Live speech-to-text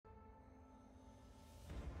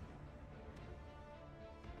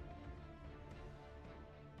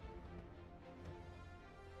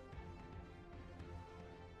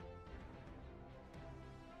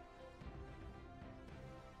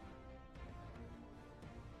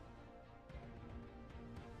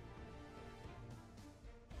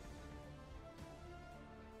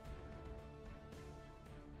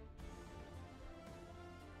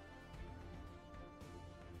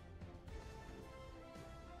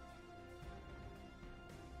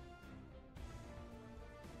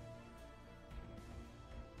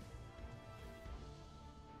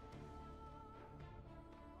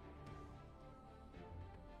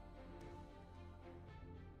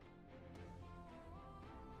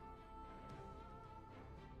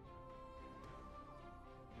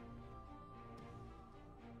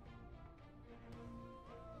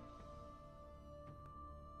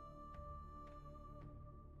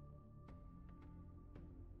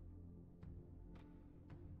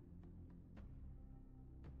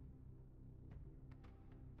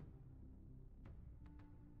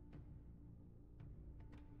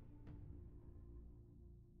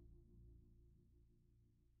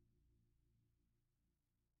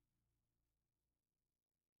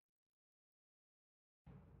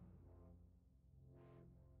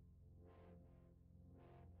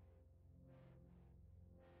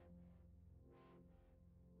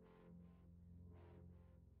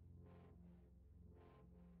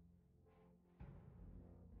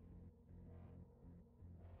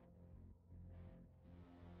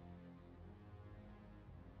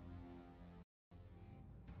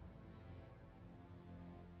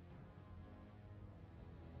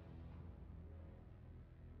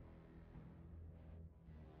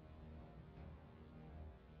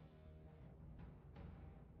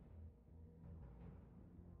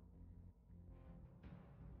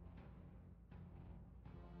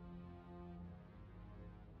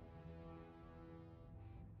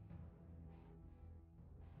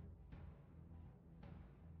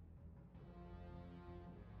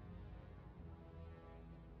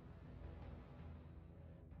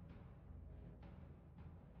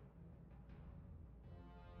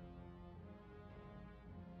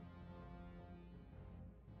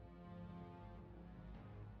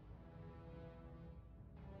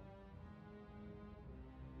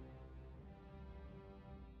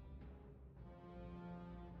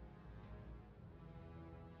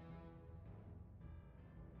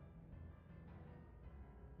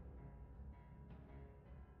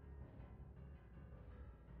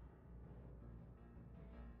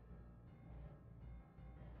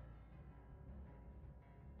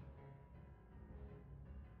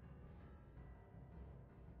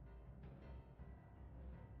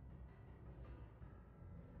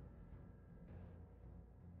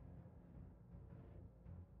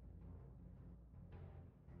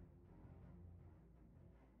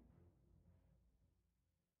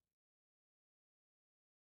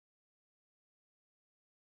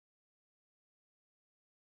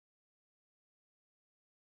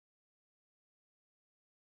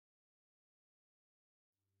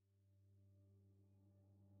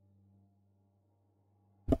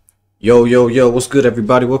Yo, yo, yo, what's good,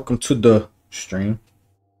 everybody? Welcome to the stream.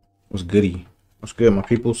 What's goody? What's good, my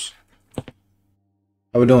peoples?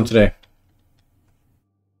 How we doing today?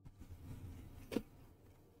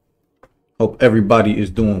 Hope everybody is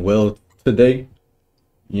doing well today.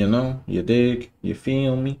 You know, you dig? You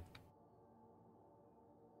feel me?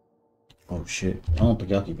 Oh, shit. I don't think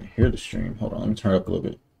y'all can even hear the stream. Hold on, let me turn it up a little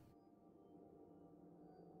bit.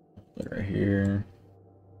 Right here.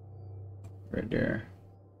 Right there.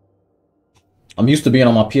 I'm used to being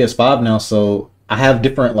on my PS5 now, so I have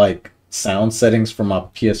different like sound settings for my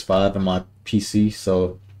PS5 and my PC,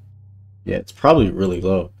 so yeah, it's probably really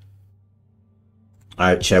low.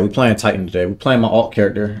 Alright, chat, we playing Titan today. We playing my alt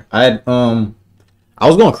character. I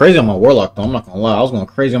was going crazy on my Warlock though, I'm not gonna lie. I was going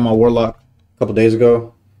crazy on my Warlock a couple days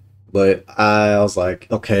ago. But I was like,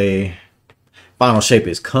 okay, final shape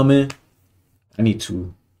is coming. I need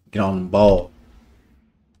to get on the ball.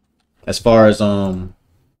 As far as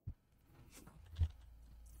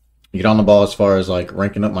get on the ball as far as like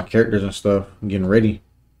ranking up my characters and stuff. I'm getting ready.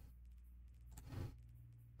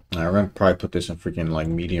 I'm gonna probably put this in freaking like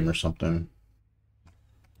medium or something.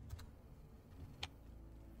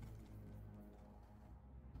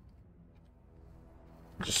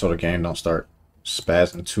 Just so the game don't start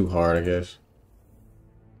spazzing too hard, I guess.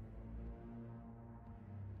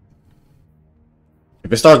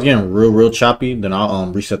 If it starts getting real choppy, then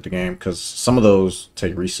I'll reset the game because some of those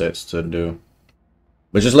take resets to do.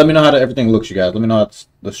 But just let me know how everything looks, you guys. Let me know how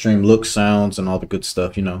the stream looks, sounds, and all the good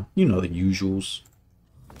stuff. You know the usuals.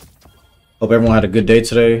 Hope everyone had a good day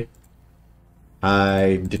today.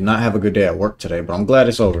 I did not have a good day at work today, but I'm glad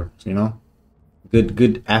it's over. You know,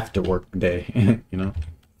 good after work day. You know,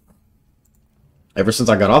 ever since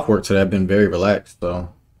I got off work today, I've been very relaxed.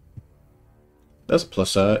 So that's a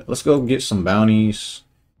plus side. Let's go get some bounties.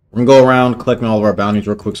 We're gonna go around collecting all of our bounties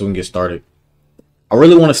real quick so we can get started. I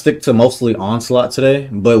really want to stick to mostly Onslaught today,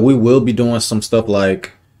 but we will be doing some stuff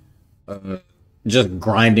like just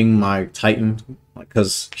grinding my Titan,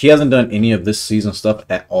 because he hasn't done any of this season stuff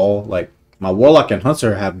at all. Like my Warlock and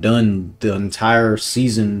Hunter have done the entire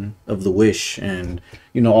season of the Wish and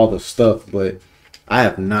you know all the stuff, but I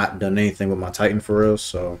have not done anything with my Titan for real.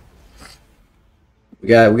 So we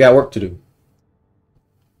got work to do.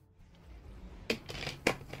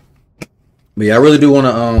 But yeah, I really do want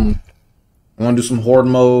to I want to do some horde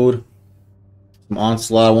mode, some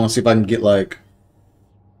onslaught. I want to see if I can get like,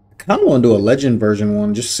 I kind of want to do a legend version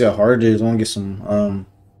one, just to see how hard it is. I want to get some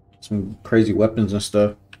crazy weapons and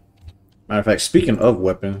stuff. Matter of fact, speaking of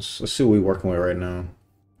weapons, let's see what we're working with right now.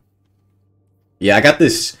 Yeah, I got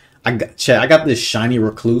this. I got this shiny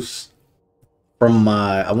recluse from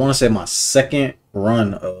my, I want to say my second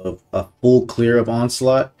run of a full clear of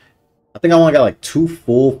onslaught. I think I only got like 2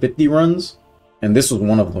 full 50 runs. And this was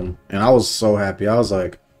one of them, and I was so happy. I was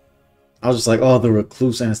just like, oh, the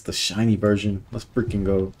recluse, and it's the shiny version. Let's freaking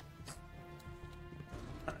go. All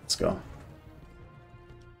right, let's go.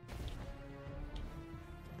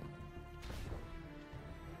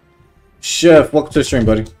 Chef, welcome to the stream,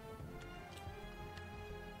 buddy.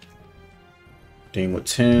 Team with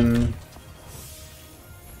 10.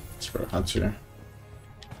 It's for Hunter.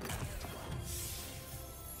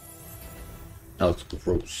 Alex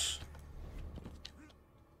gross.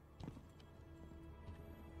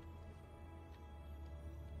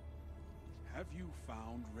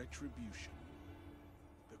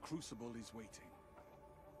 Crucible is waiting.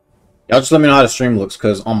 Y'all just let me know how the stream looks,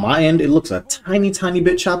 because on my end it looks a tiny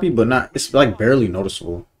bit choppy, but not, it's like barely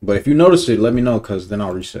noticeable. But if you notice it, let me know, because then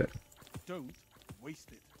I'll reset. Don't waste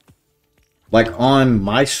it. Like on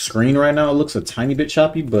my screen right now it looks a tiny bit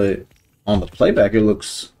choppy, but on the playback it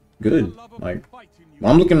looks good. Like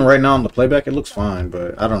when I'm looking right now on the playback it looks fine,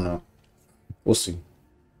 but I don't know. We'll see.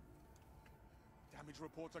 Damage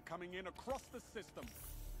reports are coming in across the system.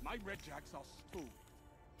 My red jacks are spooled.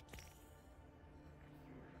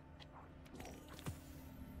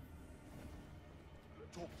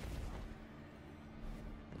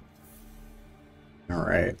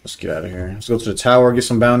 Alright, let's get out of here. Let's go to the tower, get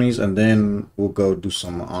some bounties, and then we'll go do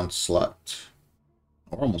some onslaught.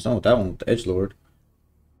 We're almost done with that one with the edgelord.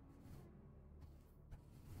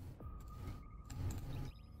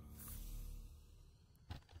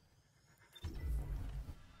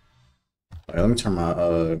 Alright, let me turn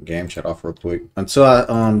my game chat off real quick until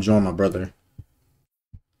I join my brother.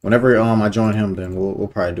 Whenever I join him, then we'll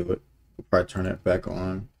probably do it. We'll probably turn it back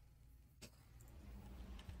on.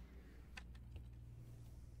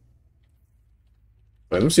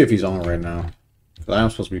 Wait, let me see if he's on right now. I am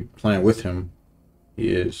supposed to be playing with him. He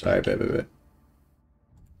is. Alright, bet.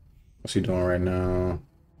 What's he doing right now?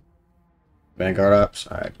 Vanguard ops?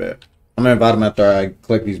 Alright, bet. I'm gonna invite him after I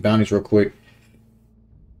collect these bounties real quick.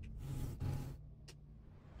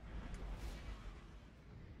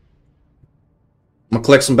 I'm gonna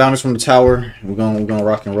collect some bounties from the tower. We're gonna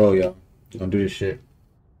rock and roll, y'all. We're gonna do this shit.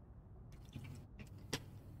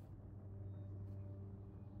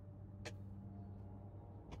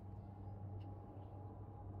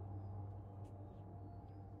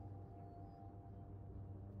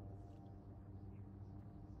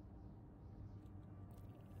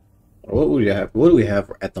 What would we have? What do we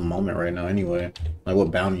have at the moment right now? Anyway, like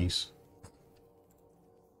what bounties?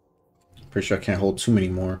 Pretty sure I can't hold too many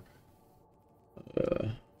more.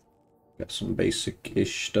 Got some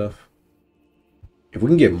basic-ish stuff. If we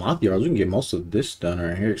can get moth yards, we can get most of this done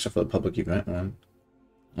right here, except for the public event one.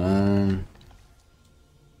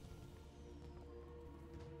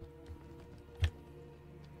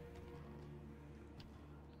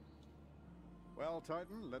 Well,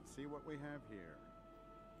 Titan, let's see what we have here.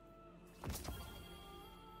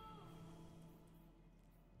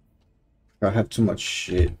 I have too much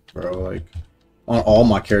shit, bro. Like on all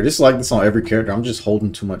my characters, it's like this on every character. I'm just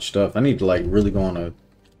holding too much stuff. I need to like really go on a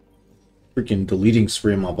freaking deleting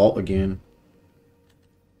spree in my vault again.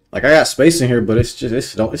 Like I got space in here, but it's just it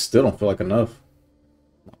still don't feel like enough.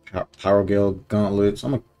 Power Gale gauntlets.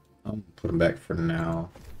 I'm gonna put them back for now,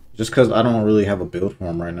 just because I don't really have a build for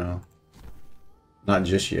them right now. Not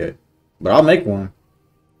just yet, but I'll make one.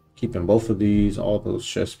 Keeping both of these, all those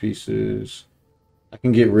chest pieces. I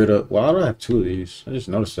can get rid of. Well, I don't have two of these. I just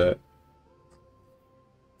noticed that.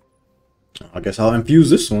 I guess I'll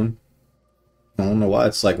infuse this one. I don't know why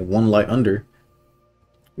it's like one light under.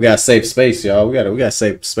 We gotta save space, y'all. We gotta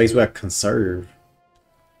save space. We gotta conserve.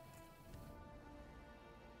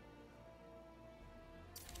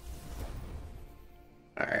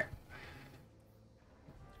 All right.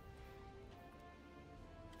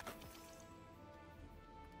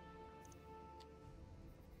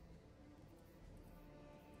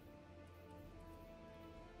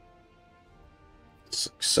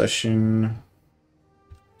 Succession.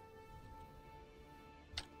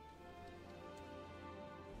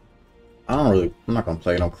 I'm not gonna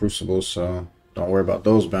play no Crucible, so don't worry about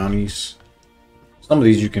those bounties. Some of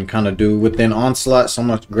these you can kind of do within Onslaught, so I'm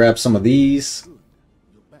gonna grab some of these.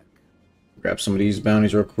 Grab some of these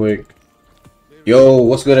bounties real quick. Yo,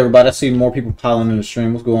 what's good, everybody? I see more people piling in the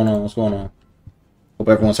stream. What's going on? What's going on? Hope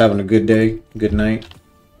everyone's having a good day, good night,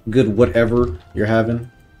 good whatever you're having.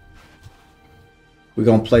 We're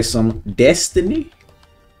gonna play some Destiny.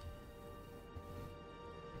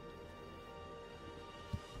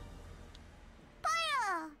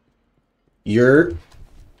 Your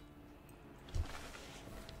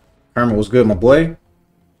Kermit, what's good, my boy?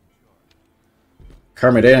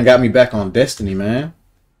 Kermit, they done got me back on Destiny, man.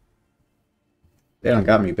 They done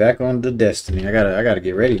got me back on the Destiny. I gotta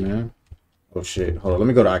get ready, man. Oh shit. Hold on, let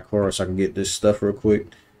me go to Ikora so I can get this stuff real quick.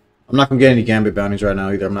 I'm not gonna get any Gambit bounties right now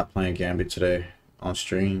either. I'm not playing Gambit today on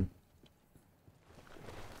stream.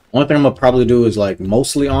 Only thing I'm gonna probably do is like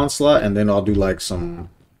mostly Onslaught, and then I'll do like some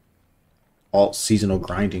alt seasonal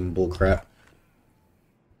grinding bullcrap.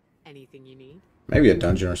 Anything you need? Maybe a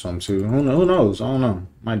dungeon or something too. Who knows? I don't know.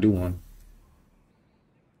 Might do one.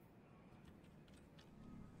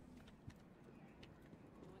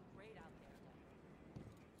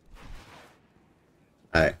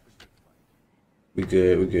 Alright. We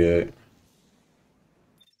good, we good.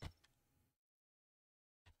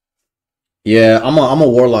 Yeah, I'm a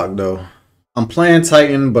warlock though. I'm playing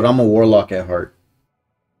Titan, but I'm a warlock at heart.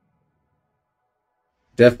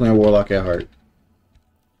 Definitely a warlock at heart.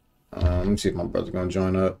 Let me see if my brother's gonna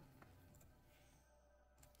join up.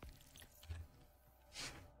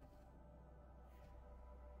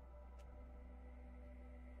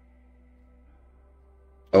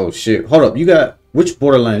 Oh shit. Hold up. You got which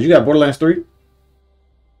Borderlands? You got Borderlands 3?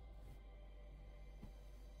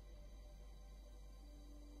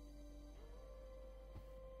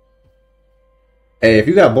 Hey, if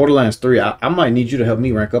you got Borderlands 3, I might need you to help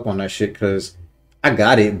me rank up on that shit, because I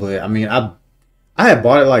got it, but I mean I had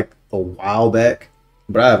bought it like a while back,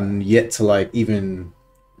 but I haven't yet to like even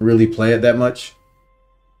really play it that much.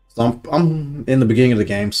 So I'm in the beginning of the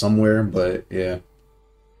game somewhere, but yeah.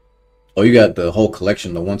 Oh, you got the whole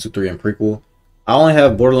collection, the 1, 2, 3, and prequel. I only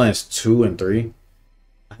have Borderlands 2 and 3.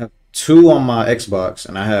 I have 2 on my Xbox,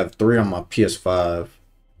 and I have 3 on my PS5.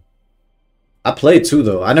 I played 2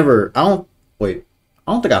 though. I don't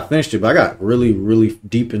think I finished it, but I got really, really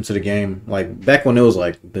deep into the game. Like back when it was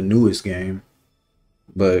like the newest game.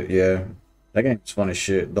 But yeah, that game's fun as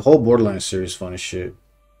shit. The whole Borderlands series is fun as shit.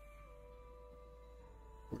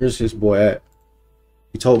 Where's his boy at?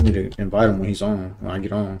 He told me to invite him when he's on, when I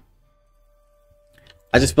get on.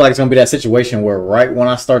 I just feel like it's gonna be that situation where right when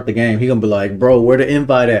I start the game, he gonna be like, "Bro, where the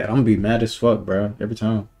invite at?" I'm gonna be mad as fuck, bro, every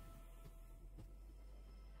time.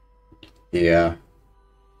 Yeah.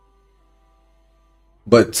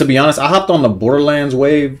 But to be honest, I hopped on the Borderlands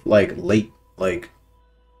wave like late, like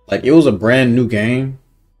it was a brand new game,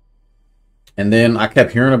 and then I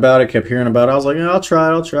kept hearing about it, I was like, yeah, I'll try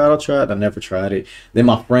it, I'll try it. I never tried it. Then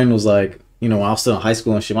my friend was like, you know, when I was still in high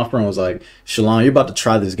school and shit, my friend was like, Shalon, you're about to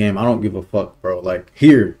try this game. I don't give a fuck, bro. Like,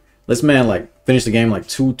 here, this man like finished the game like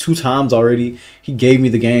two times already. He gave me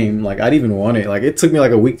the game. Like, I didn't even want it. Like, it took me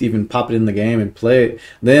like a week to even pop it in the game and play it.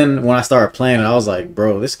 Then when I started playing it, I was like,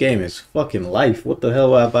 bro, this game is fucking life. What the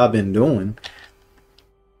hell have I been doing?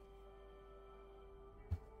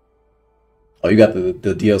 Oh, you got the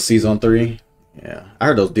DLCs on 3? Yeah. I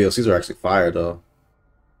heard those DLCs are actually fire, though.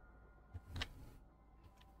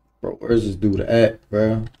 Bro, where's this dude at,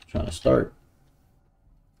 bro? Trying to start.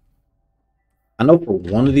 I know for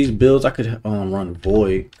one of these builds, I could run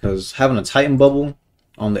Void, because having a Titan bubble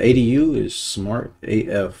on the ADU is smart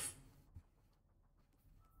AF.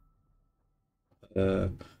 He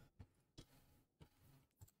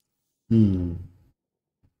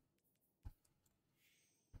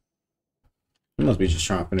must be just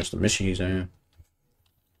trying to finish the mission he's in.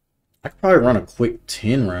 I could probably run a quick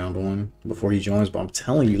 10 round one before he joins, but I'm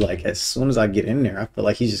telling you, like, as soon as I get in there, I feel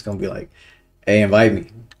like he's just gonna be like, hey, invite me.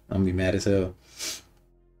 I'm gonna be mad as hell.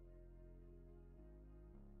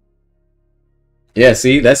 Yeah,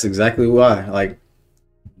 see, that's exactly why. Like,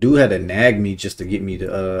 dude had to nag me just to get me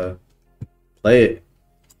to play it.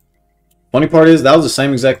 Funny part is, that was the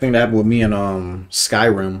same exact thing that happened with me in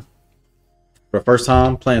Skyrim. For the first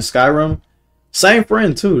time playing Skyrim, same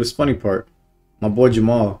friend too. This funny part, my boy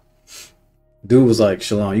Jamal. Dude was like,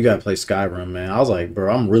 Shalom, you gotta play Skyrim, man. I was like,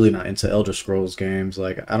 bro, I'm really not into Elder Scrolls games.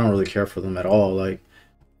 Like, I don't really care for them at all. Like,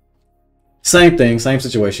 same thing, same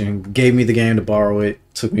situation. Gave me the game to borrow it.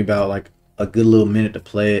 Took me about like a good little minute to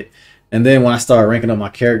play it. And then when I started ranking up my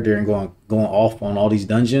character and going off on all these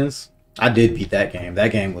dungeons, I did beat that game.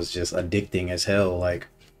 That game was just addicting as hell. Like,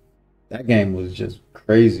 that game was just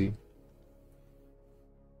crazy.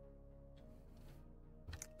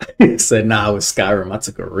 He said, nah, it was Skyrim. I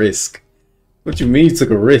took a risk. What you mean you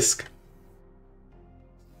took a risk?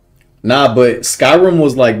 Nah, but Skyrim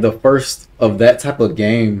was like the first of that type of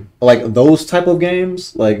game. Like those type of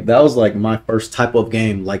games. Like that was like my first type of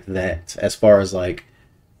game like that. As far as like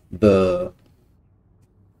the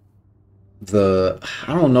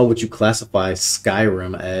I don't know what you classify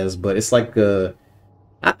Skyrim as, but it's like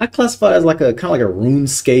I classify it as like a kind of like a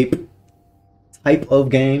RuneScape type of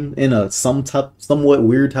game in a somewhat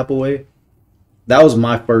weird type of way. That was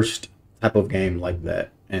my first type of game like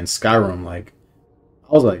that. And Skyrim, like,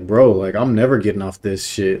 I was like, bro, like, I'm never getting off this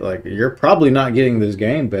shit. Like, you're probably not getting this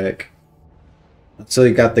game back until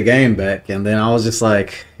you got the game back. And then I was just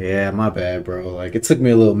like, yeah, my bad, bro. Like, it took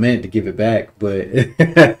me a little minute to give it back, but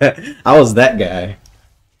I was that guy.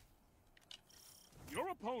 Your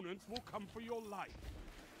opponents will come for your life.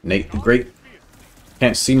 Nate the Great.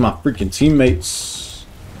 Can't see my freaking teammates.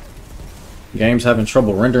 Game's having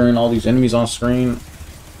trouble rendering all these enemies on screen.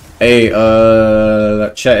 Hey,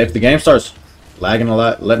 chat, if the game starts lagging a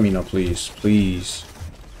lot, let me know, please. Please.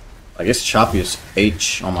 Like, it's choppy as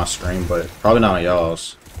H on my screen, but probably not on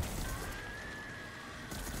y'all's.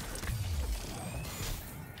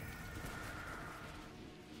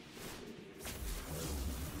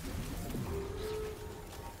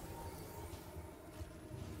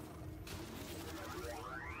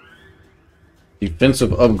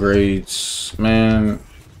 Defensive upgrades, man.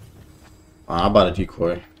 I bought a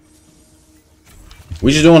decoy.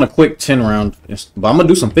 We just doing a quick 10 round, but I'm gonna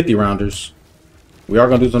do some 50 rounders. We are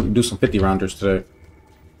gonna do some 50 rounders today,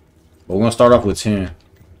 but we're gonna start off with 10.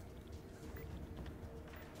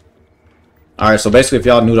 All right, so basically, if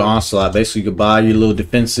y'all new to Onslaught, basically you could buy your little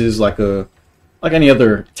defenses like any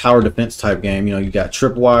other tower defense type game. You know, you got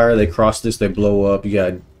tripwire, they cross this, they blow up. You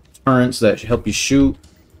got turrets that help you shoot.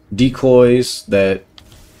 Decoys that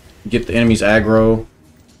get the enemies aggro.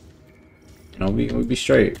 You know, we be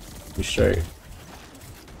straight. Be straight.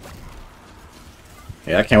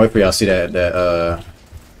 Yeah, I can't wait for y'all to see that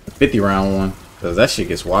 50 round one, because that shit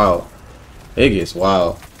gets wild. It gets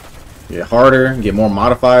wild. Get harder, get more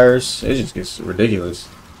modifiers. It just gets ridiculous.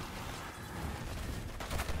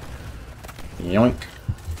 Yoink.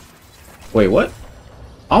 Wait, what?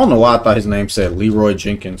 I don't know why I thought his name said Leroy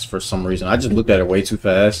Jenkins for some reason. I just looked at it way too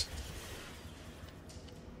fast.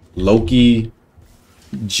 Loki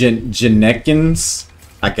Jenekins.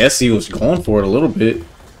 I guess he was going for it a little bit.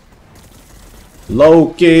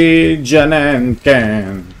 Loki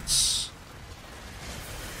Jenkins.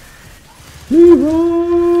 Leroy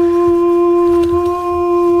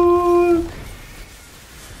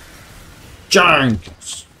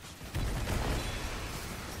Jenkins.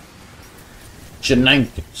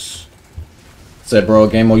 Jenkins. Said, bro,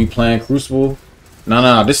 game mode you playing Crucible?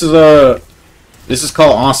 No. This is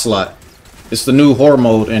called Onslaught. It's the new horror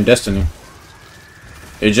mode in Destiny.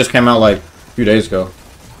 It just came out like a few days ago.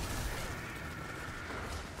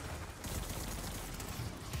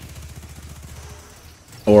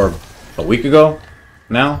 Or a week ago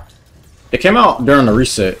now. It came out during the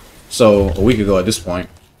reset, so a week ago at this point.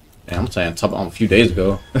 And I'm saying a few days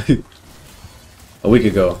ago. A week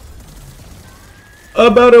ago.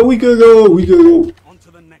 About a week ago. On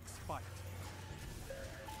to the next fight.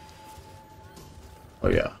 Oh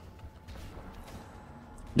yeah.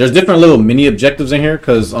 There's different little mini objectives in here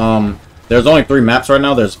because there's only 3 maps right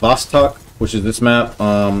now. There's Vostok, which is this map.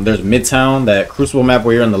 There's Midtown, that Crucible map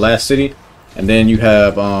where you're in the last city, and then you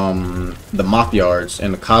have the Moth Yards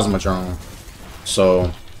and the Cosmodrome.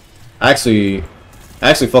 So I actually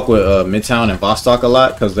fuck with Midtown and Vostok a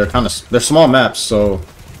lot because they're small maps, so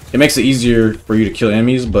it makes it easier for you to kill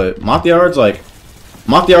enemies. But Moth Yards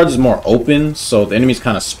is more open, so the enemies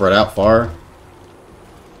kind of spread out far.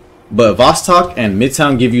 But Vostok and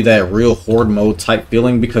Midtown give you that real horde mode type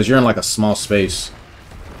feeling because you're in like a small space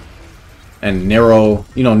and narrow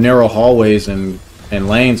hallways and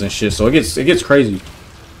lanes and shit. So it gets crazy.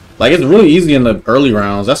 Like, it's really easy in the early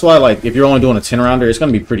rounds. That's why, like, if you're only doing a 10 rounder, it's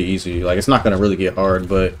gonna be pretty easy. Like, it's not gonna really get hard.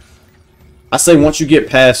 But I say once you get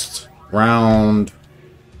past in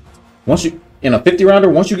a 50 rounder,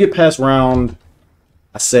 once you get past round,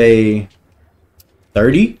 I say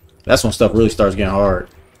 30, that's when stuff really starts getting hard.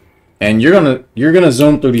 And you're gonna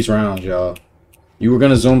zoom through these rounds, y'all. You were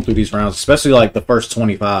gonna zoom through these rounds, especially like the first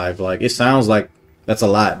 25. Like, it sounds like that's a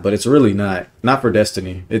lot, but it's really not. Not for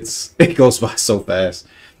Destiny. It goes by so fast.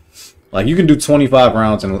 Like, you can do 25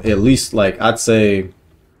 rounds in at least, like, I'd say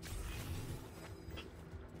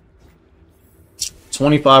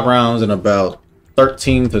 25 rounds in about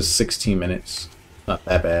 13 to 16 minutes. Not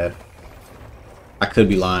that bad. I could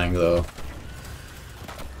be lying though.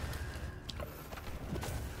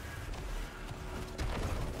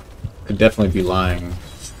 Could definitely be lying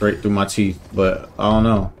straight through my teeth, but I don't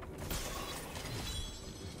know.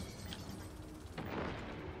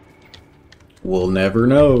 We'll never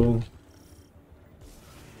know.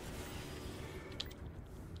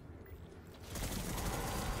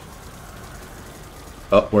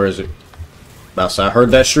 Oh, where is it? I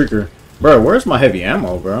heard that shrieker. Bro, where's my heavy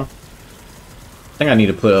ammo, bro? I think I need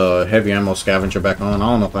to put a heavy ammo scavenger back on. I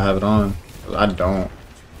don't know if I have it on. I don't.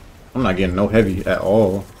 I'm not getting no heavy at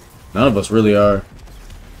all. None of us really are.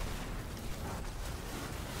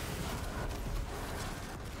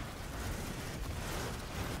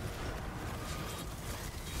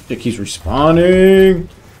 It keeps respawning.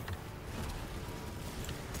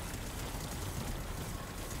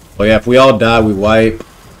 Oh yeah, if we all die, we wipe.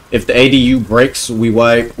 If the ADU breaks, we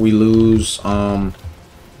wipe. We lose. On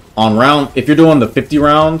round, if you're doing the 50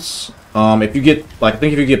 rounds, if you get, like, I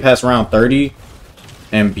think if you get past round 30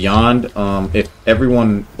 and beyond, if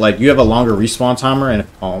everyone, like, you have a longer respawn timer, and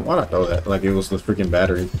why'd I throw that? Like, it was the freaking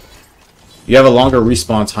battery. You have a longer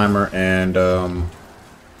respawn timer, and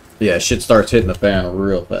yeah, shit starts hitting the fan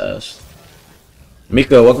real fast.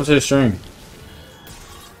 Mika, welcome to the stream.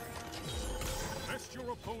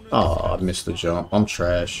 Oh, I missed the jump. I'm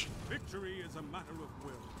trash. Victory is a matter of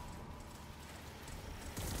will.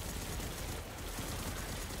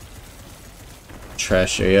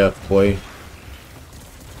 Trash AF, boy.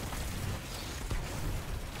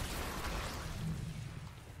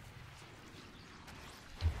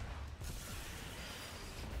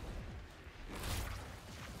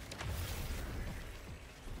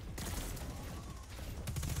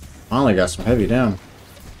 Finally got some heavy down.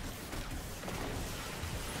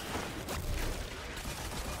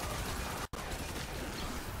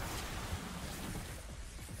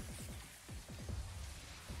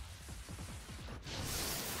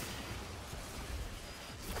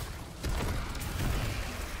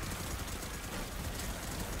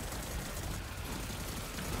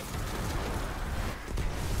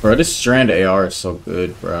 Bro, this Strand AR is so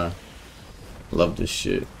good, bro. Love this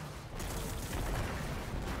shit.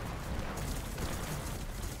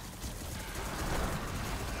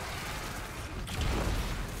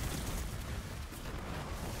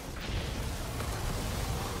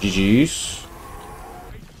 GG's.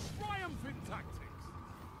 A triumphant tactics.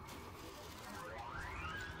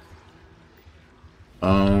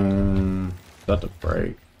 Got the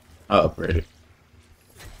break. I'll upgrade it.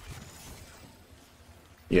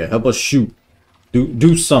 Yeah, help us shoot.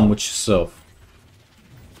 Do some with yourself.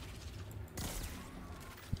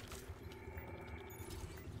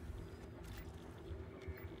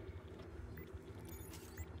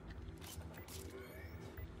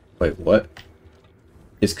 Wait, what?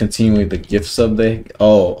 It's continuing the gift sub day.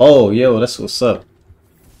 Oh, yeah, well, that's what's up.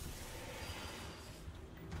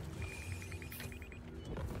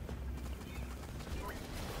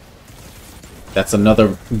 That's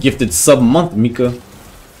another gifted sub month, Mika.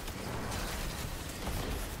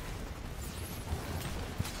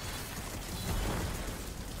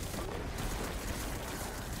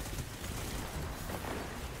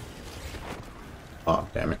 Oh,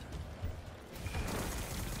 damn it.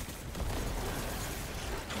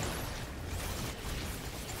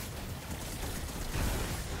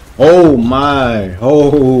 Oh my.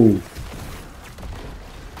 Oh.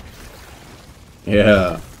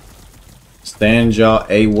 Yeah. Stand y'all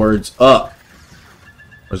A words up.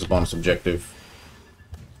 Where's the bonus objective?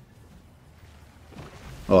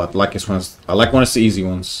 Oh, I like this ones. I like when it's the easy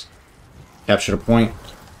ones. Capture the point.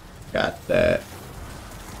 Got that.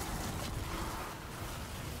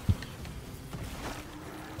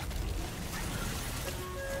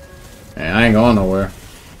 Man, I ain't going nowhere.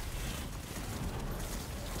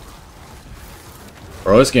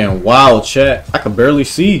 Bro, it's getting wild, chat. I can barely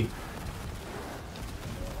see.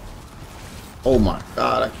 Oh my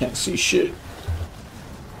god, I can't see shit.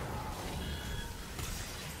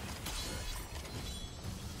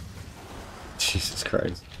 Jesus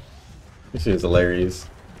Christ. This shit is hilarious.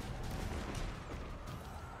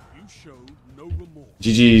 You showed no remorse.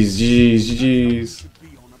 GG's. To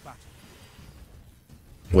be on a battle.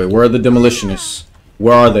 Wait, where are the demolitionists?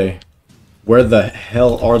 Where are they? Where the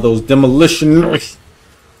hell are those demolitionists?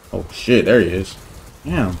 Oh shit, there he is.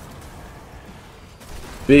 Damn.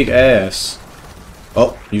 Big ass.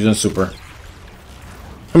 Oh, using super.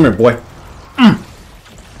 Come here, boy.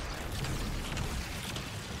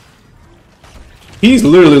 He's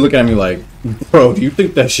literally looking at me like, bro, do you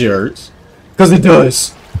think that shit hurts? Because it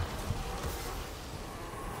does.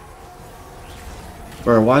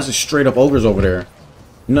 Bro, why is it straight up ogres over there?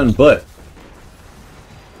 Nothing but.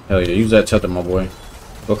 Hell yeah, use that tether, my boy.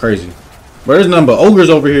 Go crazy. Bro, there's nothing but ogres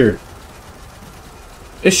over here.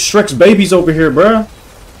 It's Shrek's babies over here, bro.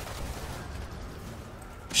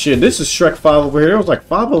 Shit, this is Shrek 5 over here. There was like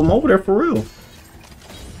 5 of them over there for real.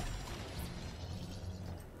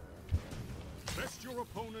 Best your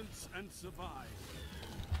opponents and survive.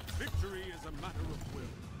 Victory is a matter of will.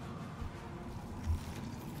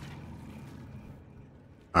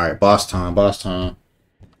 Alright, boss time, boss time.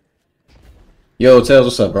 Yo, Tails,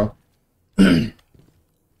 what's up, bro?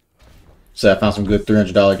 So I found some good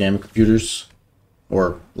 $300 gaming computers.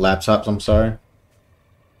 Or laptops, I'm sorry.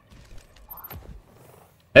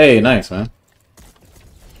 Hey, nice, man.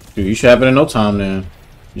 Dude, you should have it in no time then.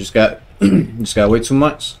 You just got just gotta wait 2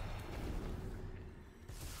 months.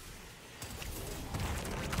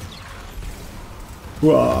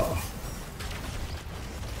 Wow.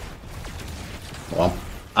 Well,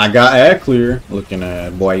 I got ad clear looking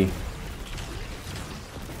at boy.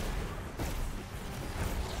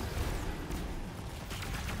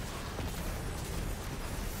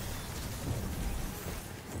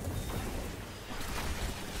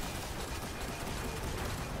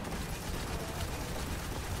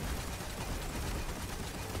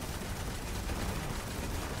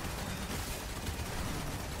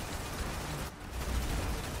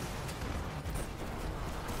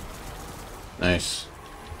 Nice.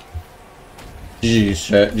 GG's,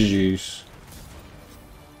 chat. GG's.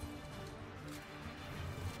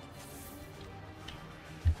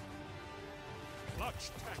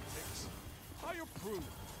 Clutch tactics. I approve.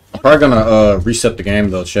 I'm probably gonna reset the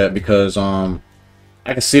game though, chat, because I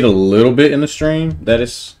can see it a little bit in the stream that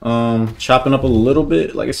it's chopping up a little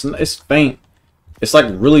bit. Like it's faint. It's like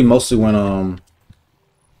really mostly when a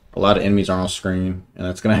lot of enemies are on screen, and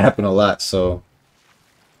that's gonna happen a lot. So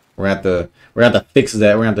we're gonna have to fix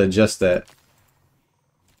that. We're gonna have to adjust that.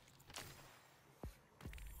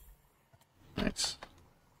 Nice.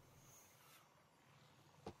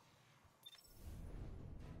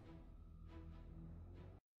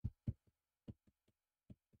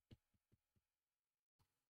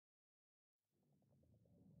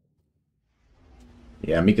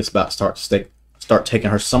 Yeah, Mika's about to start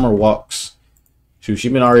taking her summer walks. Shoot, she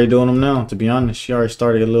been already doing them now. To be honest, she already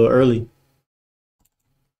started a little early.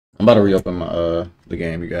 I'm about to reopen my the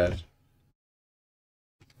game, you guys.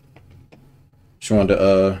 Just wanted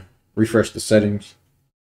to refresh the settings.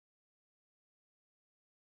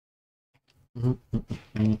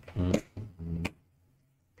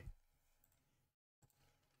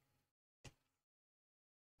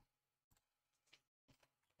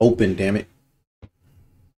 Open, damn it.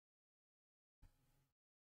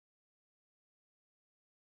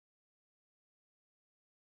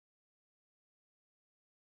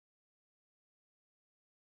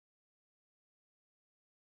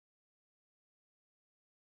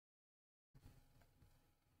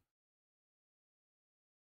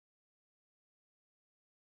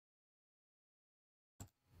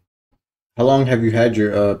 How long have you had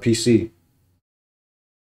your PC?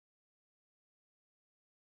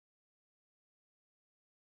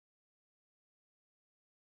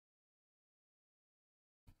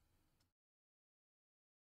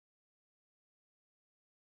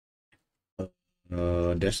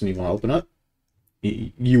 Destiny, want to open up?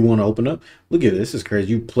 You want to open up? Look at this. This is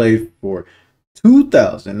crazy. You played for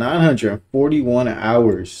 2,941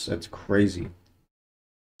 hours. That's crazy.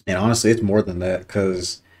 And honestly, it's more than that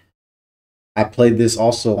because I played this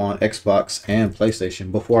also on Xbox and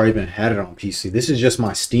PlayStation before I even had it on PC. This is just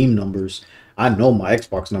my Steam numbers. I know my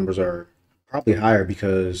Xbox numbers are probably higher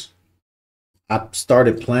because I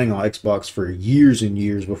started playing on Xbox for years and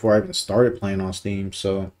years before I even started playing on Steam.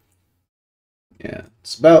 So yeah,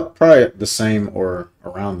 it's about probably the same or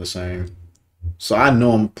around the same. So I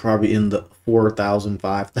know I'm probably in the 4,000,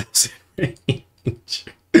 5,000 range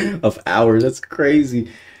of hours. That's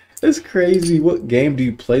crazy. That's crazy. What game do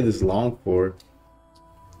you play this long for?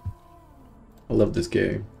 I love this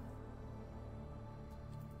game.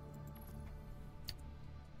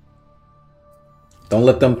 Don't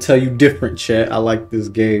let them tell you different, chat. I like this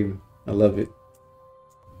game. I love it.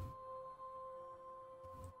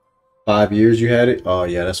 5 years you had it? Oh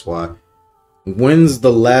yeah, that's why. When's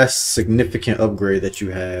the last significant upgrade that you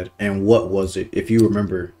had, and what was it, if you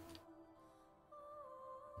remember?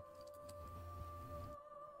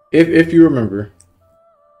 If you remember.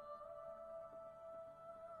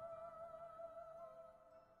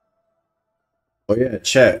 Oh yeah,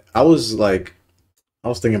 chat. I was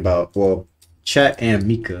thinking about, well, chat and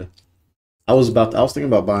Mika. I was thinking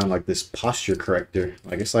about buying like this posture corrector.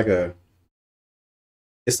 Like it's like a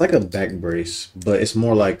back brace, but it's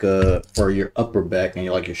more like for your upper back and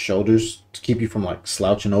your shoulders to keep you from like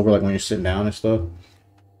slouching over like when you're sitting down and stuff. I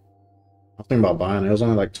was thinking about buying it. It was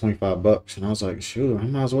only like 25 bucks, and I was like, shoot, I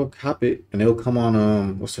might as well cop it. And it'll come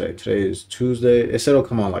on what's today? Today is Tuesday. It said it'll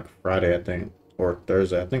come on like Friday, I think, or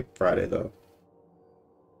Thursday. I think Friday though.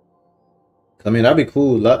 I mean, that'd be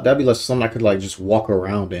cool. That'd be like something I could like just walk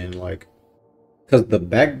around in, like, because the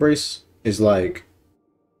back brace is like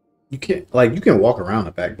you can walk around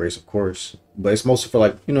a back brace, of course, but it's mostly for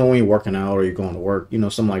like when you're working out or you're going to work,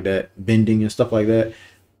 something like that, bending and stuff like that.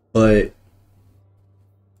 But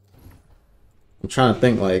I'm trying to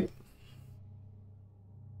think like,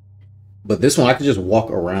 but this one I could just walk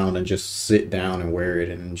around and just sit down and wear it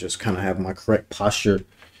and just kind of have my correct posture,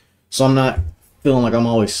 so I'm not feeling like I'm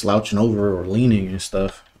always slouching over or leaning and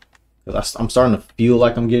stuff. Because I'm starting to feel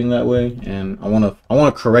like I'm getting that way, and I want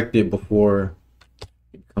to correct it before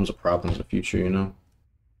it becomes a problem in the future.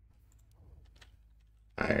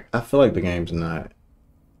 Alright, I feel like the game's not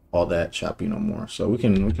all that choppy no more, so we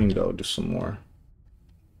can go do some more.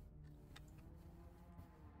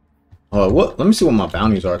 What? Let me see what my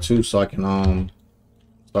bounties are too, so I can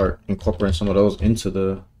start incorporating some of those into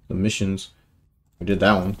the missions. We did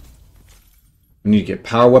that one. We need to get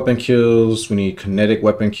power weapon kills. We need kinetic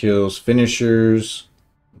weapon kills, finishers,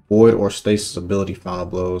 void or stasis ability final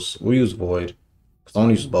blows. We'll use void because I want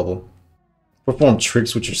to use bubble. Perform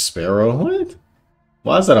tricks with your sparrow. What?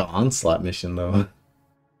 Why is that an onslaught mission though?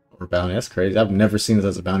 Or bounty? That's crazy. I've never seen this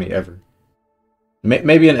as a bounty ever.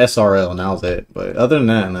 Maybe an SRL, and that was it. But other than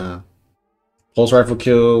that, nah. Pulse rifle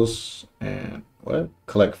kills and what?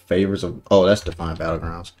 Collect favors of. Oh, that's defined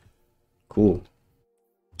battlegrounds. Cool.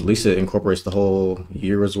 At least it incorporates the whole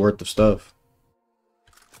year's worth of stuff.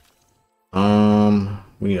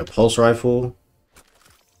 We need a pulse rifle.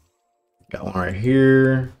 Got one right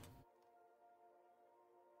here.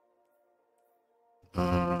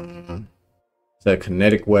 It's a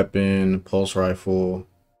kinetic weapon, pulse rifle.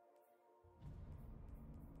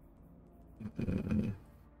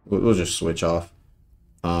 We'll just switch off.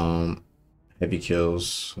 Heavy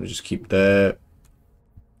kills. We'll just keep that.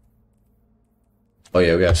 Oh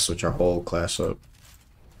yeah, we gotta switch our whole class up.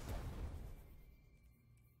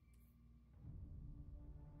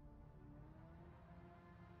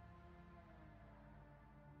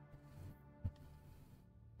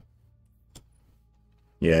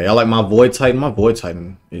 Yeah, y'all like my Void Titan? My Void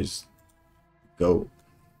Titan is GOAT.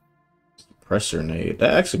 Suppressor nade.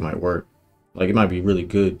 That actually might work. Like, it might be really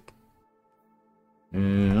good.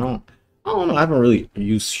 And I don't know. I haven't really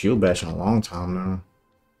used Shield Bash in a long time now.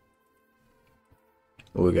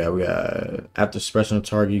 What we got? We got after suppression of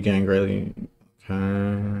target, you gain greatly.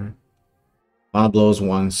 Okay. Final blows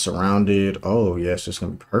one surrounded. Oh yes, it's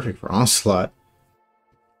gonna be perfect for onslaught.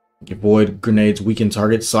 Avoid grenades weaken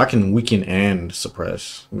targets, so I can weaken and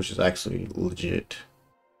suppress, which is actually legit.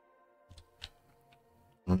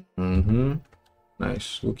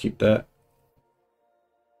 Nice. We'll keep that.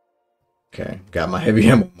 Okay, got my heavy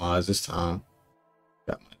ammo mods this time.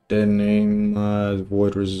 Got my Dead name,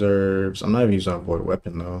 void reserves. I'm not even using a void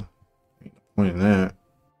weapon though. Ain't no point in that.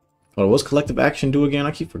 Oh, what's collective action do again?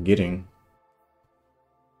 I keep forgetting.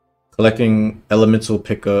 Collecting elemental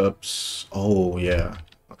pickups. Oh yeah.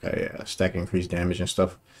 Okay, yeah. Stack increased damage and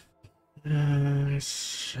stuff. I don't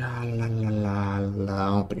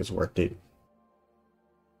think it's worth it.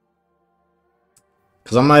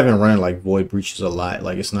 Cause I'm not even running like void breaches a lot.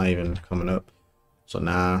 Like it's not even coming up. So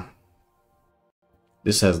nah.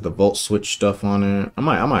 This has the volt switch stuff on it. I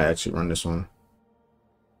might actually run this one.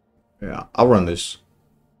 Yeah, I'll run this.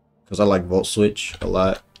 Cause I like volt switch a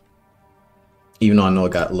lot. Even though I know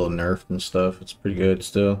it got a little nerfed and stuff. It's pretty good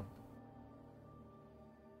still.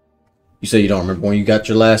 You say you don't remember when you got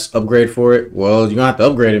your last upgrade for it? Well, you're gonna have to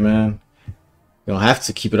upgrade it, man. You don't have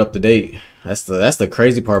to keep it up to date. That's the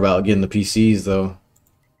crazy part about getting the PCs though.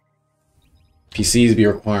 PCs be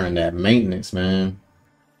requiring that maintenance, man.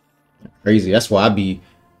 Crazy. That's why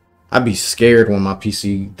I'd be scared when my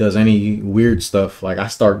PC does any weird stuff. Like I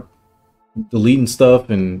start deleting stuff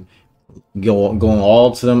and going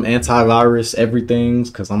all to them antivirus everything's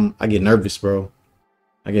because I get nervous, bro.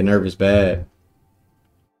 I get nervous bad.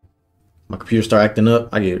 My computer start acting up,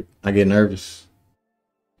 I get nervous.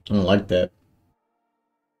 I don't like that.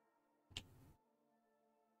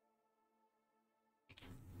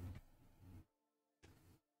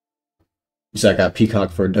 You said I got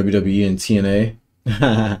Peacock for WWE and TNA.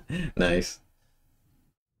 Nice.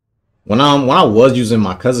 When I was using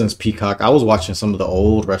my cousin's Peacock, I was watching some of the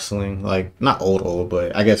old wrestling, like not old,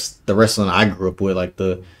 but I guess the wrestling I grew up with, like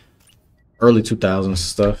the early 2000s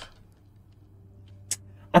stuff.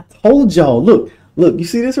 I told y'all, look, you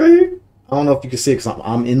see this right here? I don't know if you can see it because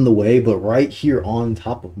I'm in the way, but right here on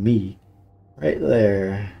top of me, right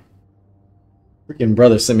there. Freaking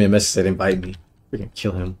brother sent me a message that invite me. Freaking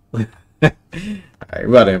kill him. Alright,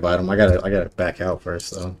 we gotta invite him. I gotta back out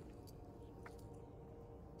first though.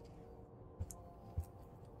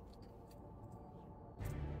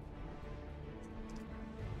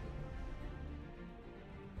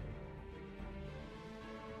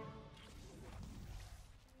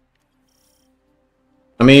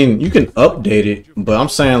 I mean, you can update it, but I'm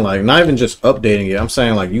saying like not even just updating it. I'm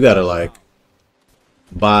saying like you gotta like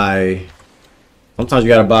buy. Sometimes you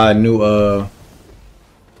gotta buy new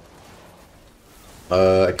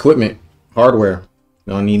equipment, hardware.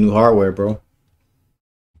 You don't need new hardware, bro.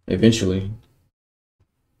 Eventually.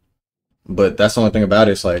 But that's the only thing about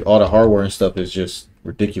it. It's like all the hardware and stuff is just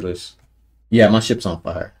ridiculous. Yeah, my ship's on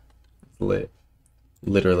fire. It's lit.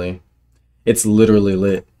 Literally. It's literally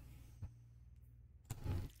lit.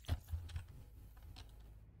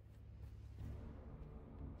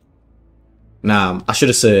 Nah, I should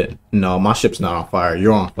have said, no, my ship's not on fire.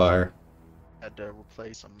 You're on fire. Had to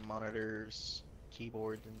replace some monitors,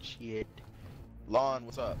 keyboards, and shit. Lon,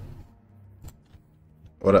 what's up?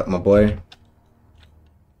 What up, my boy?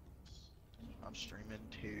 I'm streaming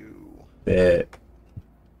too. Bet.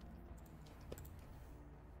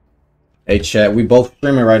 Hey, chat, we both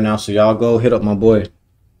streaming right now, so y'all go hit up my boy.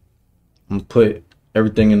 I'm gonna put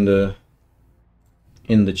everything in the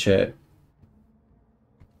chat.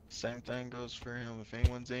 Same thing goes for him. If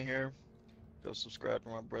anyone's in here, go subscribe to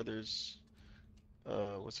my brother's,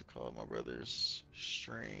 what's it called? My brother's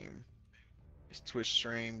stream. His Twitch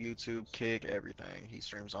stream, YouTube, Kick, everything. He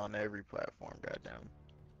streams on every platform, goddamn.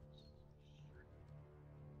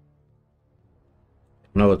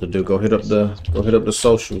 Know what to do. Go hit up the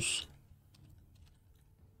socials.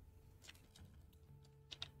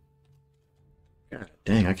 God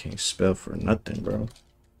dang, I can't spell for nothing, bro.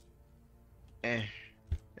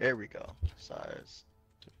 There we go. Size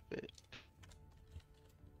to fit.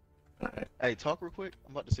 Alright. Hey, talk real quick.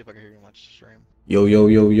 I'm about to see if I can hear you on my stream. Yo.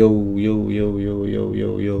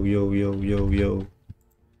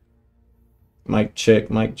 Mic check.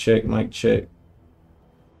 Mic check.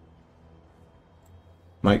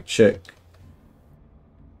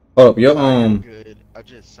 Hold up, yo. Good. I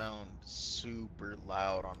just sound super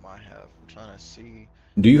loud on my half. I'm trying to see.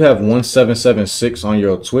 Do you have 1776 on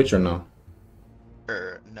your Twitch or no?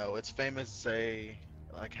 No, it's famous say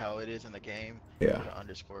like how it is in the game. Yeah. With an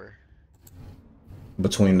underscore.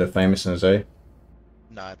 Between the famous and Zay?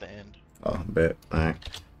 No, at the end. Oh, bet. Alright.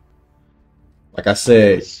 Like I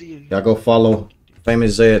said, y'all go follow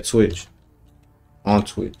famous Zay at Twitch. On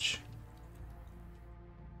Twitch.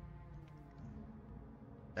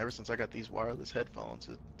 Ever since I got these wireless headphones,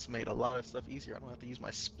 it's made a lot of stuff easier. I don't have to use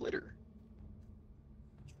my splitter.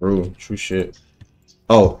 True shit.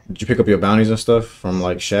 Oh, did you pick up your bounties and stuff from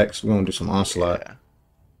like Shacks? We're gonna do some onslaught.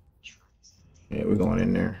 Yeah, we're going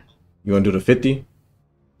in there. You wanna do the 50?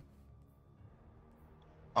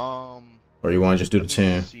 Or you want to just do the Let me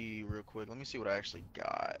 10? see real quick. Let me see what I actually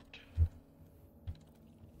got.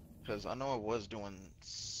 Because I know I was doing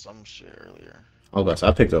some shit earlier. I was about to say,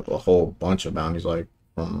 I picked up a whole bunch of bounties, like,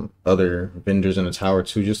 from other vendors in the tower,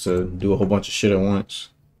 too, just to do a whole bunch of shit at once.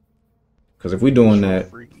 Because if we doing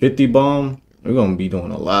that 50 bomb, we're going to be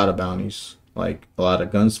doing a lot of bounties. Like, a lot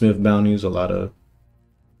of gunsmith bounties, a lot of,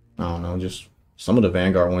 I don't know, just some of the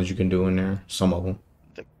Vanguard ones you can do in there. Some of them.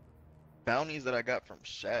 The bounties that I got from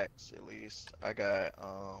Shaxx, at least, I got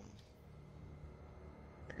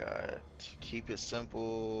Keep It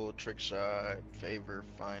Simple, Trick Shot, Favor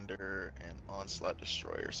Finder, and Onslaught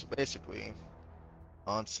Destroyer. So basically,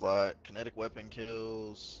 Onslaught, kinetic weapon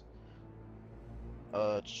kills,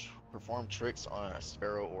 perform tricks on a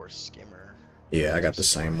Sparrow or Skimmer. Yeah, I got the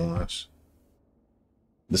same ones.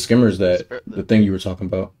 The Skimmer's that, the thing you were talking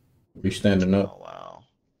about. Were you standing up? Oh, wow.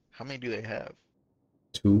 How many do they have?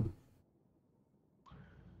 2.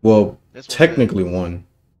 Well, technically 1.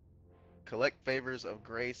 Collect favors of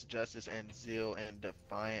grace, justice, and zeal in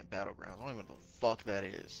defiant battlegrounds. I don't even know what the fuck that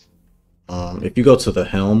is. If you go to the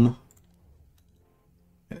helm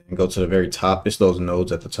and go to the very top, it's those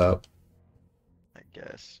nodes at the top. I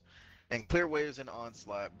guess. And clear waves in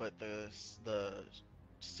Onslaught, but the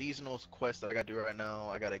seasonal quest that I gotta do right now,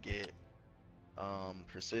 I gotta get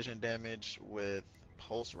precision damage with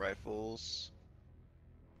pulse rifles.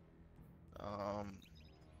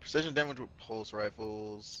 Precision damage with pulse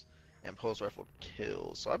rifles and pulse rifle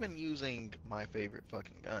kills. So I've been using my favorite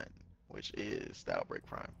fucking gun, which is the Outbreak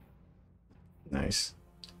Prime. Nice.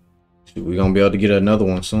 We're gonna be able to get another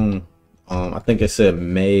one soon. I think it said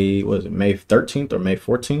May, was it May 13th or May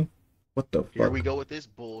 14th? What the fuck? Here we go with this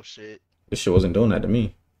bullshit. This shit wasn't doing that to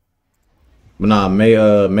me. But nah, May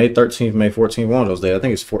 13th, May 14th, one of those days. I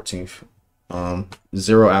think it's 14th.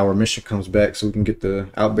 0 hour mission comes back so we can get the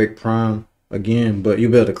Outbreak Prime again, but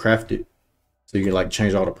you'll be able to craft it. So you can like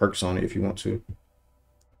change all the perks on it if you want to.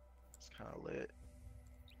 It's kind of lit.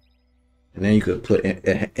 And then you could put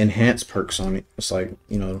enhanced perks on it. It's like,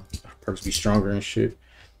 you know, perks be stronger and shit.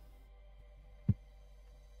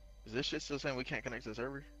 Is this shit still saying we can't connect to the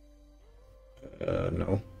server?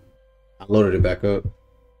 No. I loaded it back up.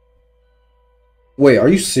 Wait, are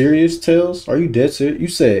you serious, Tails? Are you dead serious? You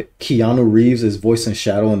said Keanu Reeves is voicing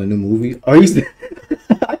Shadow in the new movie? Are you?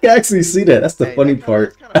 I can actually see that. That's the funny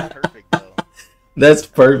part. That's kind of perfect, though. That's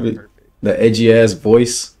perfect. The edgy ass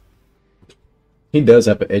voice. He does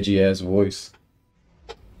have an edgy ass voice.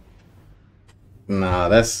 Nah,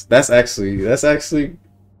 that's actually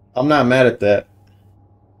I'm not mad at that.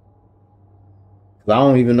 I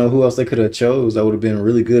don't even know who else they could have chose that would have been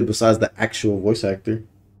really good besides the actual voice actor.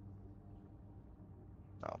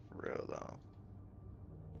 No, for real though.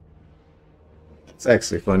 It's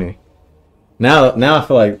actually funny. Now I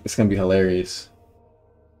feel like it's gonna be hilarious.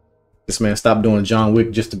 This man stopped doing John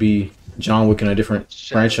Wick just to be John Wick in a different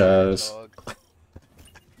franchise.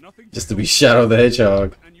 Just to be Shadow the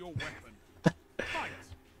Hedgehog. That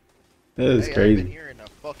is crazy. I've been here in a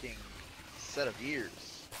fucking set of years.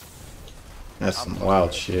 That's some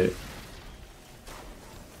wild shit.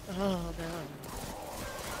 Oh no.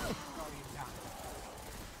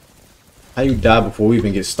 How you die before we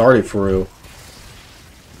even get started for real?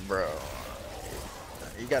 Bro.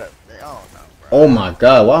 You gotta, I don't know, bro. Oh my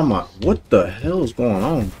god, why am I, what the hell is going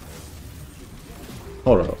on?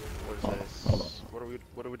 Hold up. What is this? Hold on.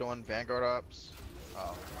 What are we doing? Vanguard Ops?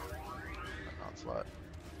 Oh. Onslaught.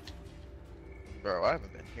 Bro, I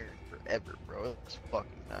haven't been here in forever, bro. It looks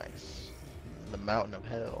fucking nice. The mountain of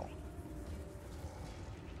hell.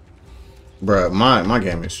 Bruh, my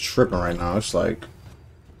game is tripping right now. It's like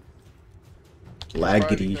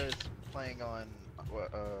laggity. It's playing on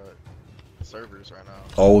servers right now.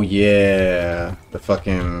 Oh yeah, the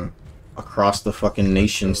fucking across the fucking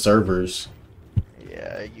nation servers.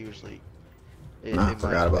 Yeah, it usually. I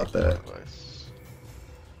forgot about that.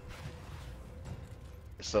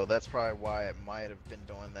 So that's probably why it might have been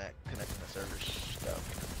doing that, connecting the server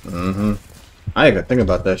stuff. Mm-hmm. I didn't even think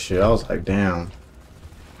about that shit. I was like, damn.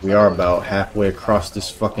 We are about halfway across this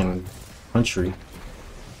fucking country.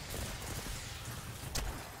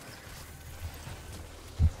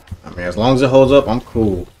 I mean, as long as it holds up, I'm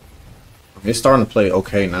cool. It's starting to play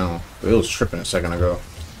okay now. It was tripping a second ago.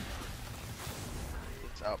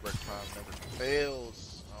 It's Outbreak Prime never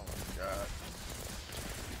fails. Oh my god.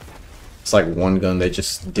 It's like one gun that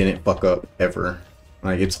just didn't fuck up ever.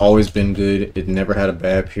 Like, it's always been good. It never had a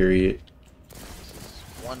bad period. This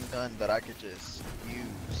is one gun that I could just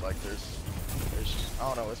use. Like, there's I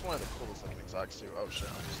don't know. It's one of the coolest looking exotics too. Oh shit.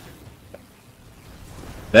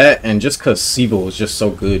 That, and just cause Siebel is just so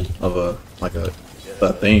good of a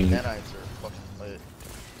thing. Nanites are fucking lit.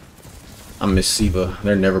 I miss Siva.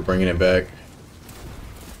 They're never bringing it back.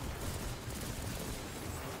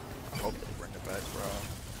 I hope they bring it back, bro.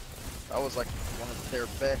 That was like one of their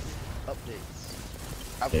best updates.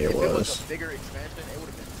 Yeah, if it it was was. a bigger expansion, it would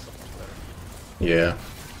have been so much better. Yeah.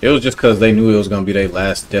 It was just because they knew it was going to be their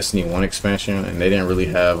last Destiny 1 expansion, and they didn't really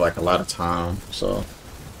have, like, a lot of time, so...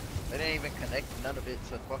 They didn't even connect none of it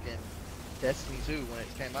to fucking Destiny 2 when it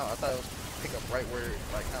came out. I thought it was pick up right where it,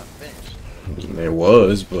 like, kind of finished. It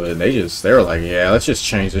was, but they were like, yeah, let's just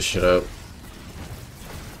change this shit up.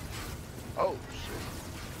 Oh,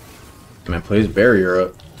 shit. Man, play his barrier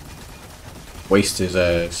up. Waste his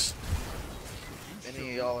ass. If any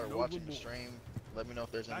of y'all are watching the stream, let me know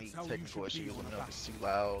if there's any technical issues. Let me know if it's too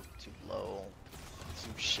loud, too low, too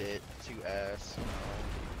shit, too ass, you know.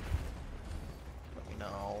 Let me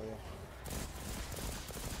know.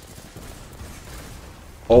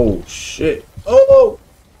 Oh, shit. Oh!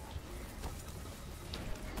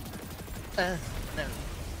 No.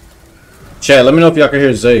 Chat, let me know if y'all can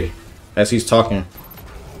hear Zay as he's talking.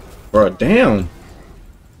 Bro, damn.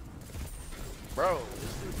 Bro,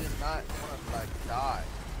 this dude did not want to, like, die.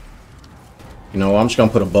 You know, I'm just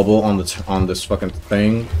gonna put a bubble on on this fucking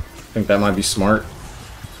thing. I think that might be smart.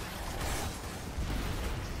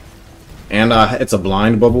 And it's a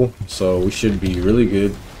blind bubble, so we should be really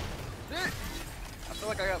good. I feel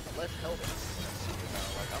like I got less health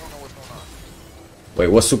now. Like, I don't know what's going on. Wait,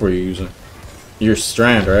 what super are you using? You're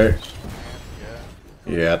Strand, right?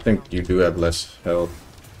 Yeah. Yeah, I think you do have less health.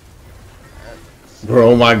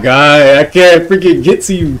 Bro, my guy, I can't freaking get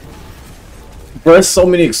to you. Bro, there's so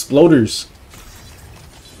many exploders.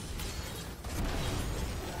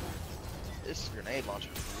 This grenade launcher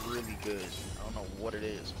is really good. I don't know what it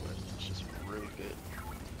is, but it's just really good.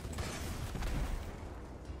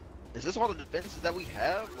 Is this all the defenses that we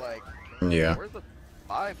have? Like, Yeah. where's the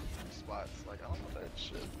 5 spots? Like, I don't know that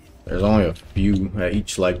shit. There's only a few at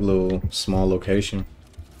each like little small location.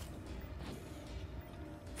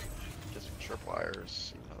 Just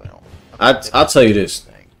tripwires. You know, they don't. I'll tell you this.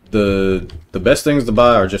 The best things to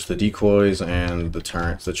buy are just the decoys and the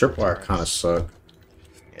turrets. The tripwire kind of suck.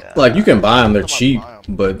 Yeah, Like, you can buy them, they're I'm gonna cheap, buy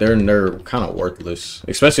 'em. but they're kind of worthless.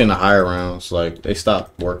 Especially in the higher rounds, like, they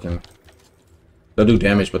stop working. They'll do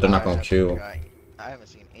damage, but they're not gonna kill. I haven't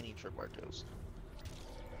seen any tripwire kills.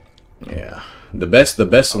 Yeah. The best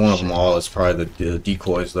one of them all is probably the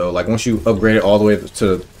decoys, though. Like, once you upgrade it all the way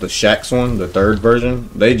to the Shaxx one, the 3rd version,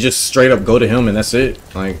 they just straight up go to him and that's it.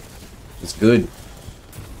 Like, it's good.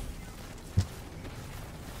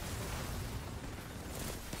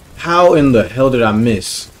 How in the hell did I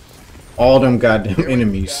miss all them goddamn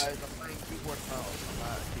enemies? Guys, I'm playing keyboard and mouse. I'm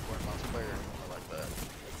not a keyboard and mouse player anymore like that.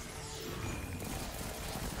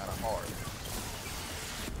 Kinda hard.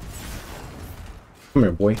 Come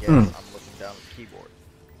here, boy. Yes, I'm looking down the keyboard.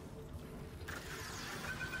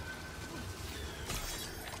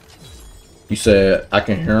 You said I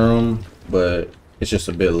can hear him, but it's just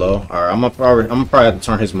a bit low. Alright, I'm gonna probably have to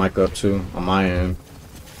turn his mic up too on my end.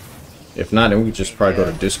 If not, then we could just probably go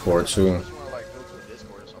to Discord too. Just wanna, like, go to a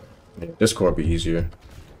Discord or something. Yeah, Discord would be easier.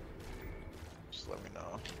 Just let me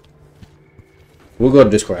know. We'll go to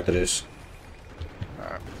Discord after this.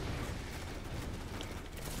 Alright.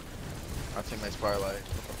 My teammates probably like,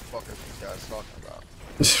 what the fuck are these guys talking about?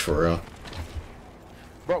 For real.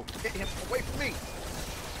 Bro, get him away from me!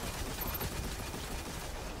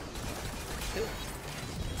 Kill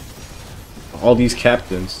him. All these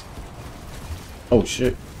captains. Oh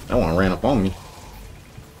shit. That one ran up on me.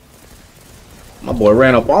 My boy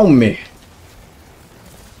ran up on me.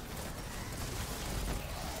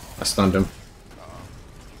 I stunned him.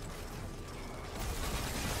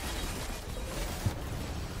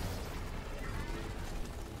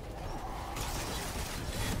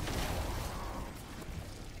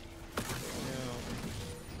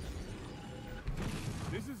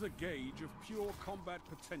 This is a gauge of pure combat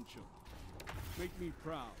potential. Make me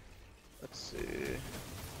proud. Let's see.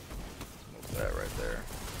 Move that right there.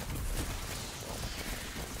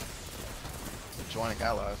 Joining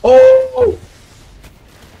allies. Oh!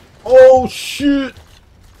 Oh shit!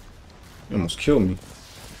 You almost killed me.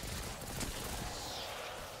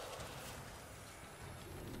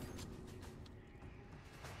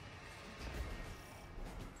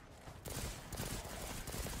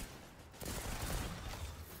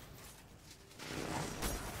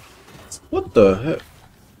 What the heck?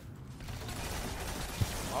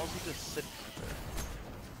 Why was he just sitting right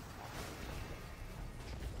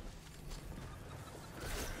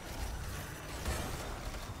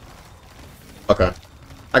there? Okay.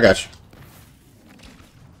 I got you.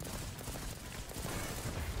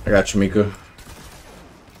 I got you, Mika.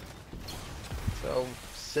 So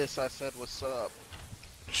Sis, I said what's up.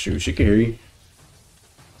 Shoot, she can hear you.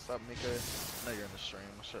 What's up, Mika? I know you're in the stream.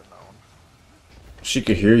 I should have known. She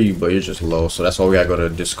can hear you, but you're just low, so that's why we gotta go to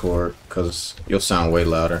Discord, because you'll sound way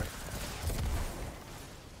louder.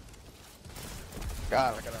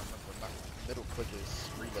 God, I gotta remember my middle click is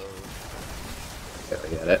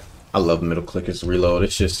reload. Yeah, that I love middle click is reload.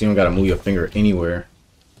 It's just you don't gotta move your finger anywhere.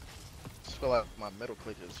 I just feel like my middle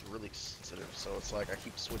click is really sensitive, so it's like I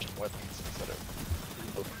keep switching weapons instead of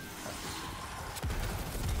reloading.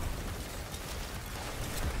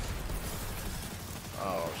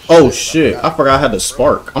 Oh shit! I forgot I had the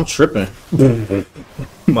spark. I'm tripping.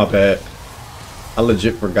 My bad. I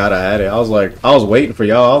legit forgot I had it. I was waiting for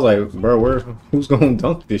y'all. I was like, bro, who's gonna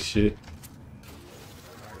dunk this shit?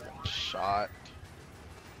 Shot.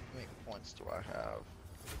 How many points do I have?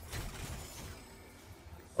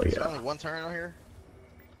 Oh Is there yeah. only one turn on here?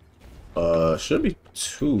 Should be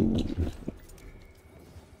 2.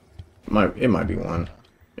 It might be 1.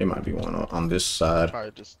 It might be 1 on this side.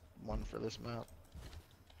 Probably just 1 for this map.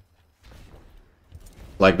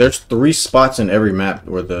 Like, there's 3 spots in every map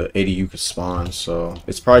where the ADU could spawn, so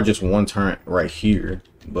it's probably just 1 turret right here.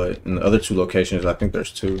 But in the other 2 locations, I think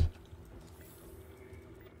there's 2.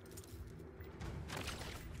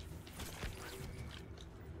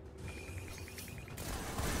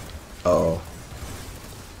 Uh-oh.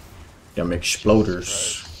 Them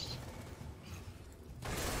exploders.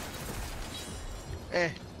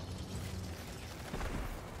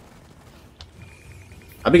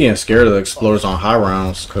 I be getting scared of the exploders on high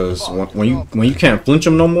rounds, cause when you can't flinch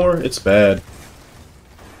them no more, it's bad.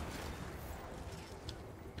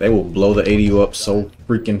 They will blow the ADU up so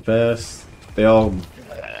freaking fast. They all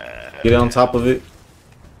get on top of it.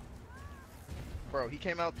 Bro, he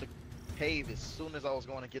came out the cave as soon as I was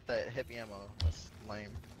going to get that heavy ammo. That's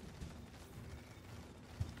lame.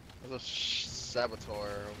 There's a saboteur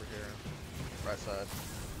over here, right side.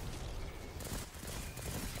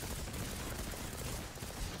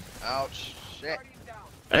 Ouch! Shit!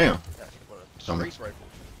 Damn. Space rifle.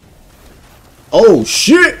 Oh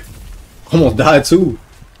shit! Almost died too.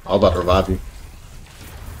 I was about to revive you.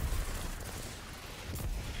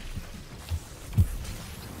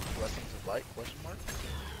 Blessings of light? Question mark.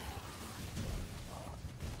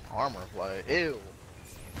 Armor of light. Ew.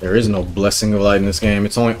 There is no blessing of light in this game.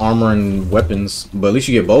 It's only armor and weapons, but at least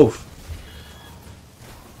you get both.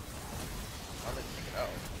 How did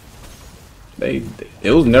they take it out? It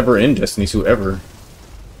was never in Destiny 2 ever.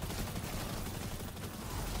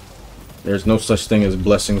 There's no such thing as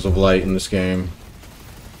blessings of light in this game.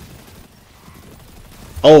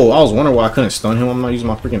 Oh, I was wondering why I couldn't stun him. I'm not using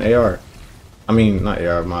my freaking AR. I mean, not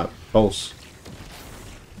AR, my pulse.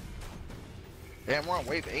 Damn, we're on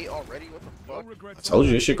wave 8 already? What the fuck? I told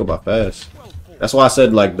you this shit go by fast. That's why I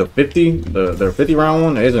said like the 50, the 50 round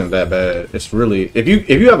one isn't that bad. It's really if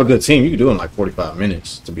you have a good team, you can do it in like 45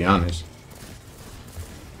 minutes. To be honest.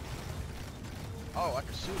 Oh, I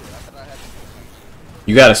can shoot it. I thought I had to.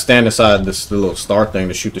 You gotta stand inside this little star thing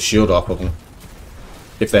to shoot the shield off of them.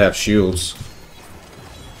 If they have shields.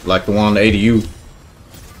 Like the one on the ADU.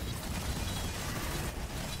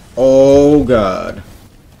 Oh god.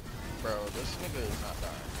 Bro, this nigga is not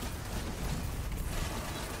dying.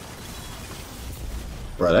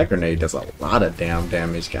 Bro, that grenade does a lot of damn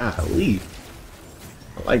damage. Golly.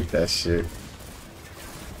 I like that shit.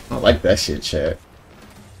 I like that shit, chat.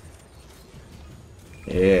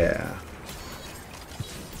 Yeah.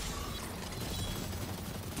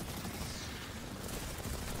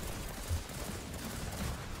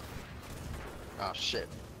 Oh shit.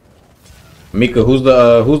 Mika, who's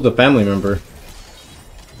the family member?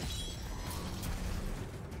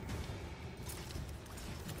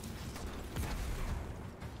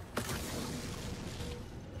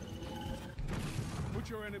 Put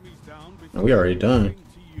your enemies down. We already done.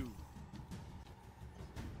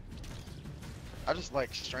 I just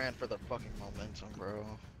like Strand for the fucking momentum, bro.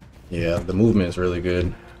 Yeah, the movement is really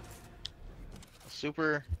good.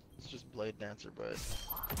 Super, it's just Blade Dancer, but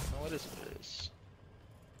no, it is what it is.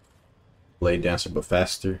 Blade Dancer, but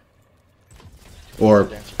faster. Or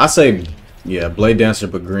I say, yeah, Blade Dancer,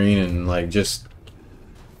 but green and like just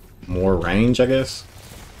more range, I guess.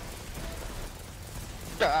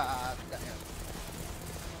 God damn.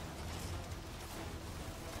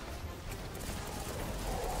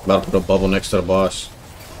 About to put a bubble next to the boss.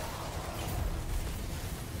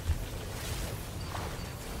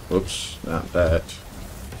 Whoops, not that.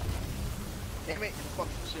 Damn it,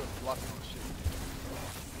 fucking shield, blocking my shit.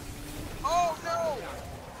 Oh no!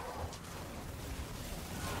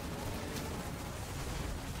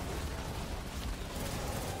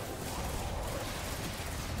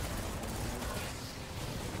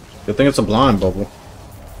 Good thing it's a blind bubble.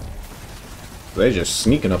 They just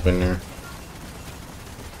sneaking up in there.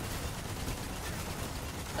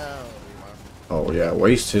 Oh yeah,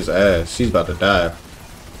 waste his ass. He's about to die.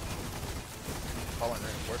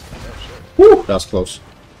 Woo! That was close.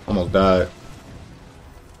 Almost died.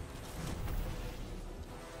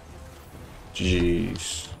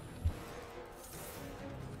 Jeez.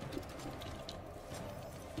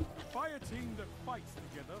 Fire team that fights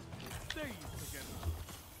together stays together.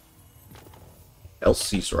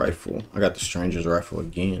 LC's rifle. I got the stranger's rifle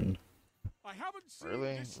again. I haven't seen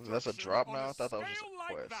Really? That's a drop now? I thought that was just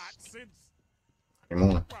a like that quest. since, Come on.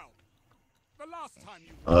 well, the last time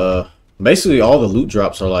you Basically all the loot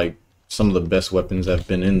drops are like some of the best weapons that have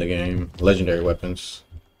been in the game. Legendary weapons.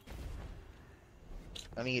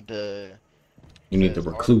 I need the. You need the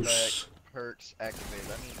says recluse. artifact perks activated.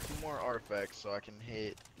 I need 2 more artifacts so I can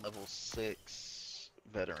hit level 6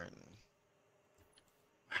 veteran.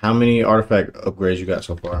 How many artifact upgrades you got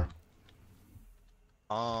so far?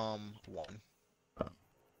 1.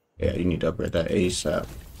 Yeah, you need to upgrade that ASAP.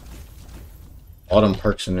 All them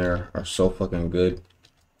perks in there are so fucking good.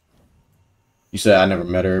 You said I never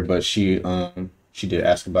met her, but she did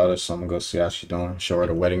ask about us, so I'm gonna go see how she's doing. Show her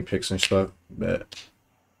the wedding pics and stuff. Bet.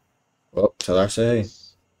 Well, tell her I say hey.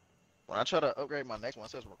 When I try to upgrade my next one,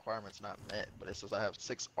 it says requirements not met, but it says I have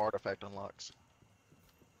 6 artifact unlocks.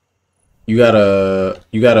 You gotta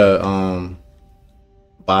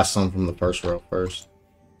buy some from the first row first.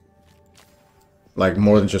 Like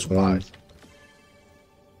more than just one.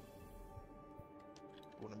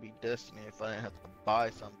 Wouldn't be Destiny if I didn't have to buy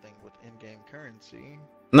something with in-game currency.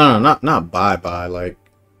 No, not buy, like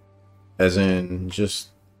as in just.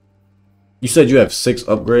 You said you have 6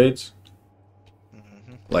 upgrades.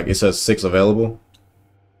 Like it says 6 available.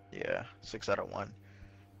 Yeah, 6 out of 1.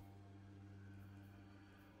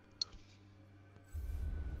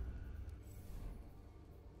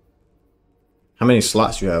 How many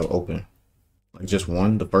slots you have open? Like just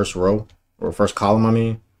one, the first row or first column, I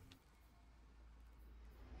mean.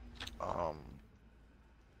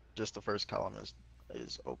 Just the first column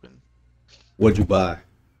is open. What'd you buy?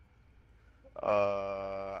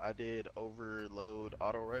 I did overload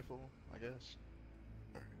auto rifle, I guess.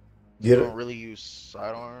 Get I it. don't really use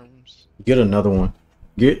sidearms. Get another one.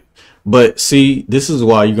 But see, this is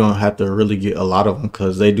why you're gonna have to really get a lot of them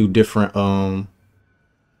because they do different. Oh,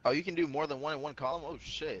 you can do more than one in one column. Oh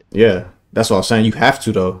shit. Yeah, that's what I'm saying. You have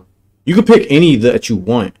to though. You can pick any that you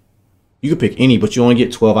want. You can pick any, but you only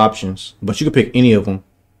get 12 options. But you can pick any of them.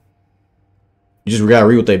 You just gotta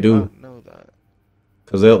read what they do. I know that.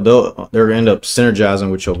 Cause they're gonna end up synergizing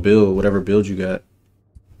with your build, whatever build you got.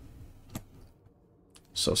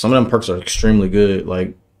 So some of them perks are extremely good.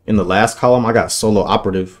 Like in the last column, I got solo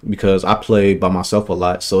operative because I play by myself a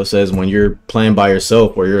lot. So it says when you're playing by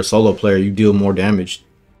yourself or you're a solo player, you deal more damage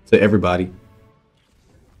to everybody.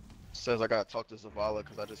 Says I gotta talk to Zavala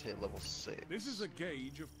because I just hit level 6. This is a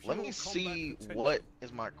gauge of pure Let me see potential. what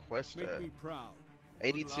is my quest Make at. me proud.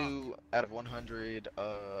 82 out of 100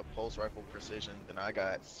 pulse rifle precision. Then I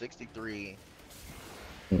got 63.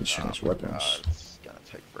 Change weapons. God, it's gonna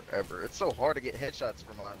take forever. It's so hard to get headshots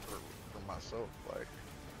for myself, like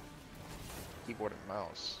keyboard and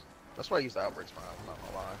mouse. That's why I use the outbreaks mouse, I'm not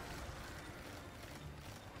gonna lie.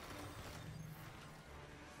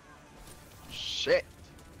 Shit.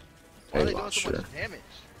 Why are they doing so much damage?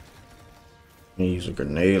 You use a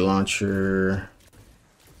grenade launcher.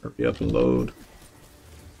 Hurry up and load.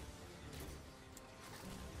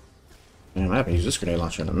 Man, I haven't used this grenade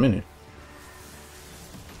launcher in a minute.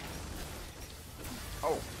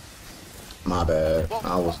 Oh. My bad.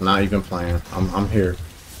 I was not even playing. I'm here.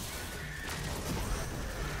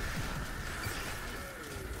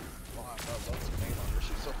 Wow, I love this grenade launcher.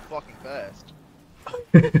 She's so fucking fast.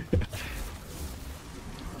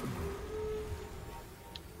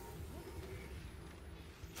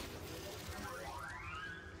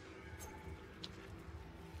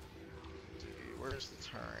 Where's the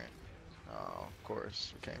turret? Oh, of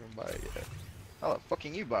course. We can't even buy it yet. How the fuck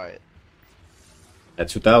can you buy it? At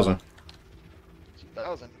 2,000.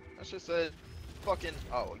 2,000? That shit said fucking.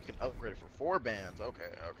 Oh, you can upgrade it for 4 bands. Okay.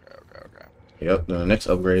 Yep, the next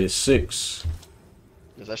upgrade is 6.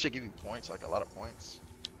 Does that shit give you points? Like a lot of points?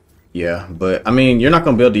 Yeah, but I mean, you're not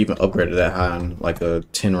gonna be able to even upgrade it that high on like a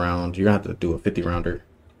 10 round. You're gonna have to do a 50 rounder.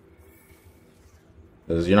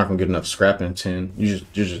 Because you're not gonna get enough scrap in 10. You're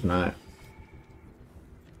just not.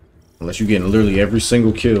 Unless you're getting literally every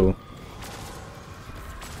single kill.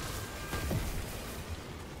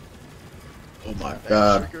 Oh my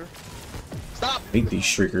god. Stop! I hate these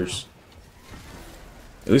shriekers.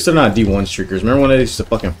 At least they're not D1 shriekers. Remember when they used to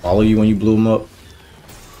fucking follow you when you blew them up?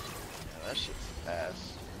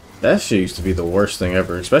 That shit used to be the worst thing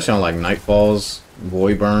ever, especially on like Nightfalls,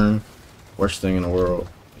 Void Burn. Worst thing in the world.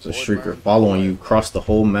 It's a Void Shrieker Burn? following you across the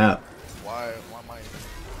whole map. Why am I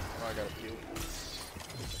gotta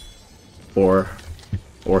kill?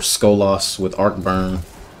 Or Skolos with Arc Burn.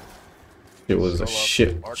 It was a Skolos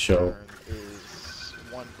shit Arc show.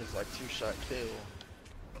 Burn is like 2-shot kill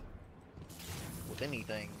with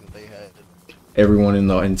anything that they had. Everyone in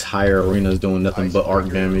the entire arena is doing nothing but arc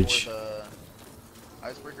damage.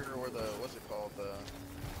 Icebreaker or the what's it called? The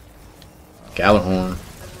Gallahorn.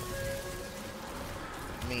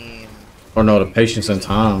 I mean, Or no, the Patience and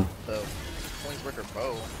Time. the Queensbreaker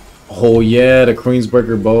bow. Oh yeah, the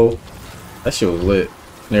Queensbreaker bow. That shit was lit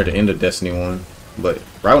near the end of Destiny 1. But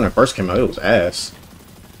right when it first came out, it was ass.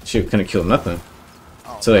 Shit couldn't kill nothing.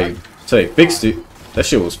 Oh, So they fixed it. That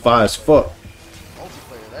shit was fire as fuck.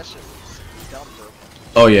 multiplayer, that shit was dumb broken.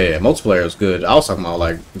 Oh yeah, multiplayer was good. I was talking about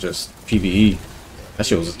like just PvE. That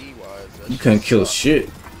shit was, PvE-wise, that you shit couldn't kill sucked. shit.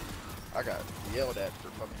 I got yelled at for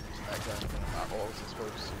fucking using that gun when I was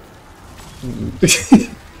supposed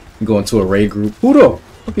to. Go into a raid group. Who the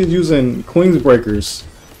fuck is using Queensbreakers?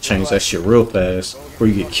 Change that shit real fast before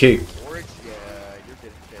you get kicked. Yeah, you're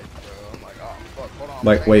getting kicked, bro. I'm like, oh fuck, hold on.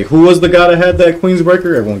 Like, wait, who was the guy that had that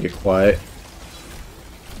Queensbreaker? Everyone get quiet.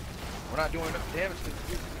 We're not doing enough damage to the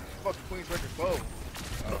fucking Queensbreaker bow.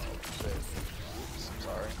 Oh shit. Oops, I'm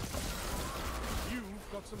sorry.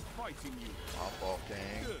 You've got some fight in you. My fault,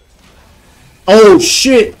 gang. Good. Oh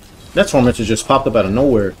shit! That Tormentor just popped up out of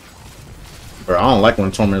nowhere. Bro, I don't like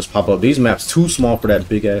when Tormentors pop up. These maps too small for that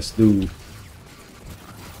big ass dude.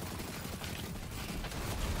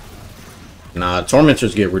 Nah,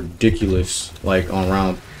 Tormentors get ridiculous. Like on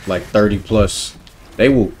round like 30 plus. They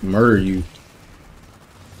will murder you.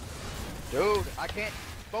 Dude, I can't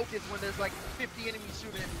focus when there's like 50 enemies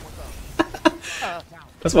shooting at me one time.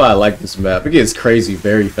 That's why I like this map. It gets crazy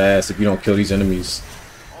very fast if you don't kill these enemies.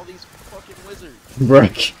 All these fucking wizards. Bro,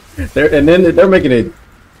 and then they're making it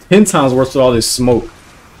 10 times worse with all this smoke.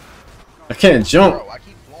 I can't jump. Bro, I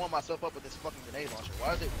keep blowing myself up with this fucking grenade launcher.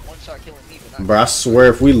 Why is it one shot killing me but not Bro, I swear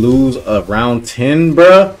if we lose a round 10,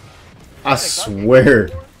 bro, I swear.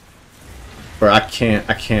 Bro, I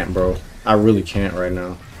can't, bro. I really can't right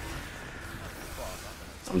now.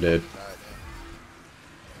 I'm dead.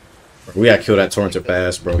 We gotta kill that Tormentor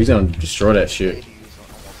fast, bro. He's gonna destroy that shit.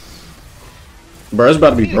 Bro, it's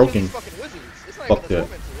about to be broken. Fuck that.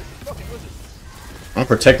 I'm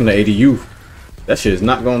protecting the ADU. That shit is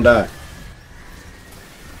not gonna die.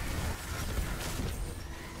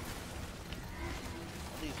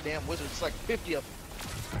 These damn wizards, it's like 50 of them.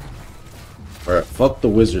 Bro, fuck the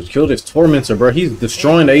wizards. Kill this Tormentor, bro. He's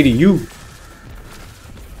destroying the ADU.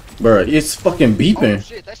 Bro, it's fucking Oh beeping.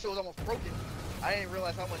 shit, that shit was almost broken. I didn't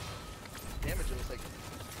realize how much damage it was taking.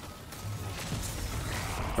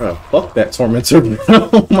 Bro, fuck that Tormentor, bro.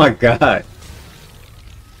 Oh my god.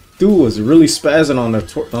 Dude was really spazzing on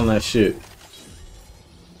that shit.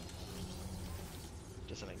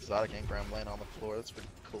 Just an exotic engram laying on the floor. That's pretty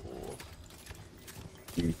cool.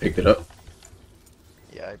 You picked it up.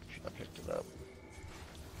 Yeah, I picked it up.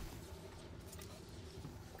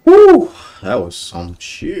 Woo! That was some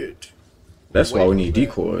shit. That's why we need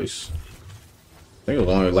decoys. I think it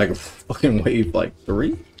was only like fucking wave like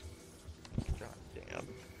 3. God damn.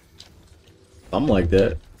 Something like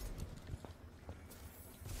that.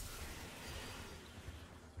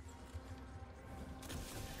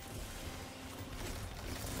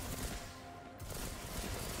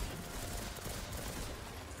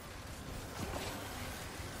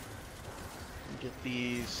 Get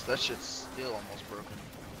these. That shit's still almost broken.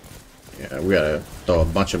 Yeah, we gotta throw a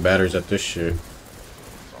bunch of batteries at this shit.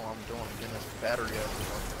 That's all I'm doing. Getting this battery up.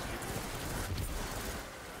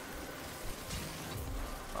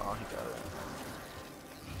 Oh, he got it.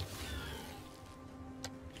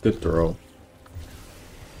 Good throw.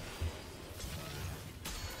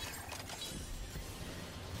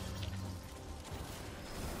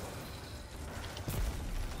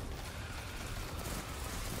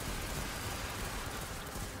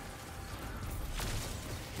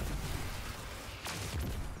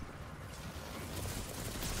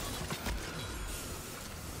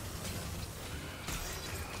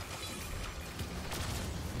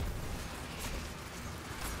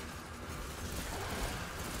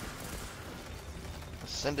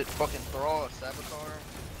 Send it fucking Thrall, Saboteur.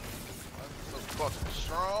 I'm so fucking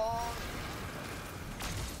strong.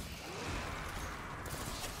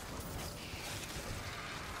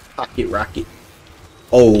 Rocket.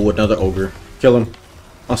 Oh, another ogre. Kill him.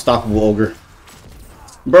 Unstoppable ogre.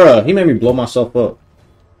 Bruh, he made me blow myself up.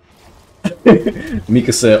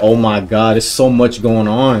 Mika said, oh my god, there's so much going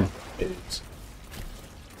on.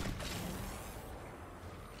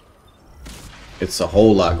 It's a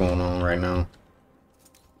whole lot going on right now.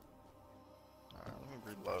 Alright, let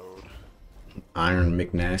me reload. Iron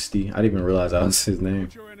McNasty. I didn't even realize that was his name.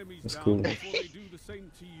 Put your enemies That's down cool. before they do the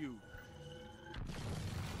same to you.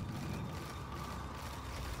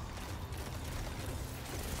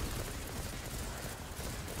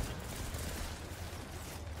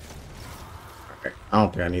 Alright, I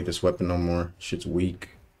don't think I need this weapon no more. Shit's weak.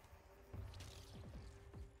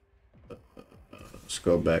 Let's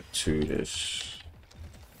go back to this.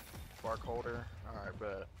 Spark holder. Alright,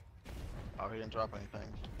 bet. Oh, he didn't drop anything.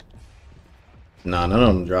 Nah, none of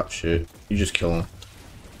them drop shit. You just kill them.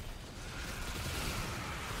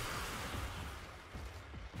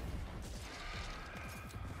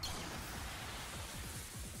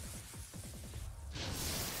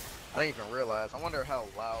 I didn't even realize. I wonder how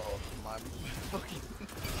loud my fucking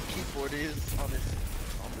keyboard is on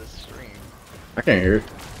this stream. I can't hear it.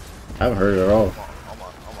 I haven't heard it at all. On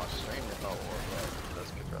my stream, it's not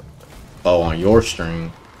that's good rather than Oh, on your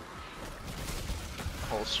stream. the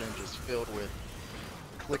whole stream just filled with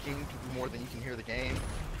clicking more than you can hear the game.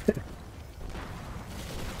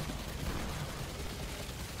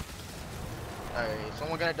 Hey,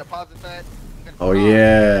 someone gonna deposit that? Oh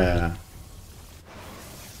yeah.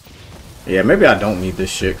 Yeah, maybe I don't need this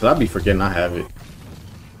shit because I'd be forgetting I have it.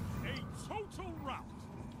 A total rout.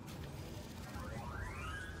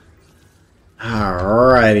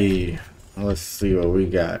 Alrighty. Let's see what we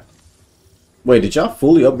got. Wait, did y'all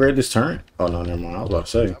fully upgrade this turret? Oh no, never mind. I was about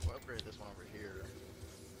to say. I'll upgrade this one over here.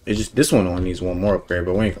 It's just this one only needs one more upgrade,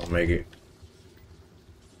 but we ain't gonna make it.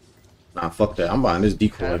 Nah, fuck that. I'm buying this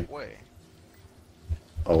decoy. Halfway.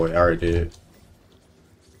 Oh wait, I already did.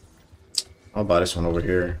 I'll buy this one over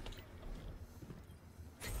here.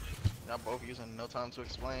 Y'all both using no time to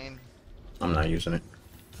explain. I'm not using it.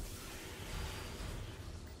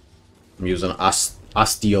 I'm using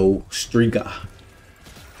Osteo Striga.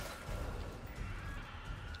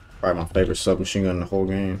 Probably my favorite submachine gun in the whole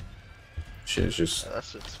game. Shit is just Yeah, that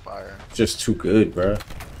shit's fire. too good, bruh.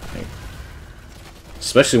 Like,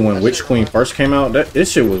 especially when That Witch shit Queen was- first came out.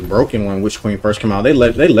 This shit was broken when Witch Queen first came out. They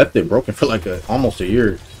left it broken for like almost a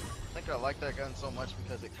year. I think I like that gun so much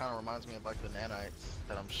because it kind of reminds me of like the nanites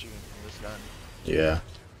that I'm shooting from this gun. Yeah.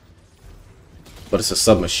 But it's a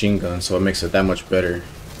submachine gun, so it makes it that much better.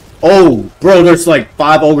 Oh, bro, there's like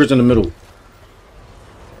 5 ogres in the middle.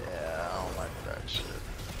 Yeah, I don't like that shit.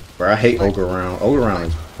 Bro, I hate ogre round. Ogre round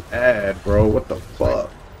is bad, bro. What the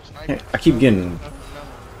fuck? Sniper. I keep getting No.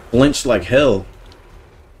 flinched like hell.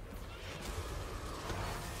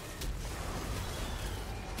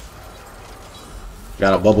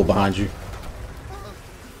 Got a bubble behind you.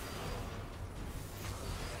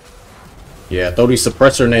 Yeah, throw these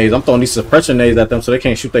suppressor nades. I'm throwing these suppressor nades at them so they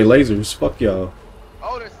can't shoot their lasers. Fuck y'all.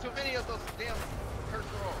 Oh, there's too many of those damn hurt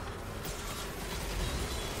girls.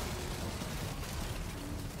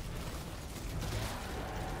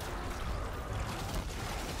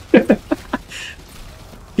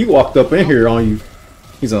 He walked up in here on you.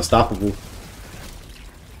 He's unstoppable.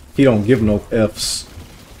 He don't give no Fs.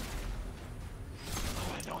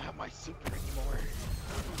 Oh, I don't have my super anymore.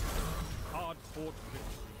 Hard fought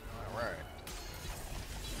victory. Alright.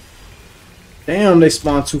 Damn, they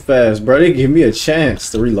spawn too fast, bro. They give me a chance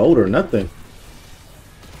to reload or nothing.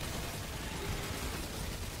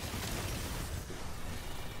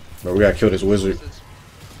 Bro, we gotta kill this wizard. This is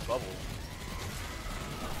bubble.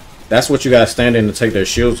 That's what you gotta stand in to take their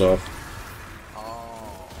shields off.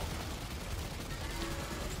 Oh.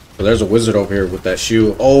 But there's a wizard over here with that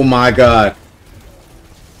shield. Oh my god.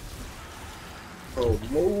 Bro,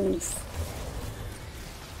 move.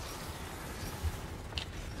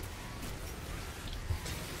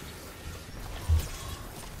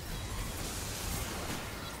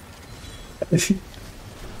 Bro,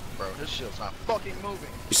 his shield's not fucking moving.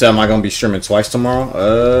 You said, am I gonna be streaming twice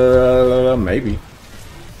tomorrow? Maybe.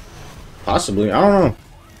 Possibly. I don't know.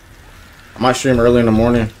 I might stream early in the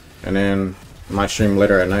morning, and then I might stream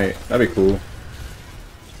later at night. That'd be cool.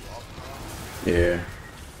 Yeah.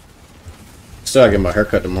 Still gotta get my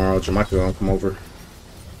haircut tomorrow. Jamaica gonna come over.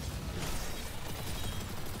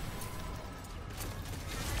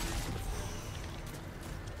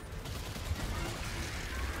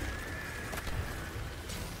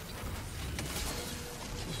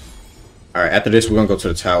 Alright, after this we're gonna go to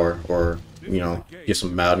the tower, or you know, get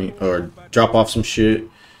some bounty or drop off some shit,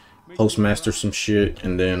 postmaster some shit,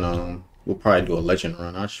 and then we'll probably do a legend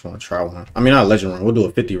run. I just want to try one. I mean, not a legend run, we'll do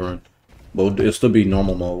a 50 run, but it'll still be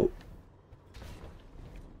normal mode.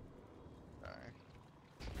 Alright.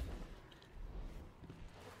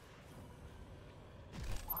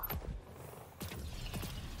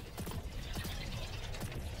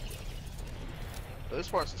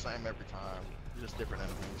 most part, it's the same every time. Just different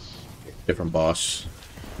enemies. Different boss,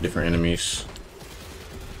 different enemies.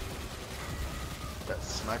 That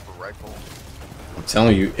sniper rifle. I'm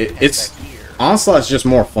telling you, it's Onslaught's just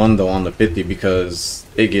more fun though on the 50 because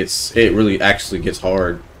it really actually gets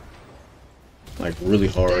hard. Like really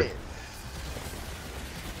hard.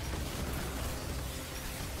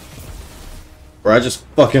 Bro, I just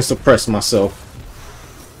fucking suppressed myself.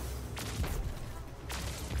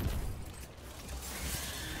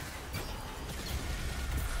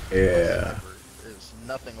 Yeah. It's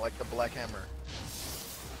nothing like the Black Hammer.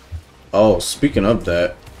 Oh, speaking of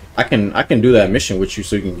that, I can do that mission with you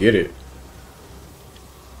so you can get it.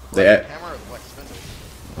 Black Hammer or the Black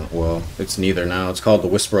Spindle? Well, it's neither now. It's called the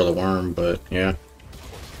Whisper of the Worm, but yeah.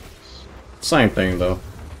 Same thing though.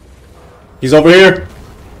 He's over here.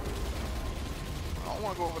 I don't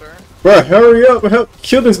want to go over there. Bro, hurry up and help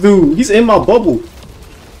kill this dude. He's in my bubble.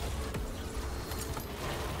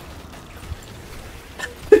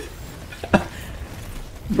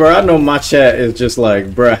 Bro, I know my chat is just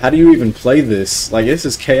like, bro, how do you even play this? Like, this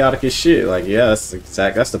is chaotic as shit. Like, yeah,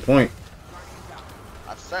 that's the point.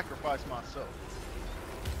 I sacrificed myself.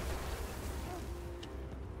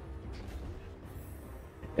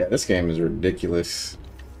 Yeah, this game is ridiculous.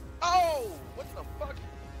 Oh, what the fuck?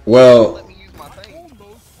 Well, Let me use my thing.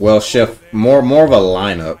 well, Chef, more of a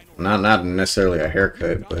lineup, not necessarily a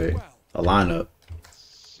haircut, but a lineup.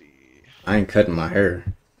 Let's see. I ain't cutting my hair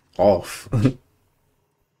off.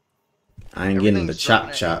 I ain't getting the chop.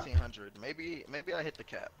 1800. Maybe I hit the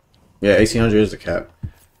cap. Yeah, 1800 is the cap.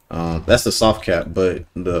 That's the soft cap, but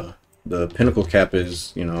the pinnacle cap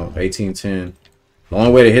is, you know, 1810. The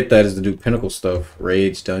only way to hit that is to do pinnacle stuff,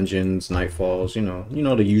 raids, dungeons, nightfalls. You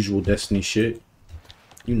know the usual Destiny shit.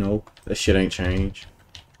 You know that shit ain't changed.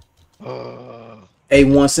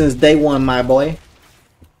 A1 since day one, my boy.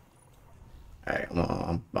 All right,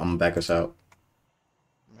 I'm gonna back us out.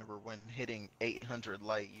 Remember when hitting 800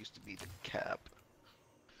 light used to be the cap?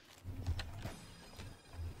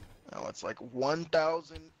 Now it's like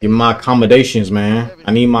 1,000. Give me my accommodations, man.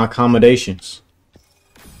 I need my accommodations.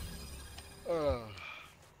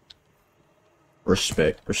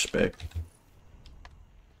 Respect.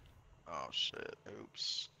 Oh shit!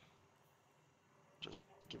 Oops. Just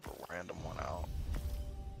give a random one out.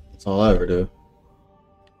 That's all I ever do.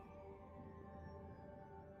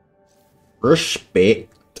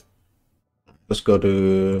 Respect. Let's go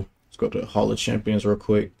to Hall of Champions real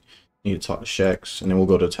quick. Need to talk to Shax, and then we'll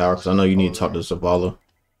go to the tower because I know you need to talk to Zavala.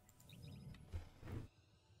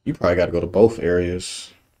 You probably got to go to both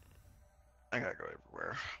areas. I gotta go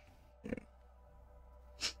everywhere.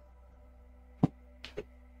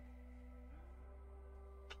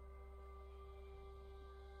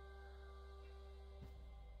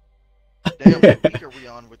 Damn, what week are we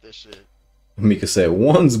on with this shit? Mika said,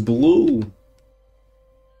 one's blue.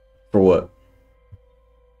 For what?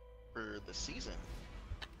 For the season.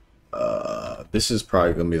 This is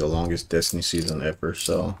probably going to be the longest Destiny season ever,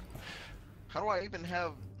 so. How do I even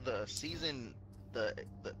have the season, the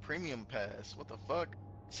premium pass? What the fuck?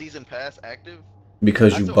 Season pass active?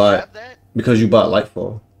 Because you bought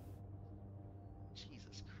Lightfall.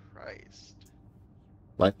 Jesus Christ.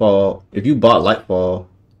 Lightfall, if you bought Lightfall,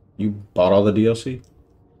 you bought all the DLC?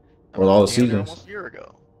 Or all the seasons? Almost a year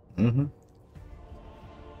ago. Mm-hmm.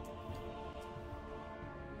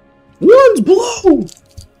 One's blue!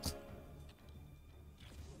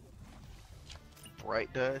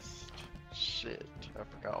 Bright dust? Shit, I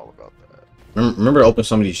forgot all about that. Remember to open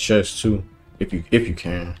some of these chests too, if you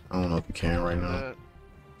can. I don't know if you can right now.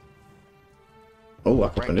 Oh, I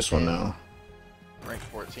can open this one now. Rank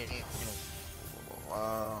 14.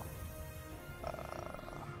 Wow.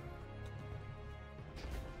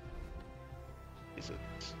 Is it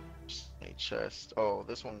a chest? Oh,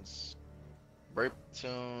 this one's Brave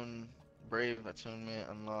Attunement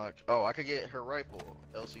unlocked. Oh, I could get her rifle,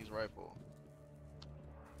 Elsie's rifle.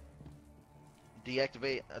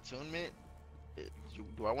 Deactivate attunement?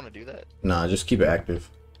 Do I want to do that? Nah, just keep it active.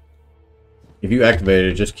 If you activate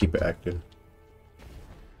it, just keep it active.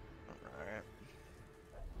 Alright.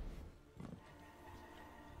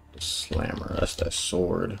 The slammer, that's that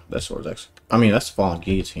sword. That sword's actually, I mean, that's fallen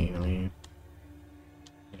guillotine. I mean,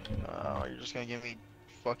 You're just gonna give me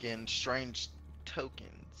fucking strange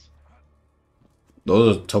tokens.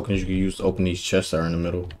 those are tokens you can use to open these chests that are in the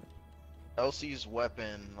middle. Elsie's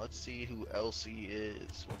weapon. Let's see who Elsie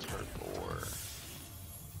is. What's her lore?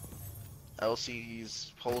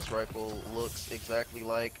 Elsie's pulse rifle looks exactly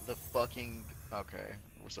like the fucking... Okay,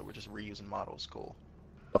 so we're just reusing models. Cool.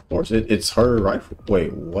 Of course, it's her rifle.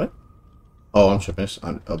 Wait, what? Oh, I'm tripping. It's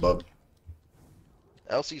above.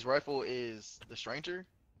 Elsie's rifle is the stranger?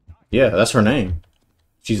 Yeah, that's her name.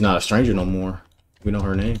 She's not a stranger no more. We know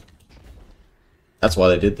her name. That's why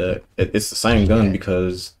they did that. It's the same gun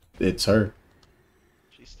because it's her.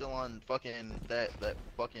 She's still on fucking that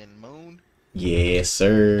fucking moon? Yes,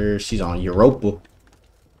 sir. She's on Europa.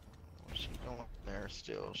 What's she doing there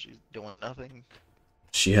still? She's doing nothing.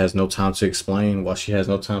 She has no time to explain why she has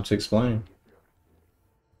no time to explain.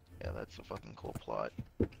 Yeah, that's a fucking cool plot.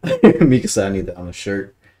 Mika said I need that on a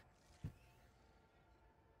shirt.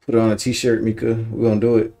 Put it on a t-shirt, Mika. We're gonna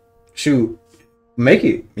do it. Shoot. Make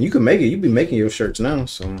it. You can make it. You be making your shirts now,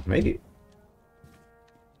 so make it.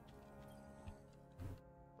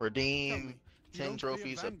 Redeem 10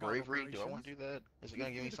 trophies of bravery. Do I want to do that? Is it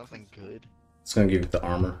gonna give me something good? It's gonna give you the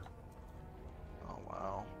armor. Oh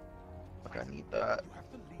wow. Like I need that.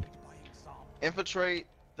 Infiltrate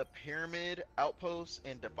the pyramid outposts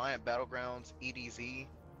in Defiant Battlegrounds EDZ.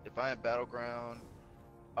 Defiant Battleground.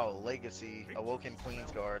 Oh, Legacy. Awoken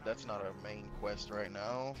Queen's Guard. That's not a main quest right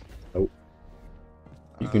now. Nope.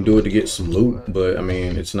 You can do it to get some loot, but I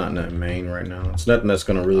mean, it's not that main right now. It's nothing that's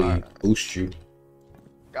gonna really boost you.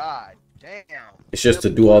 God damn. It's just to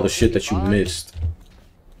do all the shit that you missed.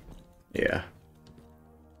 Yeah.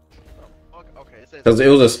 Okay, because it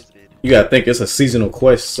was a, you gotta think it's a seasonal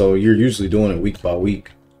quest, so you're usually doing it week by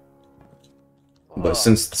week. But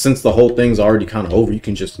since the whole thing's already kind of over, you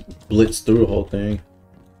can just blitz through the whole thing.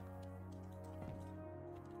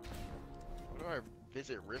 Where do I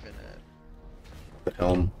visit Riven at? The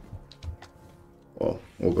helm. Well,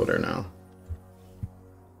 we'll go there now.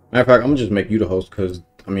 Matter of fact, I'm gonna just make you the host because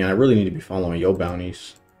I mean I really need to be following your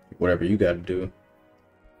bounties, whatever you got to do.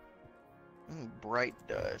 Bright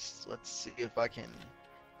dust. Let's see if I can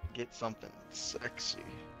get something sexy.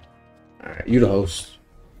 All right, you the host.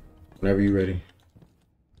 Whenever you're ready.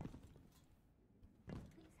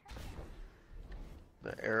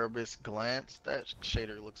 The Erebus glance. That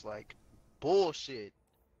shader looks like bullshit.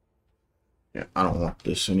 Yeah, I don't want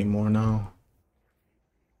this anymore now.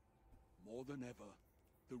 More than ever,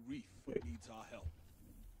 the reef needs our help.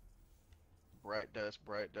 Bright dust,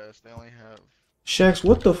 bright dust. They only have. Shax,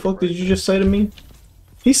 what the fuck did you just say to me?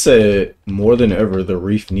 He said, more than ever, the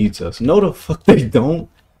reef needs us. No, the fuck they don't.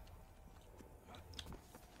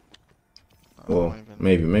 Well,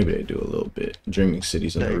 maybe they do a little bit. Dreaming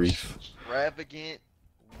cities in the reef. Extravagant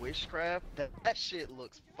witchcraft. That shit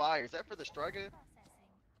looks fire. Is that for the striker?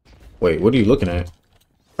 Wait, what are you looking at?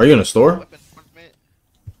 Are you in a store?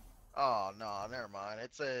 Oh no, never mind.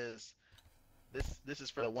 It says this is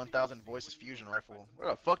for the 1000 Voices fusion rifle. Where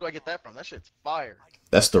the fuck do I get that from? That shit's fire.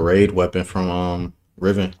 That's the raid weapon from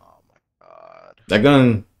Riven. Oh my god. That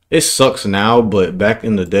gun, it sucks now, but back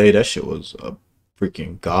in the day, that shit was a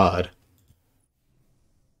freaking god.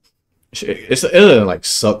 It doesn't like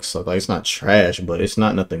suck. Like it's not trash, but it's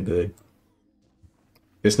not nothing good.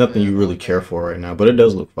 It's nothing you really care for right now, but it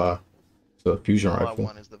does look fire. So fusion rifle. All I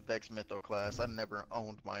want is the Vex Mytho class. I never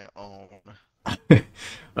owned my own.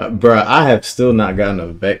 Bruh, I have still not gotten a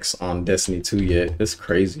Vex on Destiny 2 yet. It's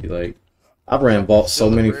crazy. Like, I've ran vault so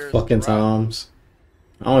many fucking times.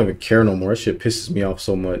 I don't even care no more. That shit pisses me off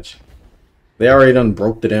so much. They already done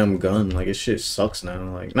broke the damn gun. Like, it shit sucks now.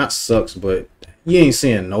 Like, not sucks, but you ain't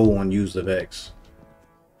seeing no one use the Vex.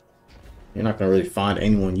 You're not gonna really find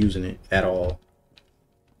anyone using it at all.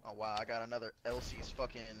 Oh wow, I got another Elsie's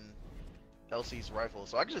rifle.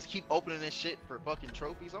 So I can just keep opening this shit for fucking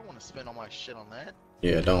trophies. I want to spend all my shit on that.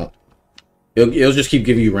 Yeah, don't. It'll just keep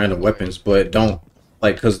giving you random weapons, but don't.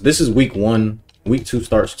 Like, because this is week 1. Week 2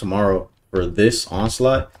 starts tomorrow for this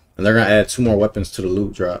onslaught, and they're going to add 2 more weapons to the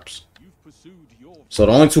loot drops. So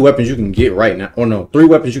the only 2 weapons you can get right now, or no, 3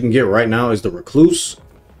 weapons you can get right now is the Recluse,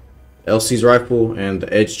 LC's rifle, and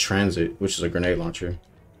the Edge Transit, which is a grenade launcher.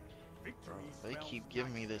 They keep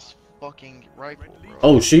giving me this fucking rifle, bro.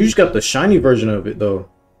 Oh shit, you just got the shiny version of it though.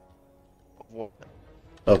 What?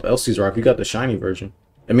 Of LC's rifle, you got the shiny version.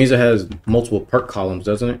 It means it has multiple perk columns,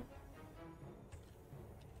 doesn't it?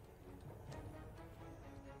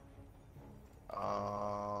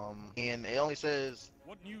 And it only says.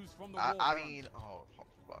 What news from the I mean, oh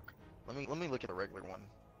fuck. Let me look at the regular one.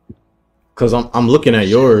 Cause I'm looking at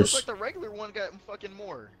yours. Looks like the regular one got fucking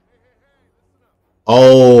more.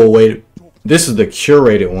 Oh wait, this is the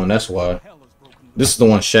curated one. That's why. This is the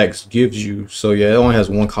one Shax gives you. So yeah, it only has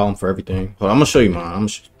 1 column for everything. Hold on, I'm gonna show you mine. I'm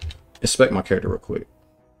gonna inspect my character real quick.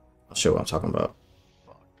 I'll show you what I'm talking about.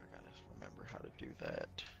 Fuck, I gotta remember how to do that.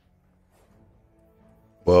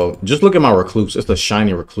 Well, just look at my Recluse. It's the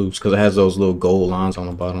shiny Recluse because it has those little gold lines on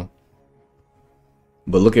the bottom.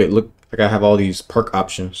 But look, like I have all these perk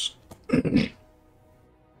options.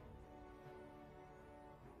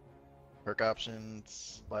 perk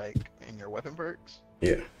options like in your weapon perks?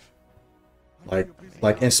 Yeah.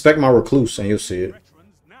 Like inspect my recluse and you'll see it.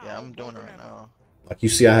 Yeah, I'm doing it right now. Like you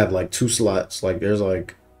see I have like 2 slots. Like there's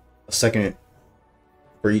like a second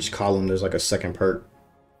for each column, there's like a second perk.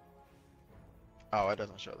 Oh, it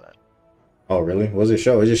doesn't show that. Oh really? What does it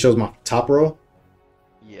show? It just shows my top row?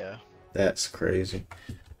 Yeah. That's crazy.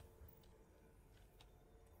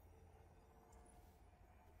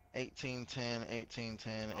 1810,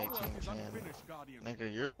 1810, 1810.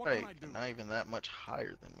 Nigga, you're like not even that much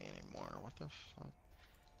higher than me anymore. What the fuck?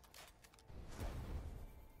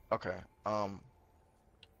 Okay,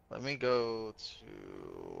 let me go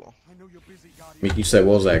to... You said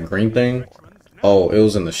what was that green thing? Oh, it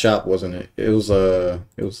was in the shop, wasn't it? It was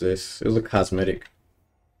this. It was a cosmetic.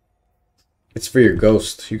 It's for your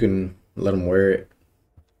ghost. You can let him wear it.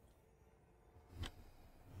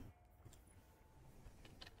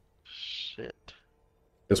 Shit.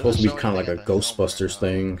 It's supposed to be kind of like a Ghostbusters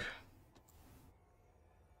thing.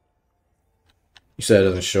 You said it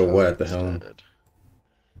doesn't show what at the helm.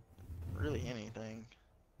 Really anything.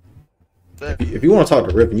 If you want to talk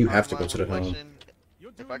to Rip, you have to go to the helm.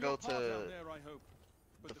 If I go to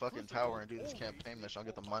the fucking tower and do this campaign mission, I'll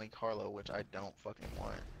get the Monte Carlo, which I don't fucking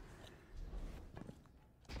want.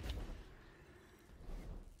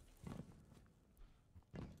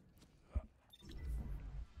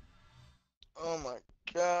 Oh my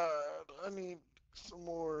god, I need some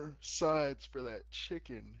more sides for that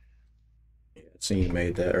chicken. Yeah, I seen you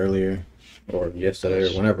made that earlier, or yesterday,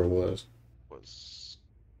 or whenever it was.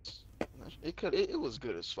 It was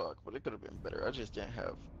good as fuck, but it could have been better. I just didn't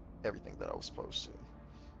have everything that I was supposed to.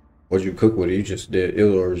 What'd you cook with it? You just did it,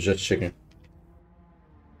 or was just chicken?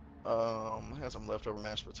 I had some leftover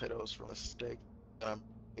mashed potatoes from a steak that I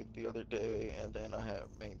made the other day, and then I have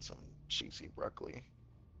made some cheesy broccoli.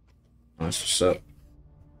 That's what's up.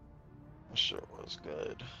 I'm sure it was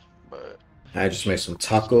good, but I just made some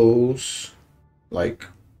tacos, like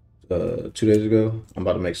 2 days ago. I'm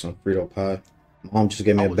about to make some Frito pie. Mom just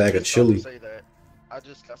gave me a bag of chili. Say that. I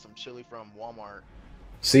just got some chili from Walmart.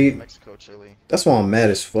 See, Mexico chili. That's why I'm mad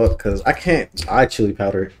as fuck, cause I can't buy chili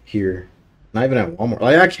powder here. Not even at Walmart.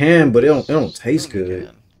 Like I can, but it don't taste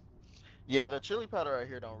good. Yeah, the chili powder out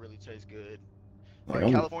here don't really taste good. Like,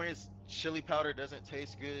 Like California's chili powder doesn't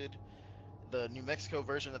taste good. The New Mexico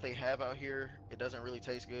version that they have out here, it doesn't really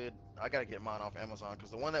taste good. I gotta get mine off Amazon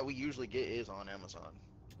because the one that we usually get is on Amazon.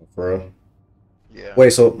 For real? Yeah. Wait,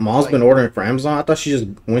 so Mom's been ordering for Amazon? I thought she just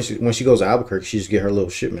when she goes to Albuquerque, she just get her little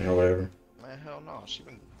shipment or whatever. Man, hell no, she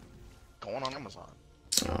been going on Amazon.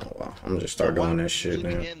 Oh wow, I'm gonna just start doing that shit,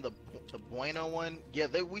 man. The Bueno one, yeah,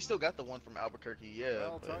 we still got the one from Albuquerque, yeah.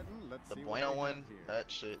 But the Bueno one,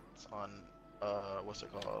 that shit's on what's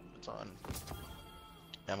it called? It's on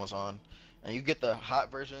Amazon, and you get the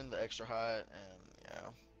hot version, the extra hot, and yeah.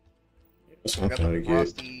 That's what I'm trying to get.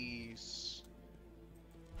 Frosties.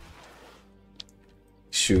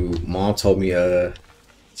 Shoot, Mom told me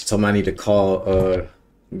she told me I need to call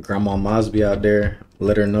Grandma Mosby out there,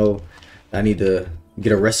 let her know I need to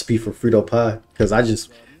get a recipe for Frito pie, because I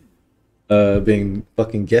just been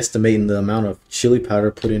fucking guesstimating the amount of chili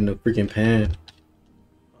powder put in the freaking pan.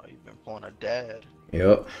 Oh, you've been pulling a dad.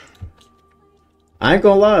 Yep. I ain't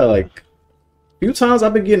gonna lie, like a few times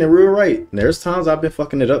I've been getting it real right. There's times I've been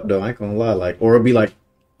fucking it up though. I ain't gonna lie, like, or it'll be like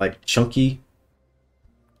chunky.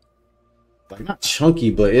 Like not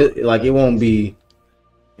chunky, but it won't be.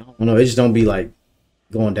 I don't know. It just don't be like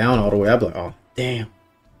going down all the way. I'll be like, oh damn.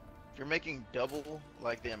 If you're making double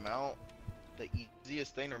like the amount, the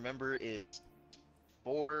easiest thing to remember is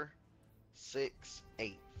 4, 6,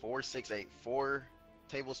 8. 4, 6, 8. 4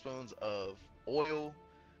 tablespoons of oil,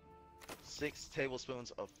 6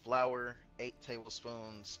 tablespoons of flour, 8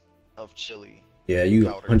 tablespoons of chili. Yeah, you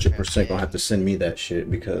 100% gonna have to send me that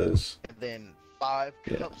shit because. And then 5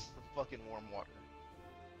 cups of fucking warm water.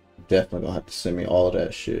 Definitely gonna have to send me all of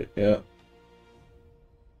that shit. Yeah.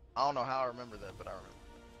 I don't know how I remember that, but I remember.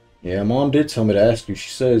 Yeah, Mom did tell me to ask you. She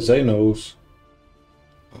said Zay knows.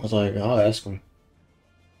 I was like, I'll ask him.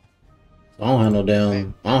 I don't have no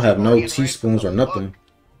damn. I don't have no teaspoons or nothing.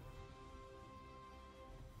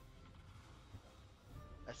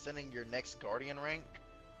 Ascending your next Guardian rank?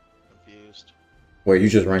 Confused. Wait, you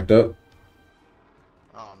just ranked up?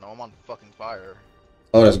 I don't know. I'm on fucking fire.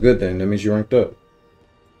 Oh, that's good then. That means you ranked up.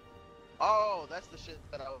 Oh, that's the shit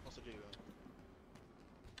that I was supposed to do.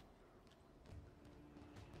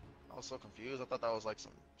 I was so confused. I thought that was like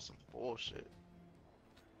some bullshit.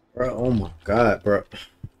 Bro, oh my god, bro.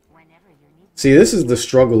 See, this is the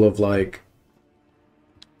struggle of like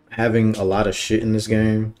having a lot of shit in this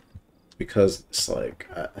game, because it's like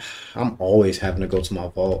I'm always having to go to my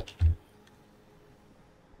vault.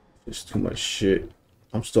 It's too much shit.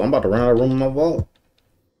 I'm about to run out of room in my vault.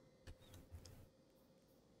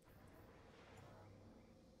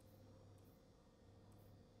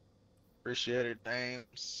 Appreciate it,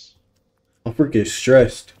 thanks. I'm freaking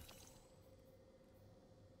stressed.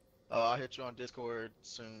 Oh, I'll hit you on Discord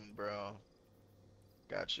soon, bro.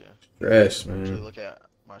 Gotcha. Stressed, Usually man. look at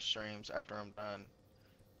my streams after I'm done.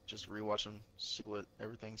 Just rewatch them, see what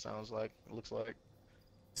everything sounds like, looks like.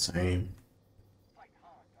 Same.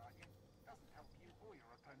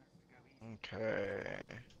 Okay.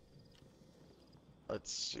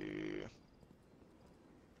 Let's see.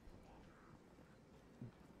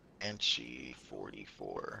 Banshee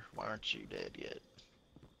 44. Why aren't you dead yet?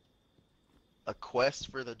 A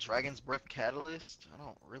quest for the Dragon's Breath Catalyst? I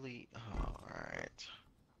don't really. Oh, alright.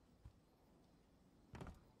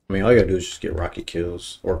 I mean, all you gotta do is just get rocket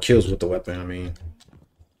kills. Or kills with the weapon, I mean.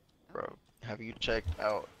 Bro, have you checked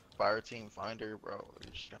out Fireteam Finder? Bro,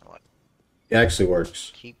 you're just gonna like It actually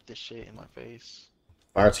works. keep this shit in my face.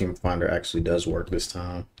 Fireteam Finder actually does work this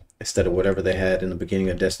time. Instead of whatever they had in the beginning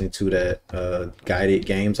of Destiny 2, that guided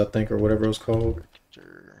games, I think, or whatever it was called.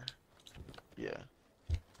 Sure. Yeah.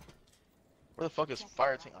 Where the fuck is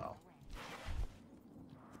Fireteam? Oh.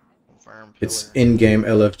 Confirm pillar. It's in-game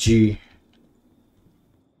LFG.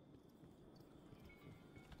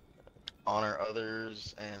 Honor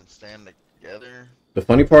others and stand together. The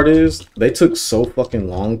funny part is, they took so fucking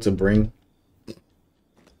long to bring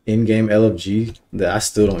in-game LFG that I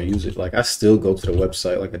still don't use it. Like, I still go to the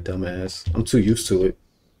website like a dumbass. I'm too used to it.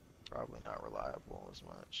 Probably not reliable as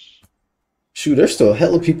much. Shoot, there's still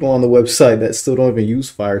hella people on the website that still don't even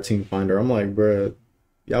use Fireteam Finder. I'm like, bruh,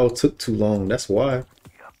 y'all took too long. That's why.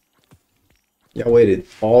 Y'all waited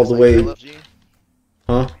all the way. LFG?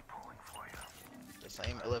 Huh? The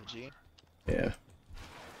same LFG? Yeah.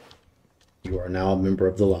 You are now a member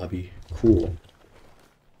of the lobby. Cool.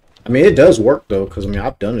 I mean, it does work, though, because, I mean,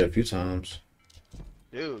 I've done it a few times.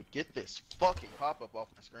 Dude, get this fucking pop-up off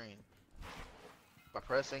my screen. By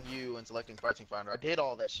pressing U and selecting Fireteam Finder. I did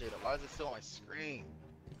all that shit. Why is it still on my screen?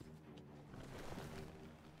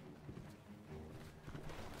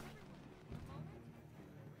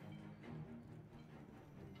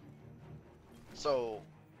 So,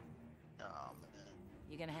 oh man.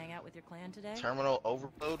 You gonna hang out with your clan today? Terminal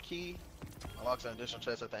overload key unlocks an additional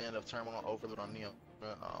chest at the end of terminal overload on Neo.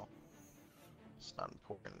 Oh, it's not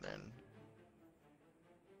important then.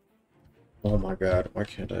 Oh my god, why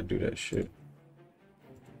can't I do that shit?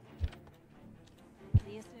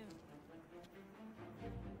 See you soon.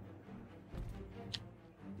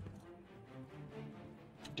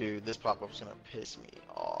 Dude, this pop-up's gonna piss me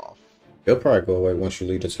off. It'll probably go away once you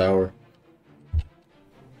leave the tower.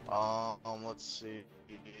 Let's see.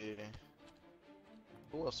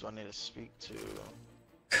 Who else do I need to speak to?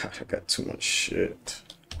 God, I got too much shit.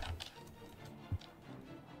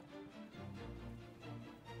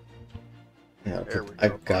 Yeah, I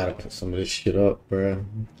gotta put some of this shit up, bruh.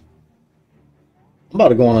 I'm about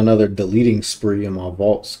to go on another deleting spree in my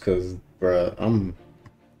vaults, cause, bruh, I'm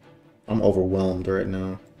overwhelmed right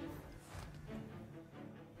now.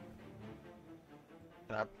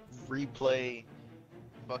 Can I replay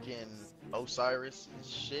fucking Osiris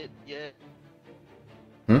shit yet?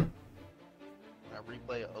 Hmm? Can I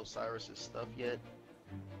replay Osiris's stuff yet?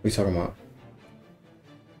 What you talking about?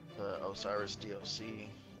 The Osiris DLC.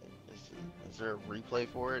 Is there a replay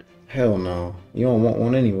for it? Hell no. You don't want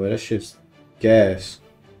one anyway. That shit's gas.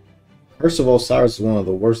 First of all, Cyrus is one of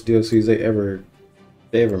the worst DLCs they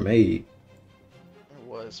ever made. It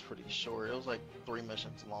was pretty short. It was like 3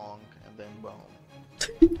 missions long, and then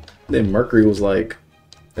boom. Then Mercury was like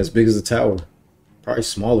as big as a tower. Probably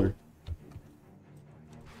smaller.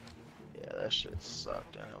 Yeah, that shit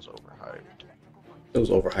sucked, and it was overhyped. It was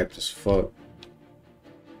overhyped as fuck.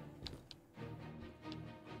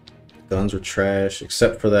 Guns were trash,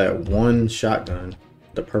 except for that one shotgun,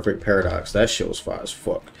 the Perfect Paradox. That shit was fire as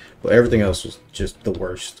fuck. But everything else was just the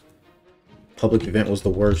worst. Public Event was the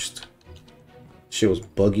worst. Shit was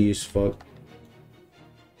buggy as fuck.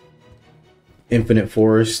 Infinite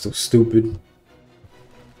Forest was stupid.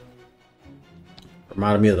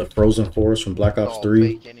 Reminded me of the Frozen Forest from Black Ops All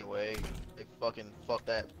 3. fake anyway. They fucking fucked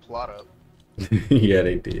that plot up. Yeah,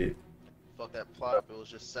 they did. Fuck that plot up. It was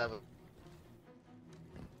just 7.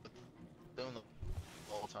 Doing the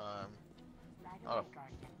whole time. How the fuck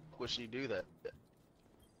would she do that?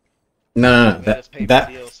 Nah, Made us pay for that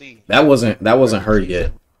DLC. wasn't her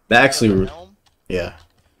yet. That actually, Helm? yeah,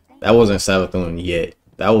 that wasn't Savathun yet.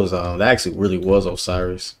 That was that actually really was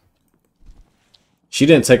Osiris. She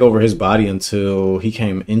didn't take over his body until he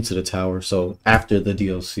came into the tower. So after the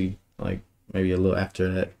DLC, like maybe a little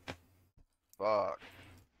after that. Fuck.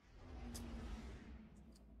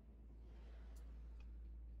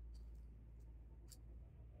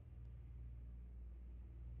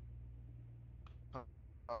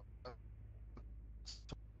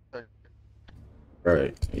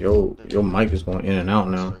 Right. Your mic is going in and out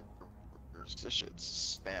now. This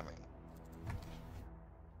shit's spamming.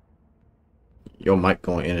 Your mic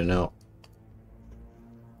going in and out.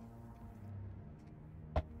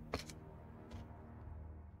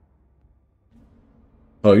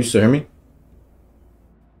 Oh, you still hear me?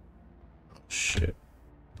 Oh, shit.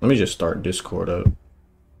 Let me just start Discord up.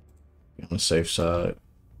 Be on the safe side.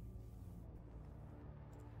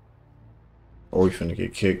 Or we finna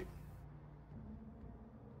get kicked.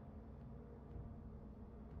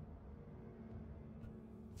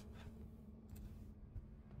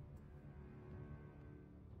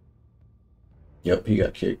 Yep, he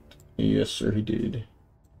got kicked. Yes, sir, he did.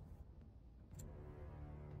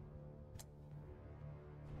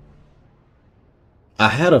 I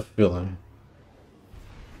had a feeling.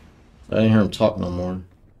 I didn't hear him talk no more.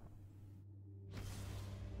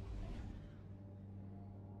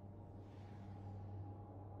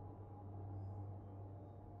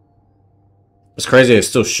 It's crazy it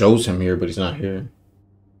still shows him here, but he's not here.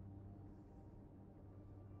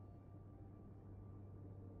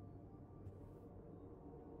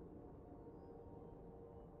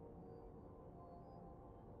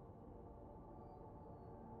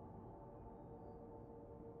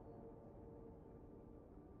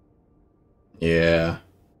 Yeah.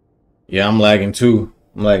 Yeah, I'm lagging too.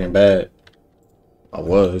 I'm lagging bad. I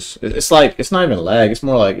was. It's like, it's not even lag. It's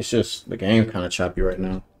more like, it's just, the game kind of choppy right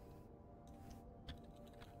now.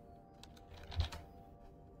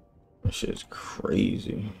 That shit's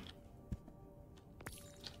crazy.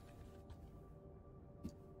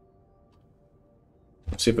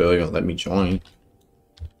 Let's see if it'll even let me join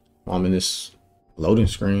while I'm in this loading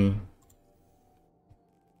screen.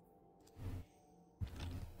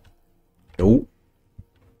 Nope.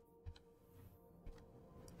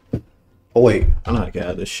 Oh wait, I know how to get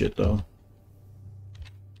out of this shit though.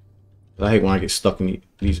 I hate when I get stuck in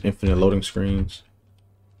these infinite loading screens.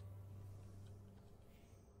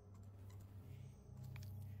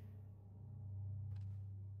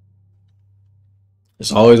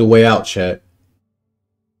 There's always a way out, chat.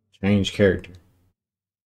 Change character.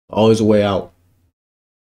 Always a way out.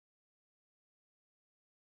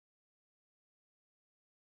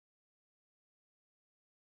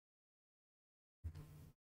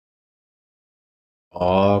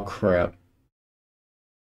 Oh crap.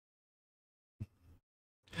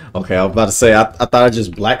 Okay, I was about to say, I thought I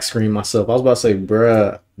just black screened myself. I was about to say,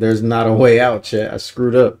 bruh, there's not a way out, chat. I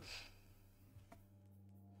screwed up.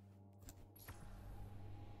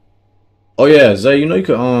 Oh yeah, Zay, you know you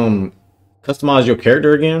could customize your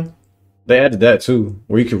character again? They added that too,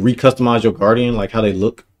 where you could re-customize your guardian, like how they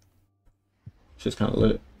look. Shit's kind of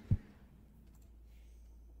lit.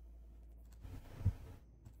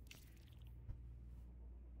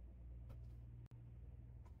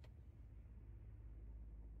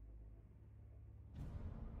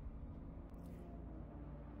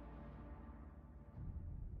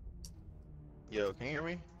 Yo, can you hear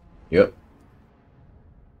me? Yep.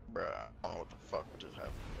 Bruh, I don't know what the fuck just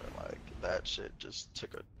happened, bro. Like, that shit just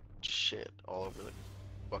took a shit all over the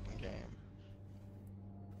fucking game.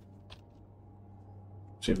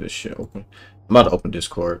 See if this shit open. I'm about to open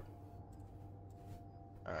Discord.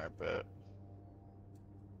 Alright, bet.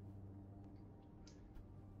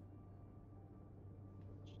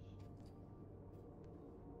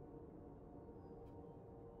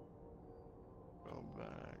 Go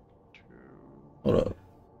back to... Hold up.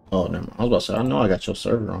 Oh, never mind. I was about to say, I know I got your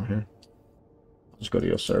server on here. Let's go to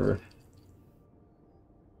your server.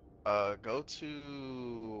 Go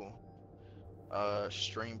to...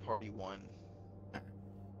 Stream Party 1.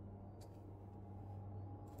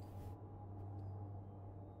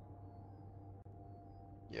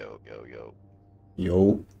 Yo, yo, yo.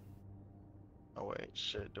 Yo. Oh wait,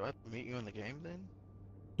 shit. Do I have to meet you in the game then?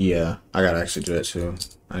 Yeah, I gotta actually do that too.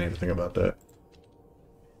 I didn't even think about that.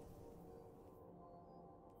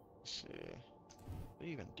 Let's see. How do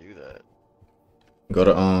you even do that? Go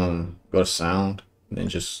to sound and then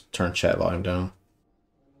just turn chat volume down.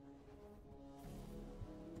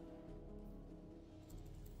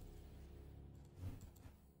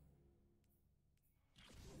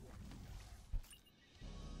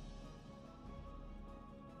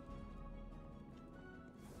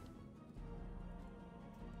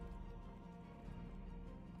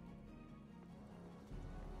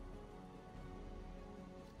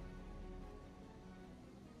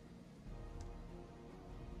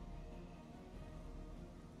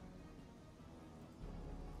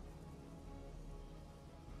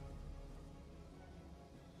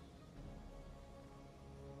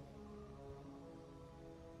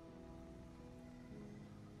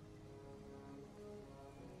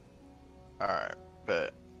 Alright.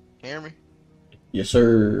 hear me? Yes,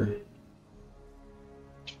 sir.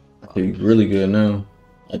 I feel really good now.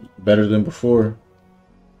 Like, better than before.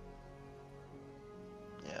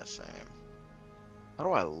 Yeah, same. How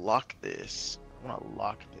do I lock this? I want to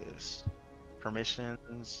lock this.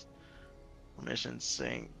 Permissions. Permissions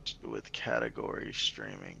synced with category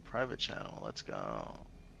streaming. Private channel. Let's go.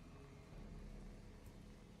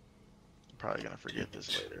 I'm probably going to forget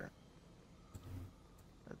this later.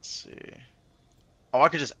 Let's see. Oh, I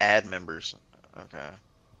could just add members. Okay.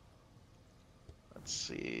 Let's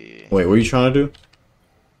see. Wait, what are you trying to do?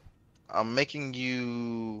 I'm making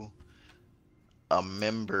you a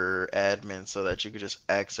member admin so that you could just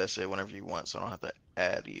access it whenever you want, so I don't have to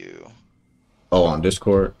add you. Oh, on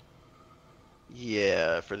Discord.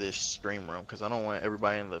 Yeah, for this stream room, because I don't want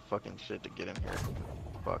everybody in the fucking shit to get in here.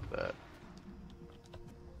 Fuck that.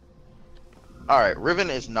 Alright, Riven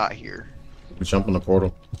is not here. Jump in the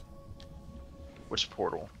portal. Which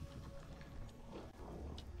portal?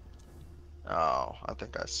 Oh, I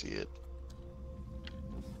think I see it.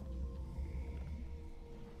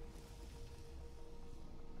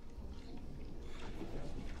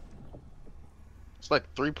 It's like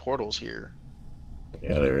 3 portals here.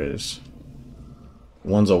 Yeah, there is.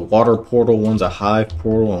 One's a water portal, one's a hive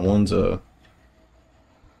portal, and one's a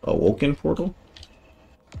awoken portal.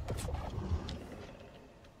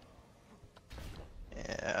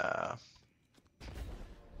 Yeah.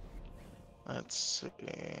 Let's see.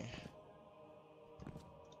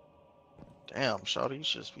 Damn, Shawty, you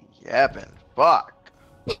should just be yapping. Fuck.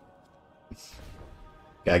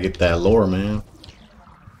 Gotta get that lore, man.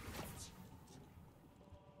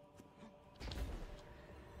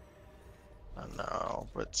 I know,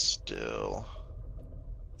 but still.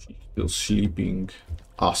 She's still sleeping.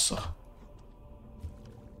 Asa.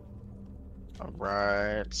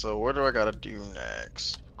 Alright, so what do I gotta do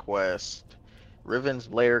next? Quest. Riven's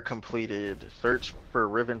lair completed. Search for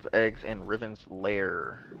Riven's eggs in Riven's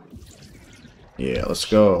lair. Yeah, let's Let's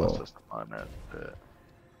go. just find that bit.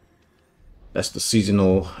 That's the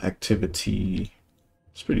seasonal activity.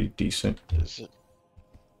 It's pretty decent.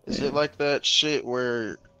 Is it like that shit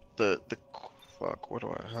where the fuck,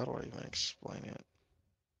 how do I even explain it?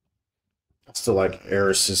 I still like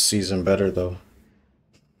Eris's season better though.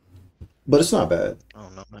 But it's not bad. I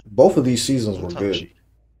don't know, man. Both of these seasons were good.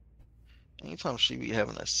 Anytime she be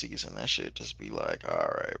having a season, that shit just be like,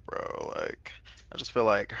 alright, bro. Like, I just feel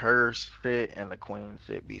like her shit and the queen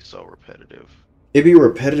shit be so repetitive. It'd be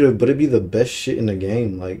repetitive, but it'd be the best shit in the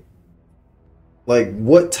game. Like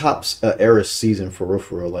what tops a Eris season for real,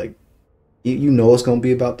 for real? Like, you know it's gonna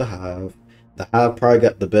be about the Hive. The Hive probably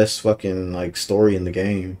got the best fucking like story in the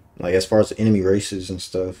game. Like as far as enemy races and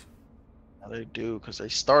stuff. They do, because they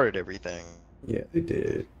started everything. Yeah, they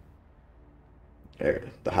did.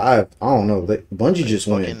 The Hive, I don't know. Bungie just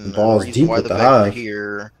went balls deep with the Hive.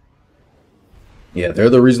 Here. Yeah, they're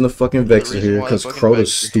the reason the fucking Vex are reason here, why because the fucking Crota's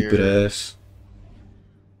Vex are stupid here. ass.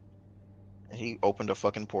 He opened a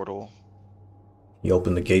fucking portal. He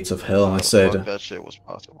opened the gates of hell and Fuck, said that shit was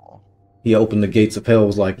possible. he opened the gates of hell,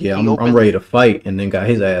 was like, yeah, I'm opened- ready to fight, and then got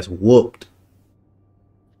his ass whooped.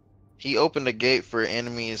 He opened a gate for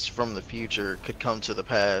enemies from the future could come to the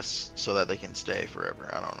past so that they can stay forever.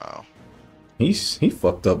 I don't know. He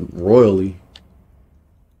fucked up royally.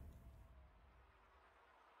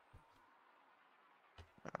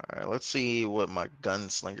 Alright, let's see what my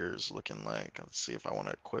gunslinger is looking like. Let's see if I want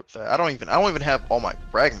to equip that. I don't even have all my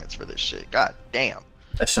fragments for this shit. God damn.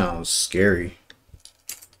 That sounds scary.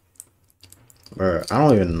 Bruh, I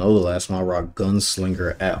don't even know the last time I rocked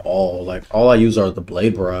Gunslinger at all. Like, all I use are the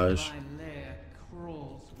Blade Barrage.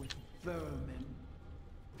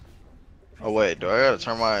 Oh wait, do I gotta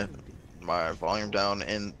turn my volume down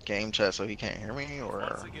in game chat so he can't hear me, or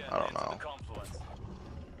I don't know.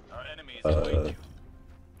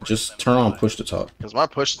 Just turn on push to talk. Because my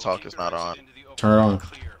push to talk is not on. Turn it on.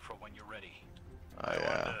 Oh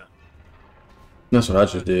yeah. That's what I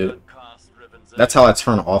just did. That's how I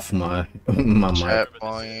turn off my my mic. Chat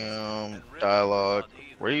volume, dialogue.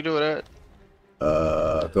 Where do you do it at?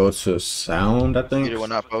 Go to sound, I think. Either one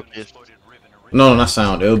not focused. No, not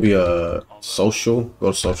sound. It'll be social.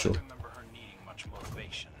 Go to social.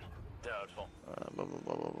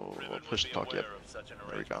 Push to talk. Yep.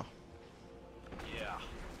 There we go.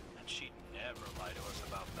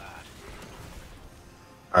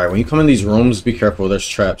 All right, when you come in these rooms, be careful. There's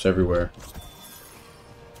traps everywhere.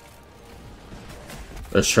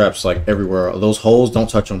 There's traps like everywhere. Those holes, don't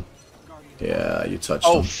touch them. Yeah, you touched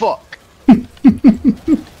them. Oh fuck!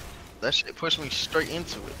 That shit pushed me straight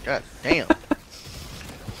into it. God damn.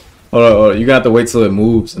 Hold on. You got to wait till it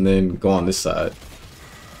moves and then go on this side.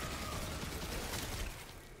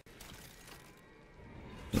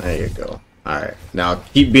 There you go. Alright. Now,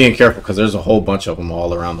 keep being careful, because there's a whole bunch of them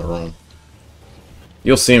all around the room.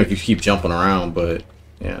 You'll see them if you keep jumping around, but,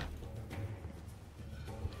 yeah.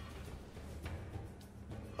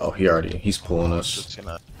 Oh, he's pulling us. Just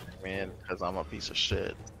gonna man, because I'm a piece of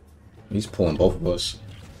shit. He's pulling both of us.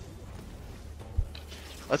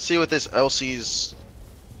 Let's see what this LC's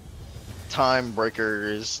time breaker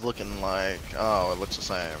is looking like. Oh, it looks the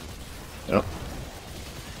same. Yep.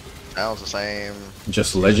 Sounds the same.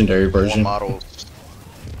 Just legendary More version. models.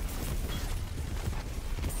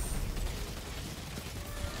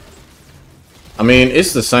 I mean,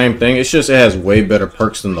 it's the same thing. It's just it has way better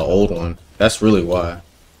perks than the old one. That's really why.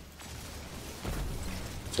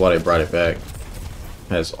 That's why they brought it back. It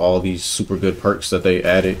has all these super good perks that they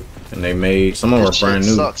added and they made. Some of them are brand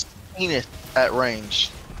new. Sucks. Penis at range.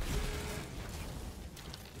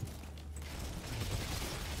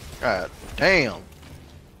 God damn.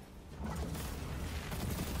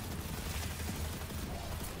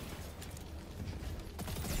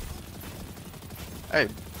 Hey,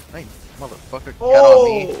 motherfucker, cat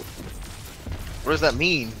on me. What does that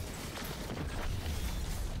mean?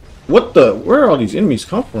 What the? Where all these enemies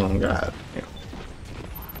come from? God damn.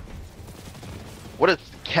 What does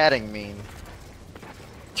catting mean?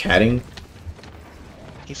 Catting?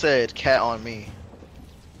 He said cat on me.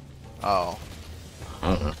 Oh,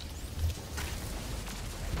 I don't know.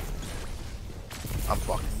 I'm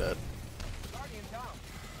fucking dead.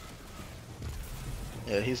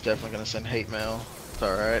 Yeah, he's definitely gonna send hate mail. It's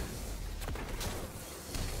alright.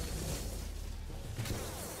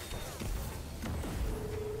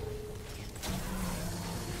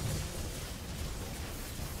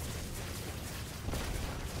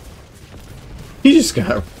 He just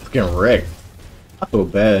got fucking wrecked. I feel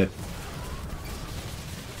bad.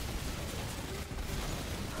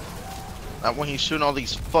 Not when he's shooting all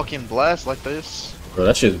these fucking blasts like this. Bro,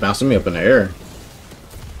 that shit's bouncing me up in the air.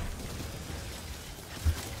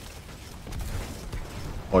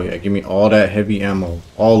 Oh yeah, give me all that heavy ammo.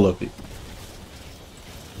 All of it.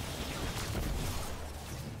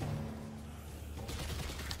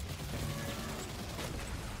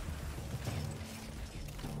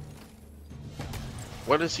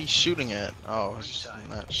 What is he shooting at? Oh, it's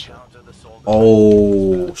not sure.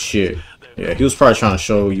 Oh shit. Yeah, he was probably trying to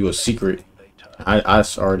show you a secret. I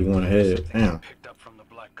already went ahead. Damn. Picked up from the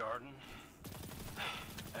Black Garden.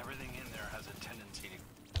 Everything in there has a tendency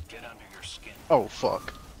to get under your skin. Oh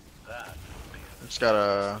fuck. That It's got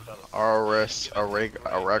a RS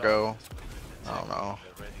Arago. I don't know.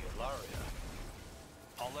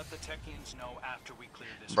 I'll let the Techians know after we clear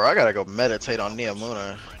this. Bro, I gotta go meditate on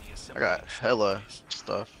Neomuna. I got hella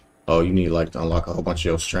stuff. Oh, you need like to unlock a whole bunch of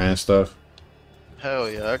your strand stuff. Hell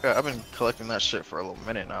yeah, I've been collecting that shit for a little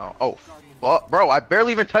minute now. Oh, well, bro, I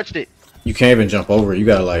barely even touched it. You can't even jump over it. You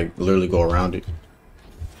gotta like literally go around it.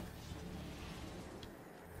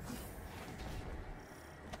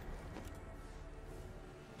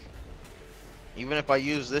 Even if I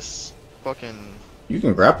use this fucking You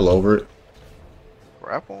can grapple over it.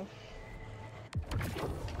 grapple.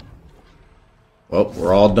 Well,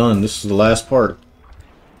 we're all done. This is the last part.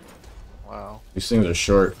 Wow. These things are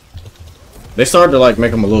short. They started to like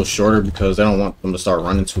make them a little shorter because they don't want them to start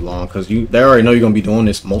running too long. Because they already know you're gonna be doing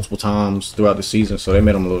this multiple times throughout the season, so they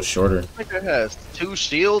made them a little shorter. I think it has 2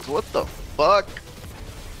 shields. What the fuck?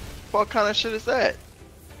 What kind of shit is that?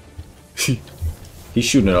 He's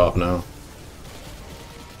shooting it off now.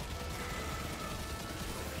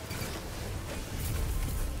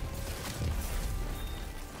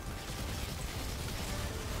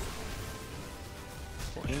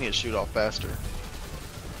 Well, he needs to shoot off faster.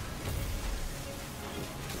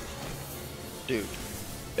 Dude,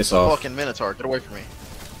 It's off. fucking Minotaur, get away from me.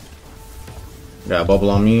 Got a bubble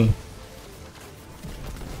on me.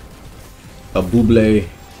 A booble.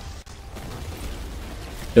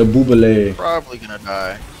 The booble. Probably gonna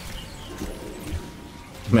die.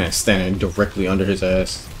 Man, standing directly under his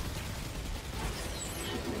ass.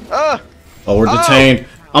 Ah! Oh, we're detained.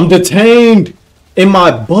 I'm detained in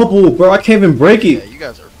my bubble, bro. I can't even break Yeah, it. you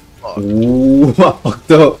guys are fucked. Ooh, I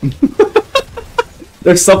fucked up.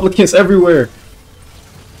 There's supplicants everywhere.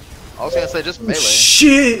 I was gonna say just melee.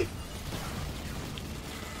 Shit.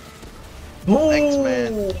 Thanks,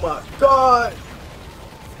 man. Oh my god.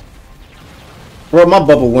 Bro, my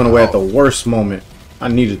bubble went away at the worst moment. I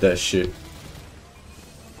needed that shit.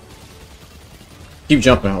 Keep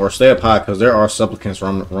jumping or stay up high because there are supplicants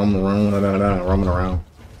roaming around.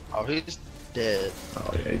 Oh, he's dead. Oh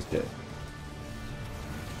yeah, he's dead.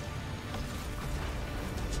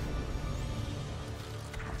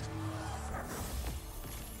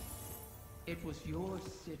 was your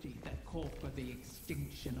city that called for the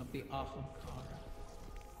extinction of the Ahamkara.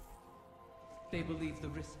 They believe the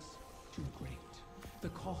risks too great, the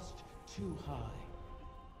cost too high.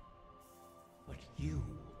 But you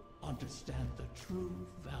understand the true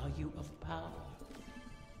value of power,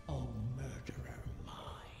 O murderer mine.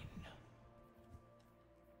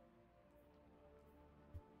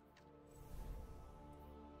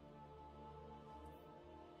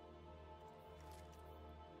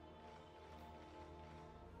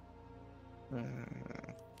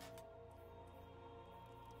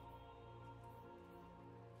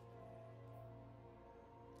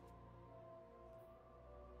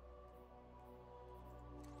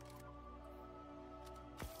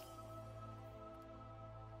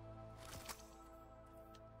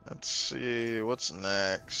 Let's see, what's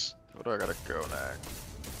next? Where do I gotta go next?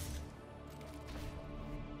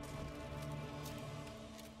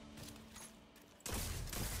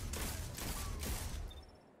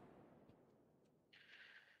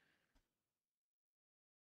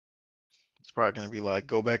 It's probably gonna be like,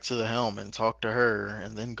 go back to the helm and talk to her,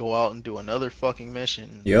 and then go out and do another fucking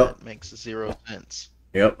mission Yep. that makes 0 sense.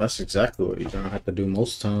 Yep, that's exactly what you're gonna have to do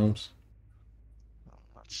most times.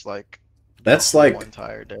 That's like That's the whole like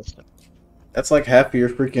entire destiny. that's like half of your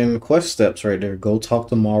freaking quest steps right there. Go talk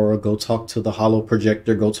to Mara, go talk to the Hollow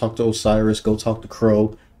Projector, go talk to Osiris, go talk to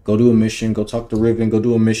Crow, go do a mission, go talk to Riven, go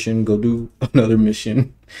do a mission, go do another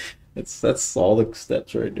mission. That's all the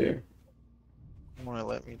steps right there. Wanna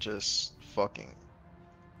let me just fucking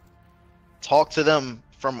talk to them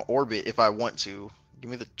from orbit if I want to. Give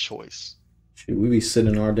me the choice. Shoot, we be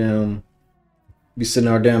sitting our damn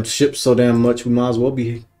ship so damn much we might as well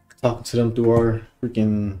be talking to them through our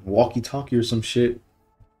freaking walkie-talkie or some shit.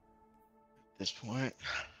 At this point.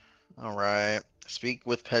 Alright. Speak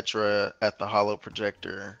with Petra at the Hollow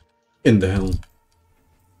Projector. In the helm.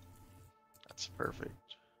 That's perfect.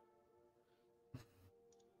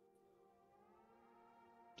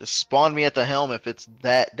 Just spawn me at the helm if it's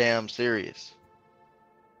that damn serious.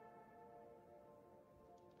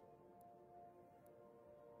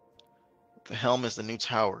 The helm is the new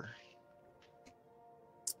tower.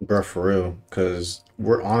 Bruh, for real. Because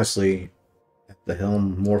we're honestly at the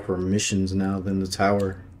helm more for missions now than the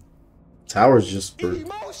tower. Tower's just for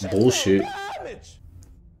bullshit.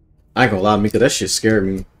 I ain't gonna lie, Mika, that shit scared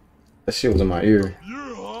me. That shit was in my ear.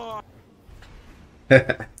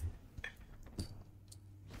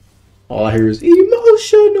 All I hear is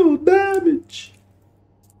emotional damage.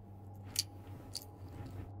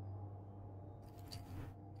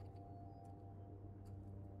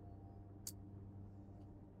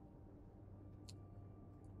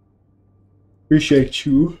 Appreciate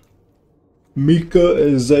you, Mika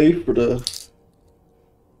and Zay, for the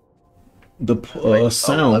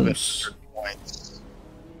sounds.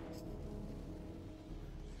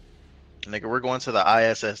 Nigga, we're going to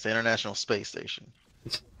the ISS, the International Space Station.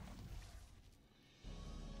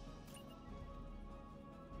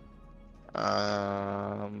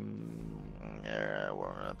 Yeah,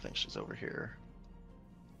 well, I think she's over here.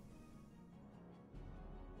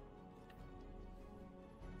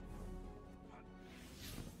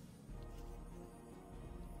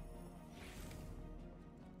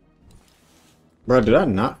 Bro, did I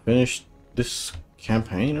not finish this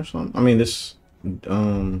campaign or something? I mean, this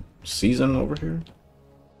season over here?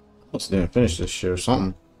 I must didn't finish this shit or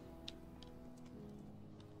something.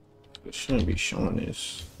 It shouldn't be showing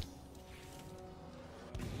this.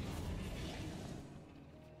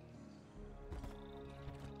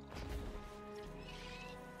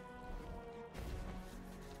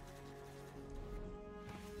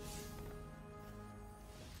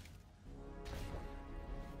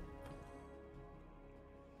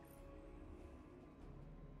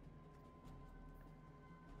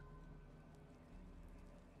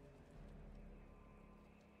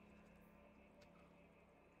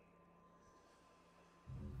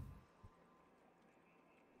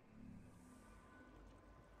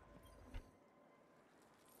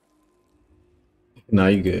 Nah,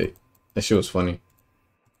 you good. That shit was funny.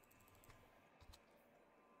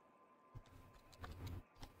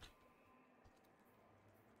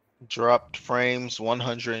 Dropped frames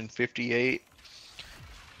 158.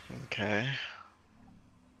 Okay.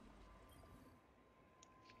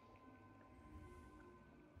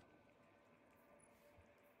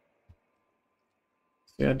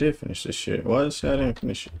 Yeah, I did finish this shit. Why did I say I didn't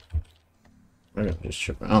finish it? I got this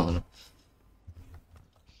tripping. I don't know.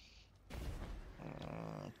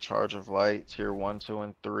 Charge of light, tier 1, 2,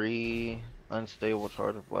 and 3. Unstable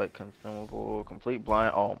charge of light consumable. Complete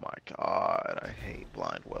blind. Oh my god, I hate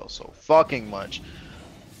blind well so fucking much.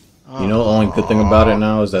 You know, the only good thing about it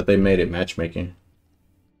now is that they made it matchmaking.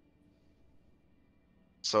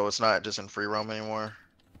 So it's not just in free roam anymore.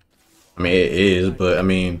 I mean, it is, but I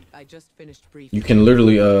mean, I just finished briefing. you can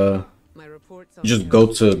literally My reports on you just go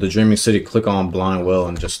to the Dreaming City, click on Blind Well,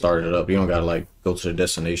 and just start it up. You don't gotta like go to the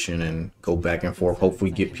destination and go back and forth.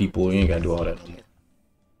 Hopefully, get people. You ain't gotta do all that.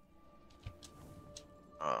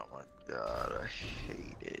 Oh my god, I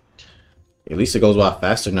hate it. At least it goes by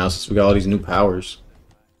faster now since we got all these new powers.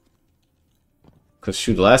 Cause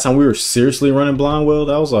shoot, the last time we were seriously running Blind Well,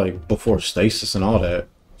 that was like before stasis and all that.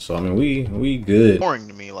 So I mean, we good. Boring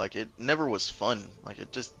to me, like it never was fun. Like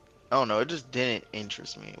it just, I don't know, it just didn't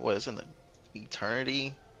interest me. What is in the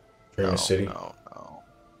Eternity? Dreaming City. No.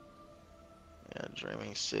 Yeah,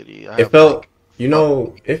 Dreaming City. It felt, you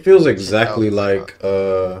know, it feels exactly like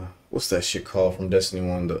what's that shit called from Destiny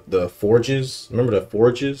 1? The Forges. Remember the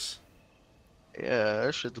Forges? Yeah,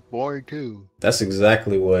 that shit's boring too. That's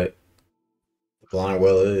exactly what Blind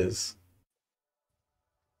Well is.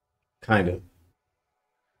 Kind of.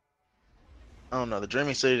 I don't know. The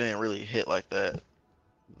Dreaming City didn't really hit like that.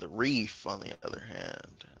 The Reef, on the other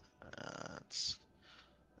hand,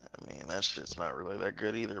 I mean, that shit's not really that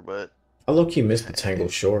good either. But I low-key missed the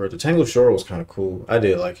Tangled Shore. The Tangled Shore was kind of cool. I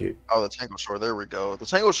did like it. oh, the Tangled Shore. There we go. The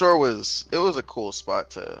Tangled Shore was a cool spot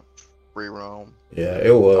to free roam. Yeah,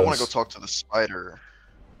 it was. I want to go talk to the spider.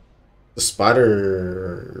 The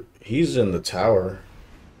spider, he's in the tower.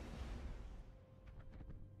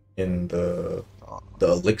 In the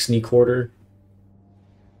Elixni quarter.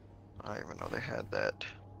 I didn't even know they had that.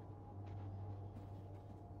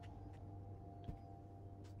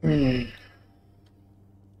 I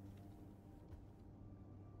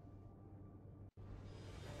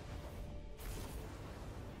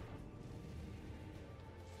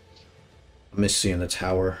miss seeing the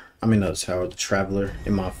tower. I mean, not the tower, the traveler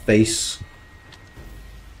in my face.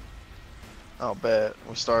 Oh, bad.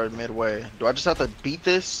 We started midway. Do I just have to beat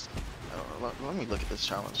this? Let me look at this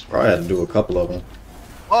challenge. Probably had to do a couple of them.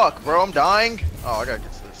 Fuck, bro, I'm dying. Oh, I gotta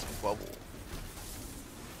get to this bubble.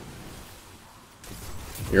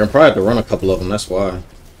 You're gonna probably have to run a couple of them, that's why.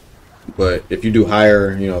 But if you do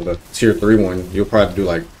higher, you know, the tier 3 one, you'll probably do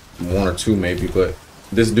like 1 or 2 maybe. But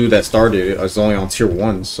this dude that started is only on tier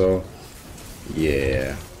 1, so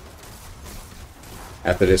yeah.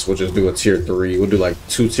 After this, we'll just do a tier 3. We'll do like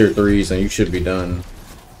 2 tier 3s and you should be done.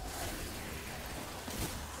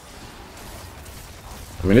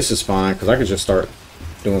 I mean, this is fine because I could just start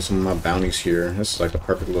doing some of my bounties here. This is like the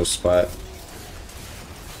perfect little spot.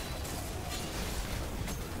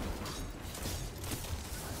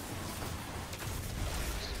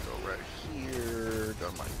 Go right here. Go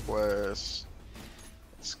to my quest.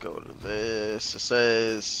 Let's go to this. It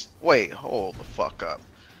says, wait, hold the fuck up.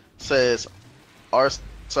 It says, our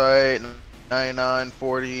site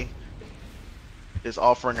 9940 is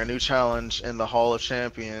offering a new challenge in the Hall of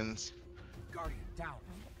Champions.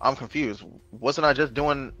 I'm confused. Wasn't I just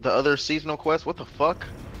doing the other seasonal quest? What the fuck?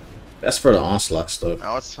 That's for the Onslaught stuff.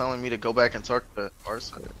 Now it's telling me to go back and talk to our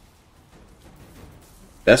site.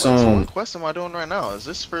 That's Wait, so on. what quest am I doing right now? Is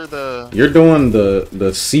this for the... You're doing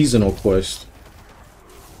the seasonal quest.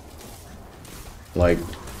 Like,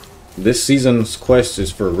 this season's quest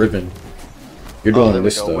is for Riven. You're doing there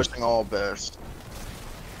this we go. stuff. Wishing all best.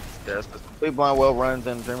 Yes, the complete blind well runs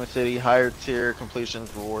in Dreaming City, higher tier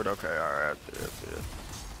completions reward. Okay, alright.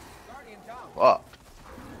 Fuck.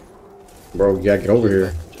 Bro, you gotta get over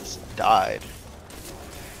here. Just died.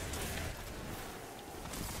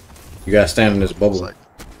 You gotta stand in this It's bubble. like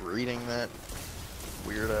reading that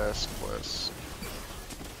weird ass quest.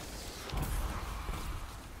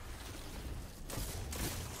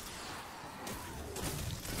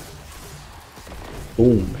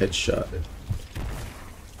 Boom, headshot.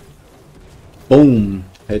 Boom,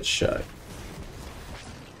 headshot.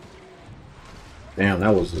 Damn,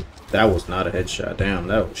 that was not a headshot. Damn,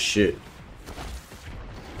 that was shit.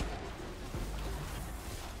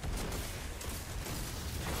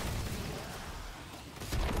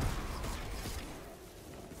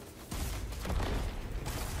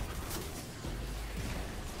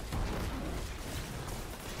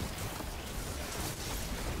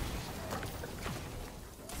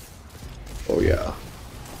 Oh yeah.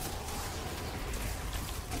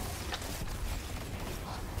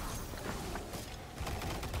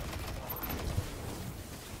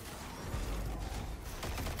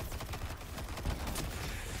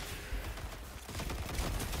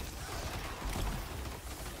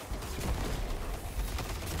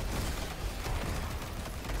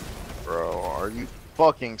 Bro, are you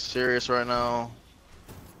fucking serious right now?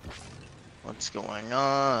 What's going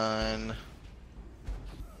on?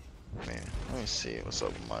 Man, let me see what's up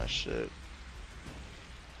with my shit.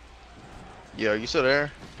 Yeah, you still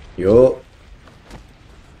there? Yo.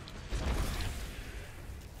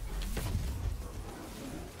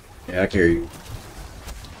 Yeah, I can hear you.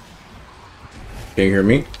 Can you hear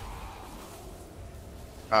me?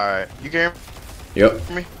 Alright, you can Yep.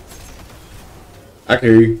 hear me? I can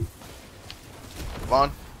hear you.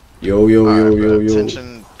 Vaughn? Yo, yo, yo, Alright, yo, bro. yo.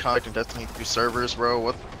 Attention, contacting Destiny 2 servers, bro.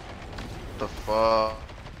 What the fuck?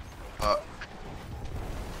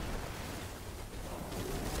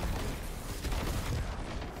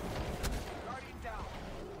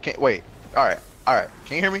 Can't wait. Alright, alright.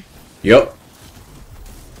 Can you hear me? Yep.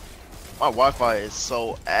 My Wi-Fi is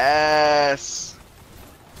so ass.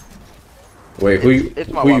 Wait, It's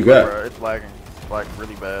my who you Wi-Fi, got? bro. It's lagging. Like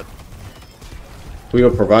really bad. Who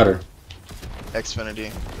your provider?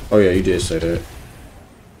 Xfinity. Oh yeah, you did say that.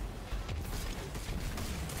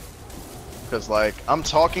 Cause like I'm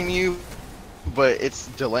talking to you, but it's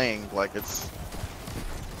delaying. Like it's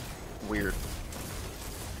weird.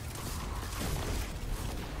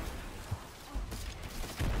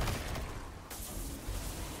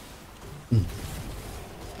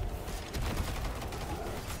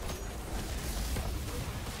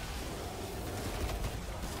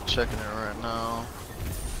 Checking it right now.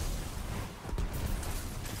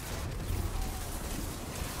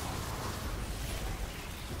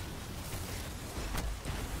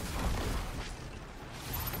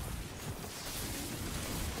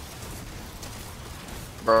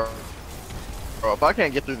 Bro, if I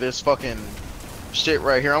can't get through this fucking shit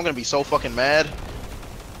right here, I'm gonna be so fucking mad.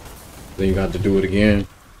 Then you got to do it again.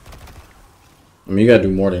 I mean, you gotta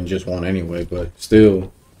do more than just one anyway, but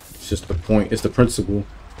still, it's just the point. It's the principle.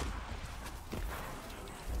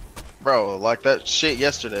 Bro, like that shit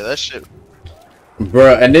yesterday, that shit.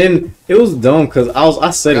 Bruh, and then it was dumb because I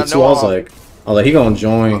said it too. I was like, he gonna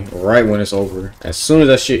join right when it's over. As soon as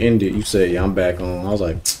that shit ended, you said, yeah, I'm back on. I was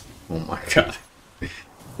like, oh my god.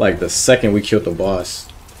 Like the second we killed the boss.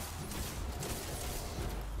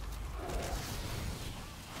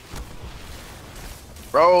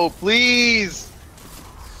 Bro, please.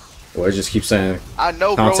 Well, it just keeps saying. I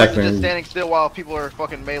know, bro. He's contacting- just standing still while people are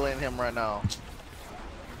fucking meleeing him right now.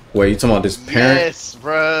 Wait, you talking about this parent? Yes,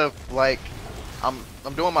 bro. Like, I'm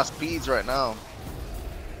doing my speeds right now.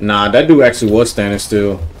 Nah, that dude actually was standing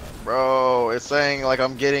still. Bro, it's saying like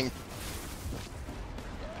I'm getting.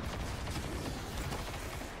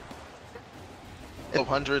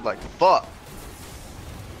 $100, like fuck.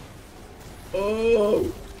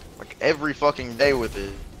 Oh. Like every fucking day with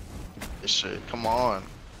it. This shit, come on.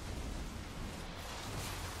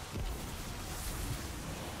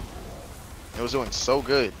 It was doing so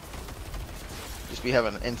good. Just be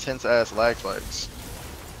having intense ass lag spikes.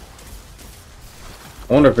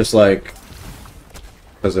 I wonder if it's like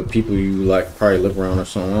because of people you like probably live around or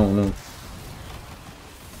something. I don't know.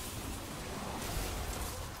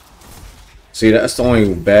 See, that's the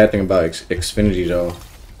only bad thing about Xfinity though,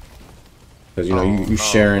 because you know you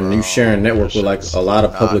sharing network with like a lot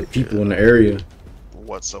of public people in the area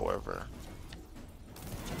Whatsoever.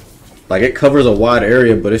 Like it covers a wide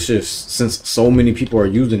area, but it's just since so many people are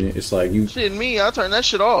using it, it's like you. Shit, me, I turn that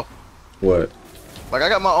shit off. What? Like I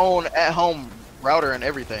got my own at-home router and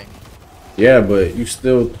everything. Yeah, but you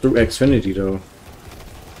still through Xfinity though.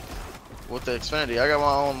 With the Xfinity, I got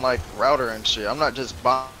my own like router and shit. I'm not just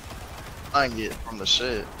buying it from the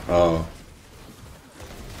shit. Oh.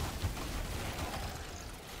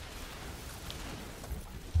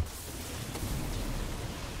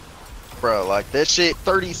 Bro, like that shit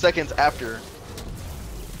 30 seconds after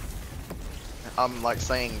I'm like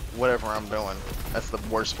saying whatever I'm doing. That's the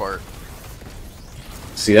worst part.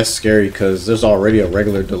 See, that's scary because there's already a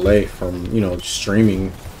regular delay from, you know,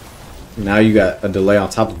 streaming. Now you got a delay on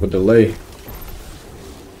top of a delay.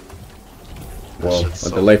 Well, a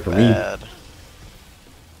delay for me.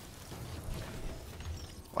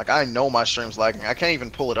 Like I know my stream's lagging. I can't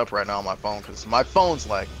even pull it up right now on my phone because my phone's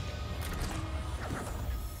lagging.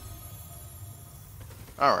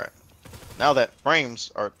 Alright. Now that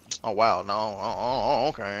frames are... Oh, wow. No. Oh,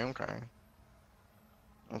 okay. Okay.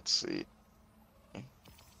 Let's see.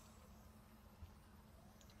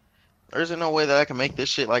 There's no way that I can make this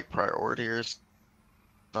shit like priority or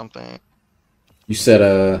something. You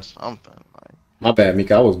said, something. Like, my bad,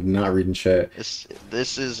 Mika. I was not reading chat.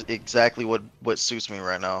 this is exactly what suits me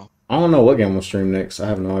right now. I don't know what game we'll stream next. I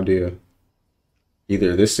have no idea.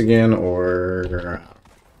 Either this again or...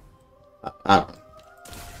 I don't know.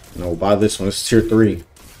 No, buy this one. It's tier 3. Y'all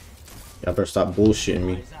better stop bullshitting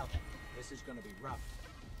me.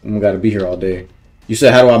 We gotta be here all day. You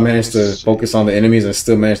said, how do I manage to focus on the enemies and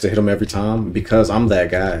still manage to hit them every time? Because I'm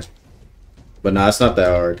that guy. But nah, it's not that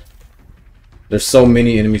hard. There's so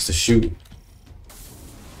many enemies to shoot.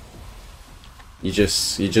 You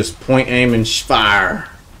just point, aim, and fire.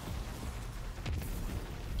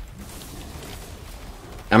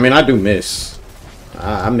 I mean, I do miss.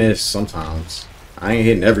 I miss sometimes. I ain't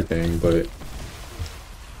hitting everything, but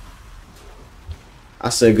I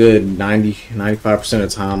say good 95% of the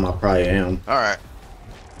time I probably am. All right.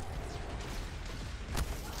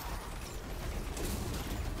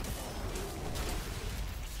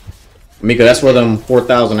 Mika, that's where them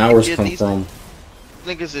 4,000 hours Yeah, come these from.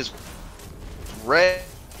 niggas is red.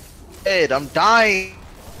 I'm dying.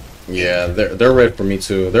 Yeah, they're red for me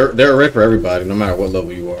too. They're red for everybody, no matter what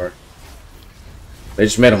level you are. They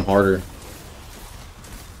just made them harder.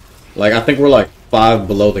 Like I think we're like 5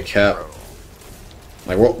 below the cap.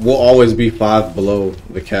 Like we'll always be 5 below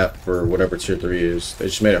the cap for whatever tier 3 is. They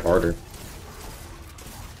just made it harder.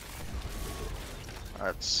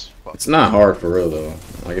 It's not hard for real though.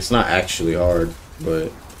 Like it's not actually hard,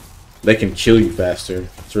 but they can kill you faster.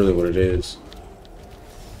 That's really what it is.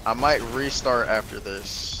 I might restart after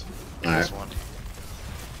this. Alright. This one.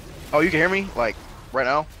 Oh, you can hear me? Like right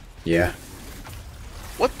now? Yeah.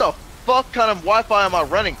 What the fuck kind of Wi-Fi am I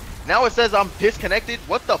running? Now it says I'm disconnected.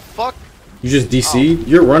 What the fuck? You just DC'd?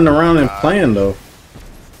 You're running around and playing though.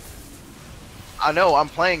 I know I'm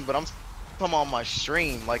playing, but I'm on my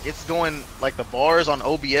stream. Like it's going like the bars on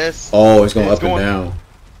OBS. Oh, it's going up and down.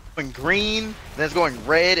 Going green, then it's going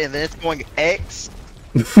red, and then it's going X.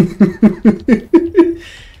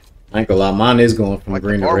 I ain't gonna lie, mine is going from Like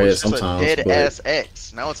green the to bar red was just sometimes. a dead But ass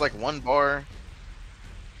X. Now it's like one bar.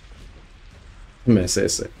 man, it's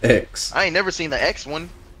an X. I ain't never seen the X one.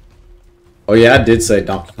 Oh yeah, I did say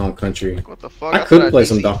Donkey Kong Country. Like, what the fuck? I could play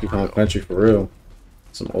some Donkey Kong Country for real.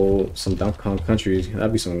 Some Donkey Kong Country.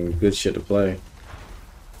 That'd be some good shit to play.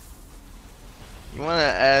 You wanna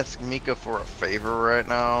ask Mika for a favor right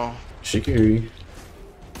now? She can hear you.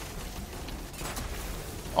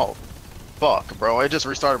 Oh, fuck, bro! I just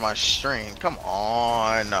restarted my stream. Come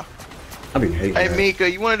on. I be hating Hey that.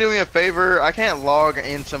 Mika, you wanna do me a favor? I can't log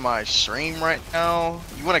into my stream right now.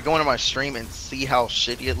 You wanna go into my stream and see how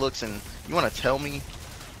shitty it looks, and you wanna tell me,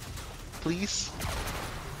 please?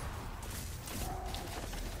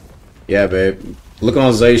 Yeah, babe. Look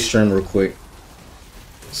on Zay's stream real quick.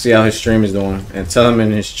 See how his stream is doing, and tell him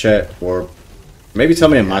in his chat, or maybe tell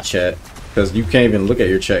me in my chat, because you can't even look at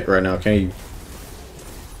your chat right now, can you?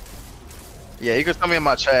 Yeah, you can tell me in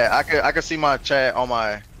my chat. I could see my chat on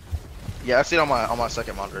my. Yeah, I see it on my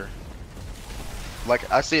second monitor. Like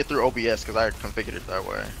I see it through OBS because I configured it that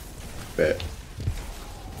way. Bet.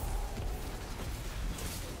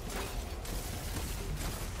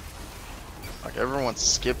 Like everyone's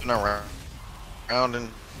skipping around and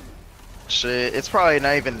shit. It's probably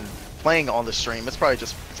not even playing on the stream. It's probably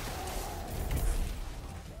just.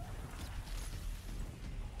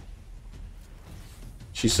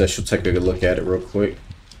 She said she'll take a good look at it real quick.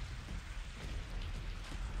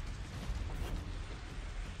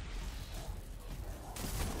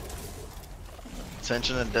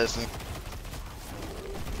 Attention and Destiny.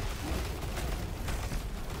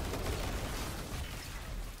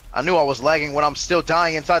 I knew I was lagging when I'm still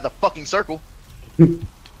dying inside the fucking circle.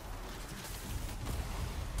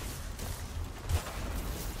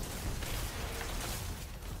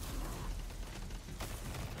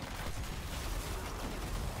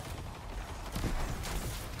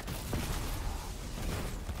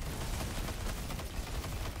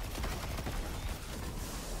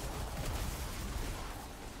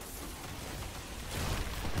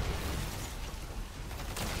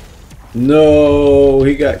 No,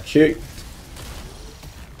 he got kicked.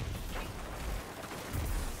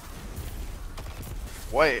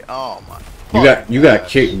 Wait, oh my. You got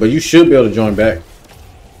kicked, but you should be able to join back.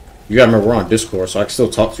 You gotta remember we're on Discord, so I can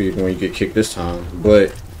still talk to you when you get kicked this time.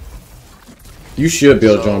 But you should be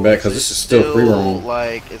able to join back because this is still free roam.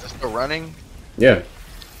 Like, is it still running? Yeah.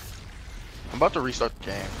 I'm about to restart the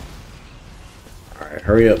game. All right,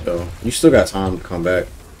 hurry up though. You still got time to come back.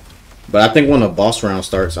 But I think when the boss round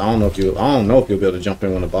starts, I don't know if you'll be able to jump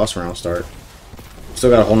in when the boss round starts. Still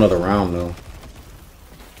got a whole nother round though.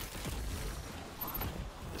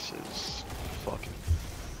 This is fucking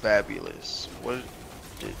fabulous. What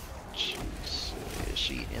did she say? Is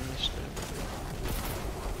she in the stream?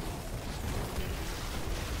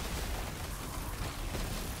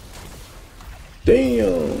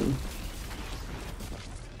 Damn.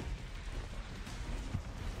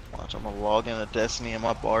 Watch, I'm gonna log into Destiny and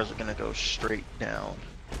my bars are gonna go straight down.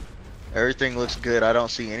 Everything looks good. I don't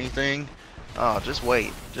see anything. Oh, just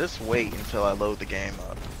wait. Just wait until I load the game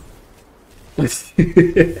up.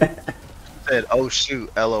 Said, oh shoot,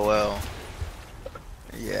 LOL.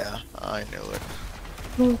 Yeah, I knew it.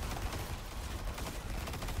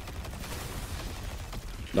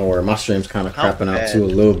 Don't worry, my stream's kind of How crapping out bad? too a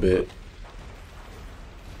little bit.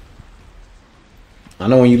 I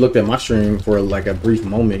know when you looked at my stream for like a brief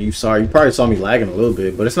moment, you probably saw me lagging a little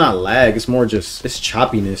bit, but it's not lag. It's more just it's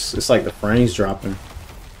choppiness. It's like the frames dropping.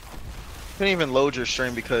 Couldn't even load your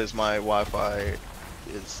stream because my Wi-Fi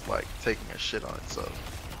is like taking a shit on itself.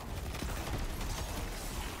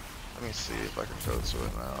 Let me see if I can go to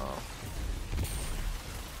it now.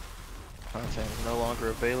 Content is no longer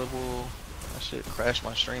available. That shit crashed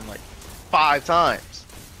my stream like 5 times.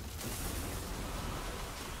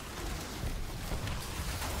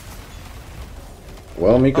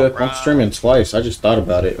 Well, Mika, if I'm streaming twice, I just thought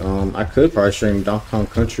about it. I could probably stream Donkey Kong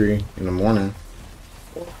Country in the morning.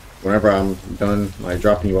 Whenever I'm done, like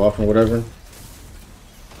dropping you off or whatever.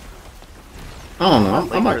 I don't know.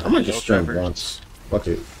 I might just stream once. Fuck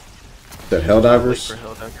it. The Helldivers?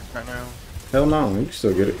 Right now. Hell no, you can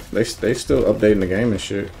still get it. They still updating the game and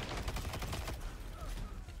shit.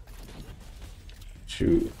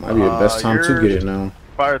 Shoot, might be the best time to get it now.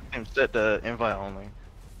 Fire team set the invite only.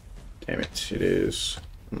 Damn it, it is.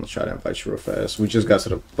 I'm gonna try to invite you real fast. We just got to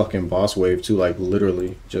the fucking boss wave too, like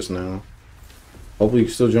literally just now. Hopefully you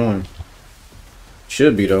can still join.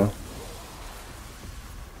 Should be though.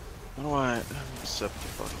 How do I accept the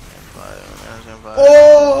fucking invite? There's invite.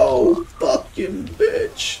 Oh, fucking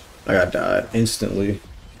bitch! I got died instantly.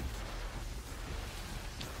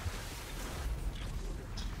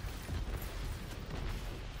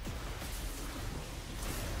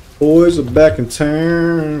 Boys are back in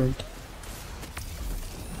town.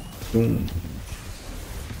 Boom.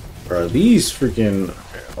 Bro, these freaking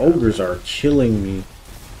ogres are killing me.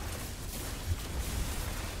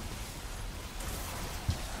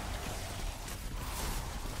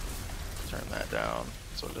 Turn that down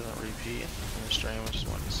so it doesn't repeat in the stream. I just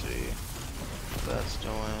wanted to see what that's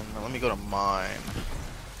doing. Now, let me go to mine.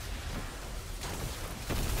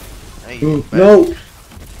 Hey, you back. No!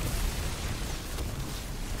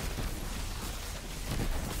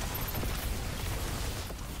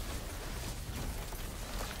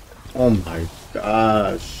 Oh my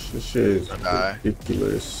gosh, this shit is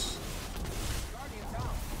ridiculous.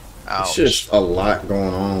 Ouch. It's just a lot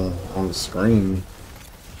going on the screen.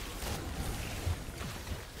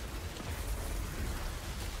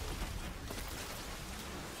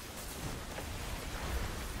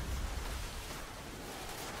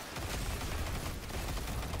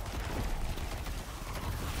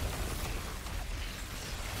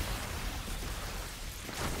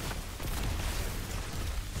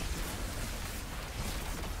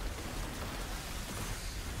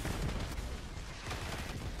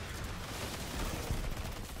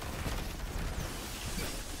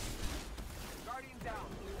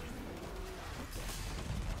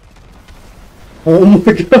 Oh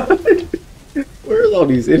my god! Where's all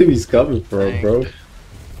these enemies coming from, bro? I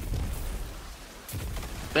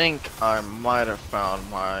think I might have found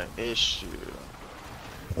my issue.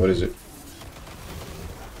 What is it?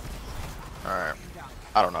 Alright.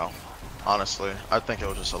 I don't know. Honestly, I think it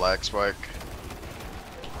was just a lag spike.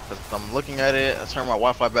 'Cause I'm looking at it, I turn my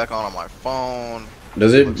Wi-Fi back on my phone.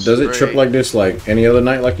 Does it trip like this like any other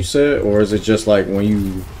night, like you said, or is it just like when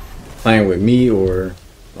you playing with me, or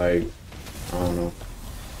like I don't know?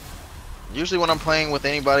 Usually when I'm playing with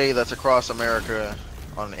anybody that's across America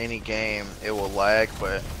on any game, it will lag,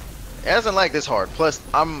 but it hasn't lagged this hard. Plus,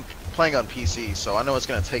 I'm playing on PC, so I know it's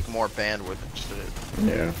gonna take more bandwidth and shit.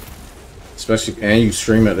 Yeah. Especially, and you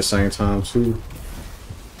stream at the same time too.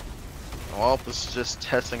 Well, this is just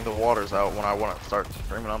testing the waters out when I want to start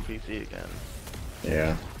streaming on PC again.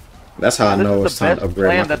 Yeah. That's how I know it's time to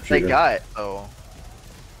upgrade my that computer. they got, though.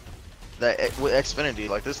 That with Xfinity,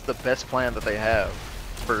 like this is the best plan that they have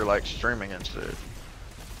for like streaming and shit.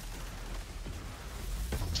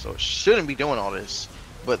 So it shouldn't be doing all this.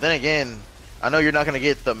 But then again, I know you're not gonna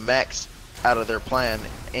get the max out of their plan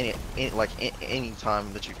any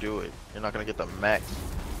time that you do it. You're not gonna get the max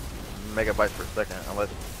megabytes per second unless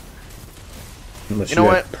you know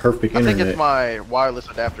what? Perfect I internet. think it's my wireless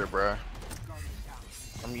adapter, bruh.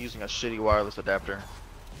 I'm using a shitty wireless adapter.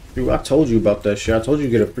 Dude, I told you about that shit. I told you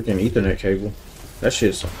to get a freaking Ethernet cable. That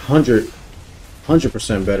shit's 100%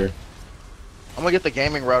 better. I'm gonna get the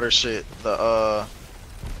gaming router shit. Yeah,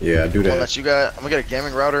 do one that. that you got. I'm gonna get a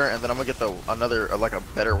gaming router, and then I'm gonna get another like a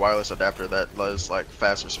better wireless adapter that does like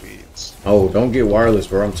faster speeds. Oh, don't get wireless,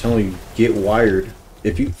 bro. I'm telling you, get wired.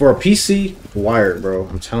 If you for a PC, wired, bro.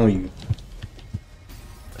 I'm telling you.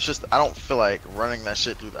 It's just I don't feel like running that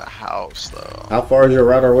shit through the house though. How far is your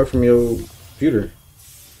router away from your computer?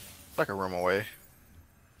 Like a room away.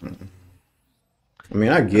 I mean,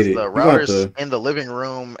 I get 'Cause it. the You gonna have router's to. in the living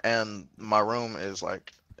room, and my room is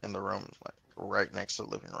like in the room, like right next to the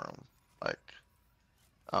living room. Like,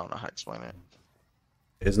 I don't know how to explain it.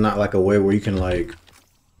 It's not like a way where you can like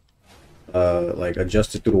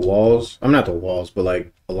adjust it through the walls. I'm not the walls, but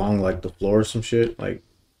like along like the floor or some shit, like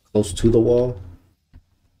close to the wall.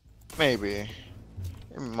 Maybe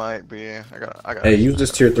it might be. I got Hey, use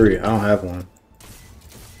this tier 3. I don't have one.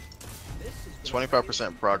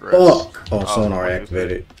 25% progress. Fuck. Oh, someone I already used it.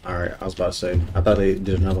 activated. All right, I was about to say. I thought they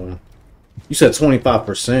did another one. You said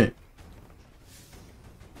 25%.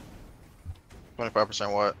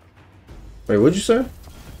 25% what? Wait, what'd you say?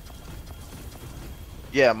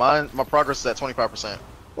 Yeah, my progress is at 25%.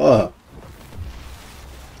 Fuck.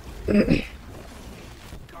 The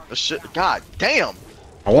shit. God damn.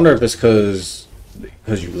 I wonder if it's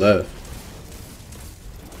because you left.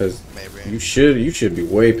 Because Maybe. you should be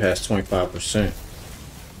way past 25%.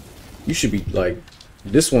 You should be like,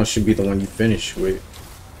 this one should be the one you finish with.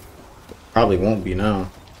 Probably won't be now.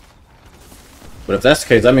 But if that's the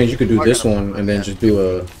case, that means you could do this one and then just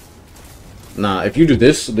do a. Nah, if you do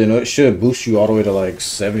this, then it should boost you all the way to like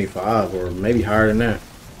 75 or maybe higher than that.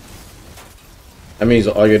 That means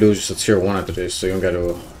all you gotta do is just a tier 1 after this, so you don't gotta do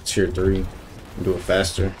a tier 3 and do it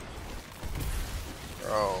faster.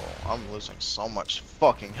 Bro, I'm losing so much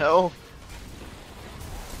fucking hell.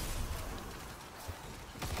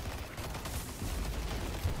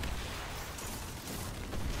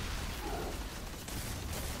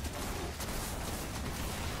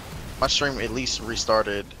 My stream at least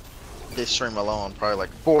restarted this stream alone probably like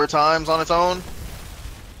 4 times on its own.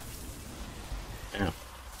 Damn.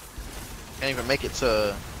 Can't even make it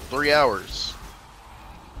to 3 hours.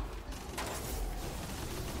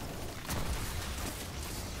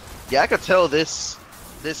 Yeah, I could tell this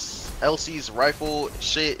LC's rifle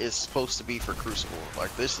shit is supposed to be for Crucible.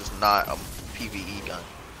 Like, this is not a PvE gun.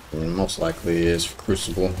 And most likely it is for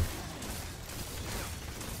Crucible.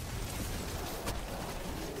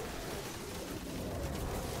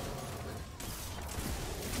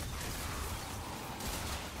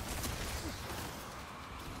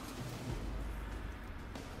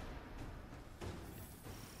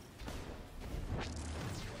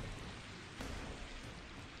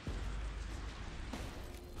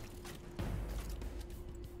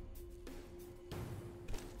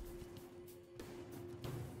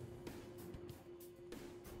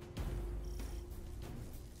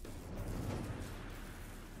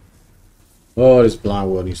 Oh, this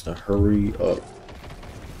blind world needs to hurry up.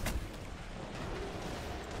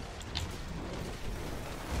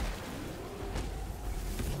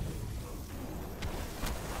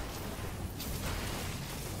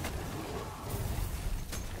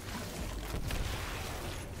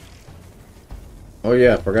 Oh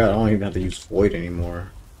yeah, I forgot. I don't even have to use Void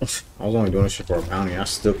anymore. I was only doing this shit for a bounty. I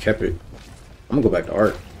still kept it. I'm gonna go back to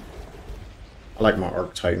Arc. I like my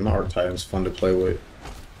Arc Titan. My Arc Titan's fun to play with.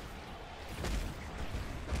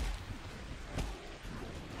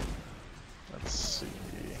 Let's see.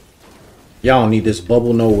 Y'all don't need this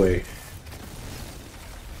bubble, no way.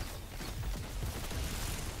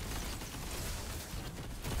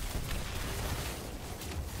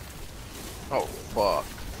 Oh, fuck.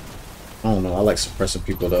 I don't know. I like suppressing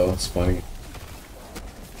people though. It's funny.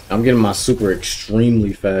 I'm getting my super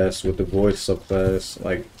extremely fast with the Void subclass.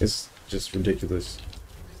 Like, it's just ridiculous.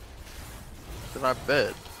 Then I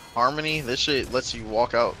bet. Harmony, this shit lets you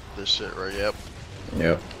walk out this shit, right? Yep.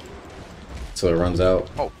 Yep. Till it runs out.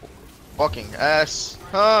 Oh, fucking ass.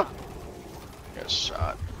 Huh? Got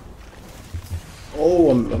shot.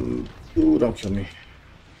 Oh, ooh, don't kill me.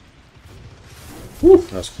 Woo,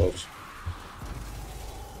 that's close.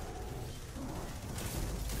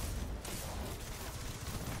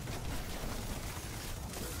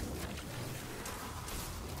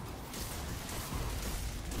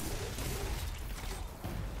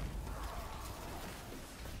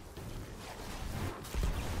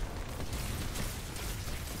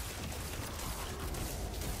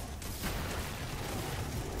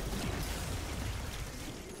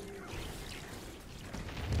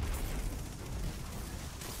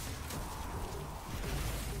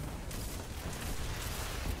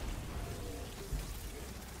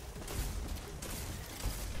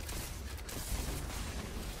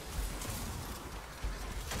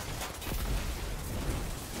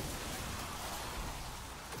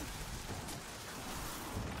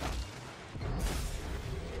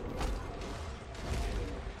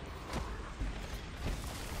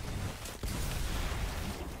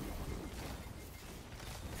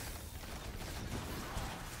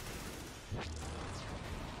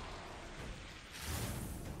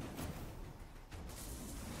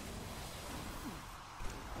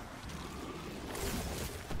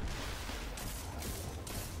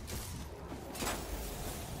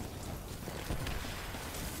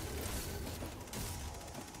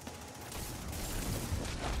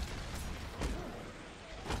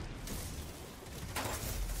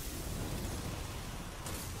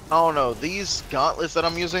 I don't know, these gauntlets that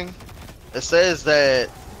I'm using, it says that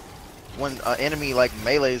when an enemy like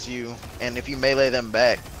melees you, and if you melee them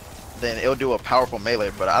back, then it'll do a powerful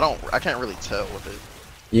melee, but I can't really tell with it.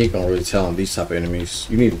 You ain't gonna really tell on these type of enemies.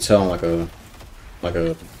 You need to tell on like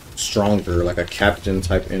a stronger, like a captain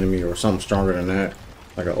type enemy or something stronger than that,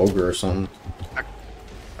 like an ogre or something.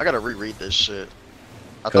 I gotta reread this shit.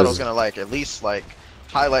 I thought I was gonna like at least like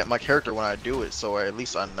highlight my character when I do it, so at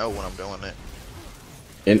least I know when I'm doing it.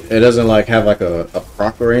 It doesn't like have like a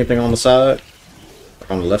proc or anything on the side,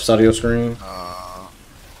 on the left side of your screen.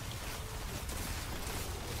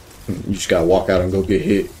 You just gotta walk out and go get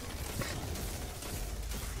hit.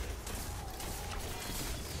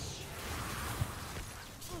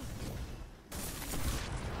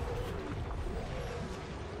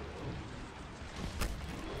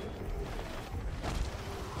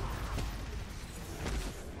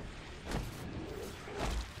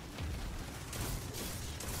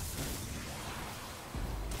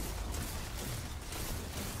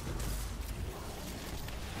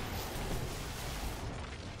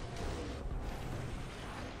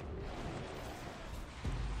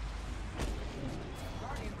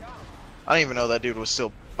 I didn't even know that dude was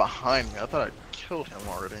still behind me. I thought I killed him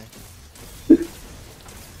already.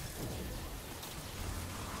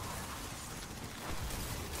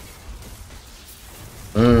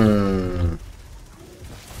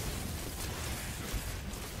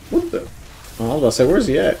 What the? Oh, I was about to say, where's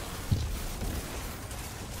he at?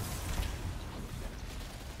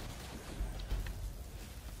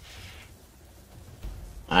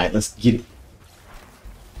 Alright, let's get it.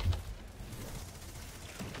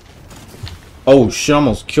 Oh shit, I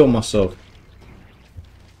almost killed myself.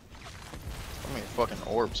 I mean, fucking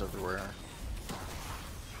orbs everywhere.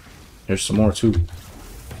 There's some more too.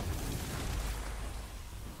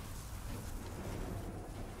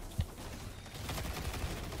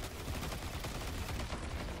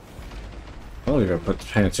 I don't even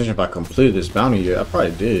paying attention if I completed this bounty yet. I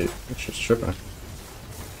probably did. It's just tripping.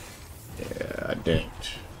 Yeah, I didn't.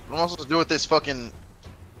 What am I supposed to do with this fucking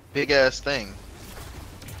big ass thing?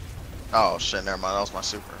 Oh shit, never mind. That was my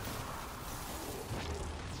super.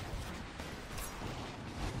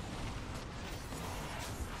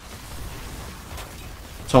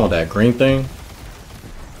 Talking about that green thing?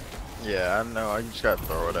 Yeah, I know. I just gotta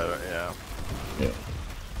throw it at it. Yeah. Yeah.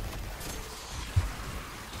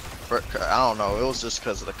 I don't know. It was just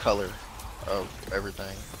because of the color of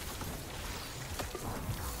everything.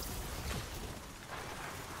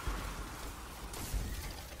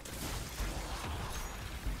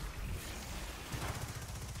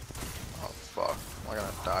 Oh fuck! Am I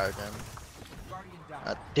gonna die again?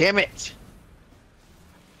 God damn it!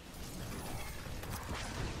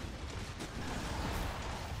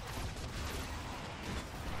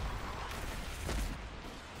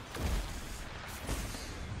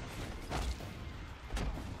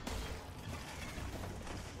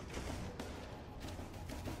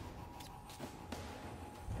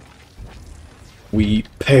 We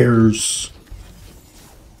pairs.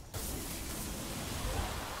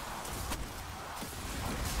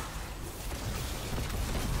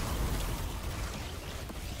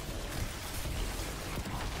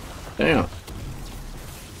 Damn.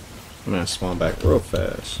 I'm gonna spawn back real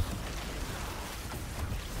fast.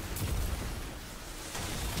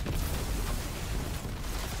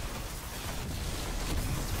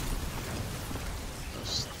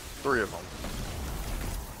 There's 3 of them.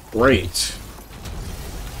 Great.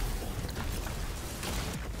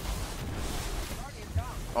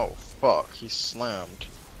 Oh fuck, he slammed.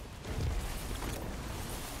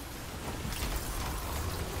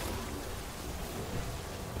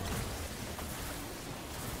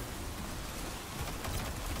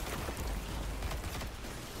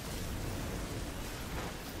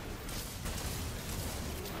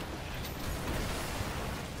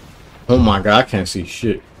 Oh my god, I can't see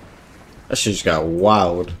shit. That shit just got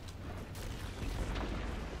wild.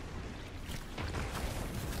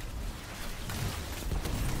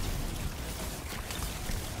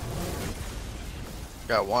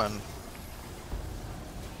 Got one.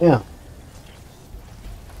 Yeah.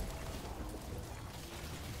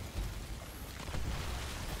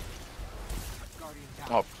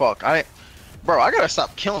 Oh fuck, bro, I gotta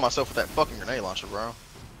stop killing myself with that fucking grenade launcher, bro.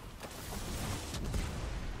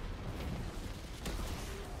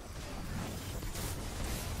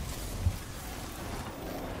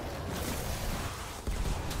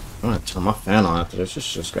 I'm gonna turn my fan on after this.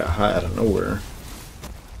 This just got hot out of nowhere.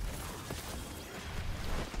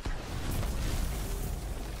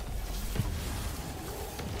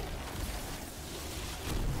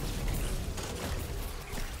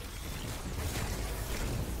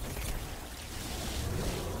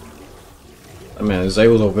 That man Zay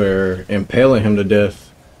was over there impaling him to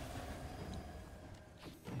death.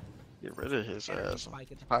 Get rid of his ass. I'm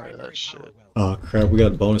tired of that shit. Oh crap, we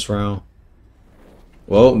got a bonus round.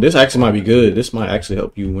 Well, this actually might be good. This might actually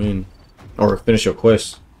help you win. Or finish your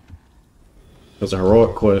quest. Because a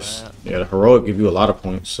heroic quest. Yeah, the heroic give you a lot of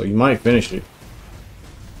points. So you might finish it.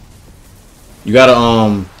 You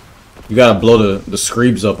gotta blow the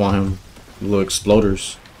screebs up on him. The little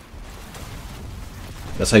exploders.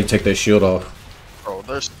 That's how you take that shield off. Bro,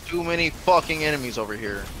 there's too many fucking enemies over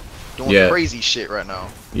here. Doing crazy shit right now.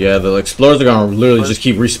 Yeah, the explorers are gonna literally just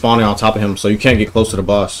keep respawning on top of him, so you can't get close to the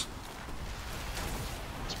boss.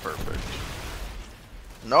 It's perfect.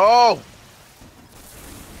 No!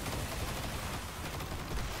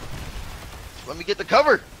 Let me get the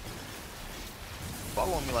cover!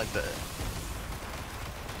 Following me like that.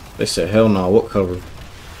 They said, hell no, what cover?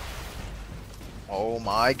 Oh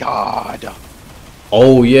my god.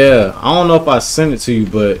 Oh yeah, I don't know if I sent it to you,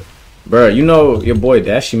 but bruh, you know your boy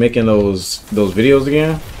Dashy making those videos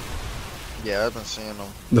again? Yeah, I've been seeing them.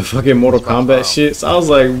 The fucking Mortal Kombat shit. So I was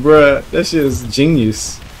like, bruh, that shit is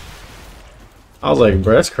genius. I was like,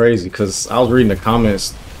 bruh, that's crazy, because I was reading the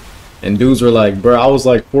comments and dudes were like, bruh, I was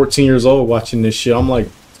like 14 years old watching this shit. I'm like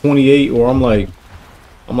 28, or I'm like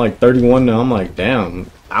 31 now. I'm like, damn,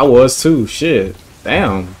 I was too. Shit,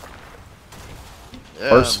 damn.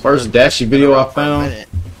 Yeah, First Dashy video I found.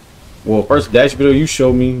 Well, first Dash video you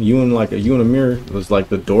showed me, you and Amir, it was like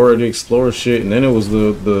the Dora the Explorer shit, and then it was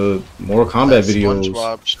the Mortal Kombat videos.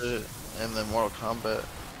 SpongeBob shit, and then Mortal Kombat.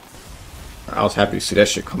 I was happy to see that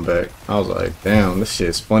shit come back. I was like, damn, this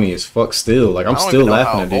shit's funny as fuck still. Like, I'm still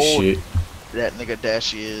laughing at this shit. That nigga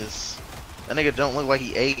Dashy is. That nigga don't look like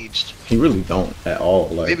he aged. He really don't at all.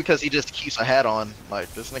 Like, maybe because he just keeps a hat on.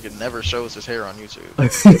 Like, this nigga never shows his hair on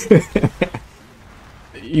YouTube.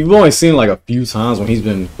 You've only seen like a few times when he's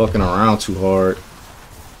been fucking around too hard.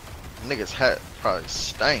 Nigga's hat probably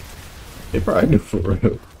stank. They probably knew for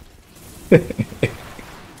real.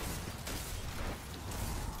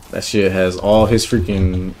 That shit has all his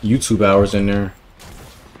freaking YouTube hours in there.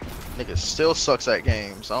 Nigga still sucks at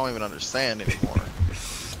games. I don't even understand anymore.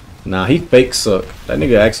 Nah, he fake suck. That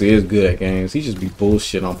nigga actually is good at games. He just be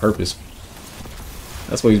bullshit on purpose.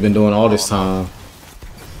 That's what he's been doing all this time.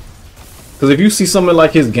 Cause if you see something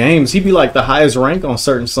like his games, he be like the highest rank on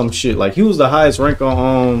some shit. Like he was the highest rank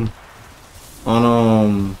on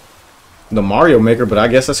the Mario Maker, but I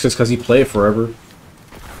guess that's just cause he played forever.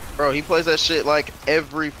 Bro, he plays that shit like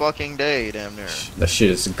every fucking day, damn near. That shit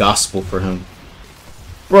is gospel for him.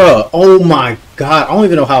 Bruh, oh my god, I don't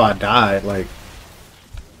even know how I died. Like,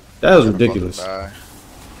 that was ridiculous.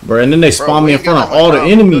 Bruh, and then they spawn me in front of all the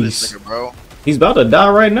enemies. Nigga, he's about to die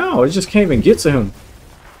right now. It just can't even get to him.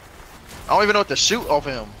 I don't even know what to shoot off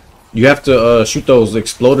him. You have to shoot those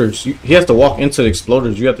exploders. He has to walk into the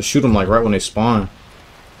exploders. You have to shoot them like right when they spawn.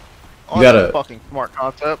 You gotta fucking smart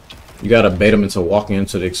concept. You gotta bait them into walking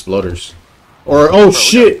into the exploders. Or oh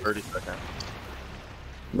shit,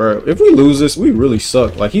 bro! If we lose this, we really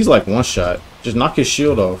suck. Like he's like one shot. Just knock his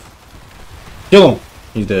shield off. Kill him.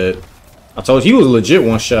 He's dead. I told you he was legit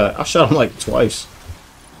one shot. I shot him like twice.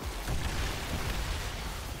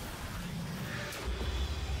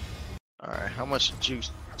 Alright, how much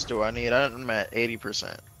juice do I need? I'm at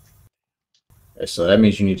 80%. So that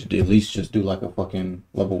means you need to at least just do like a fucking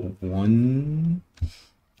level 1.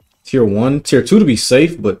 Tier 1. Tier 2 to be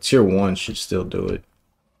safe, but tier 1 should still do it.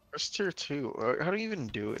 Where's tier 2? How do you even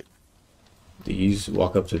do it? These,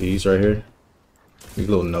 walk up to these right here. These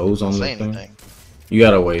little nose on the thing. Anything. You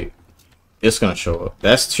gotta wait. It's gonna show up.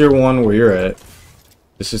 That's tier 1 where you're at.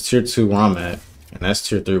 This is tier 2 where I'm at. And that's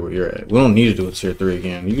tier 3 where you're at. We don't need to do a tier 3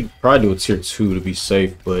 again. You could probably do a tier 2 to be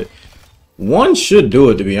safe, but 1 should do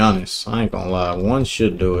it, to be honest. I ain't gonna lie. 1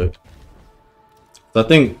 should do it. I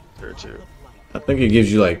think tier 2. I think it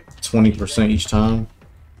gives you like 20% each time.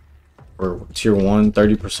 For tier 1,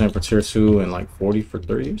 30% for tier 2, and like 40 for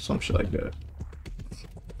 3, some shit like that.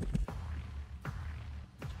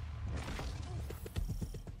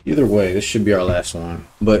 Either way, this should be our last one.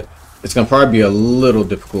 But it's gonna probably be a little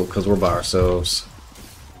difficult because we're by ourselves.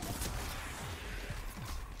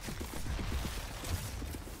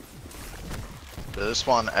 Does this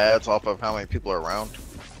one adds off of how many people are around?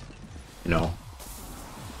 No.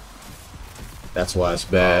 That's why it's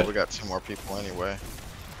bad. We got 2 more people anyway.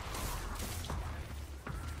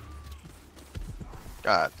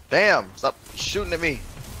 God damn! Stop shooting at me!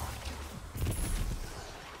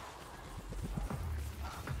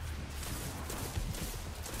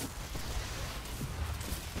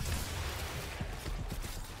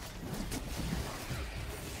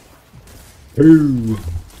 Ooh.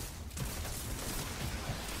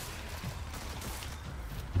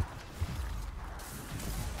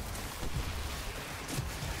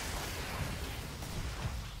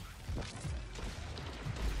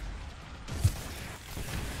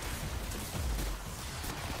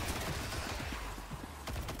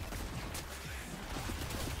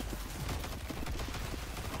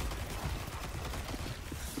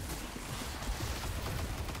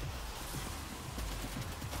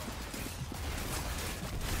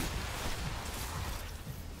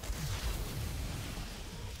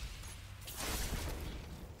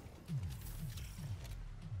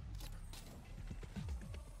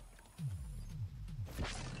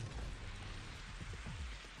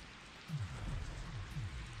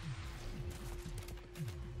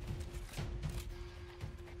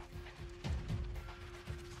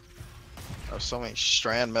 There's so many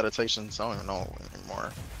strand meditations, I don't even know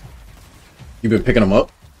anymore. You been picking them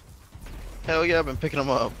up? Hell yeah, I've been picking them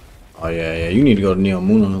up. Oh yeah, yeah. You need to go to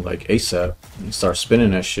Neomuna like ASAP and start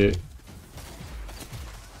spinning that shit.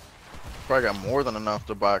 Probably got more than enough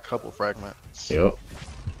to buy a couple fragments. Yep.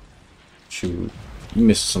 Shoot, you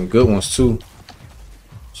missed some good ones too.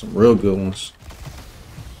 Some real good ones.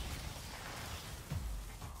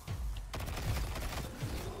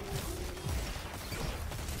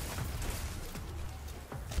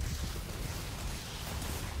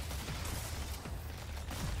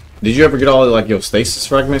 Did you ever get all like your stasis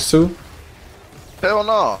fragments too? Hell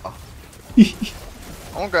no. I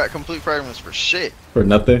don't got complete fragments for shit. For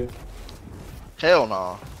nothing? Hell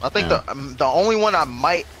no. I think the only one I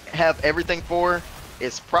might have everything for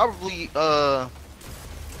is probably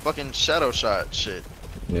fucking shadow shot shit.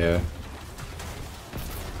 Yeah.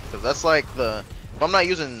 Cause that's like if I'm not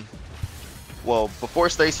using, well,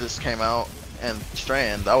 before stasis came out and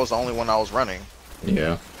strand, that was the only one I was running.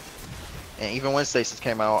 Yeah. And even when stasis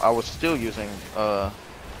came out, I was still using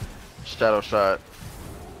shadow shot.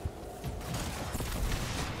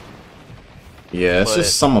 Yeah, it's But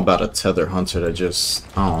just something about a tether hunter that just,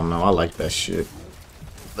 I don't know, I like that shit.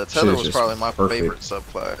 the tether Shit is was just probably my perfect. favorite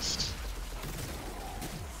subclass.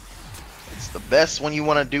 It's the best when you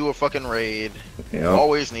want to do a fucking raid. Yep.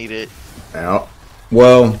 Always need it. Yeah.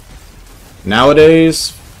 Well,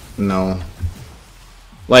 nowadays, no.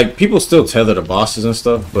 Like, people still tether the bosses and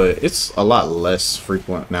stuff, but it's a lot less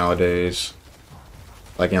frequent nowadays.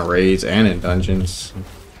 Like in raids and in dungeons.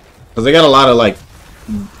 Because they got a lot of, like,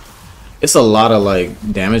 it's a lot of,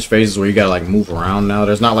 like, damage phases where you gotta, like, move around now.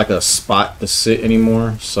 There's not, like, a spot to sit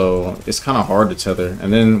anymore, so it's kind of hard to tether.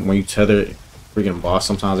 And then when you tether freaking boss,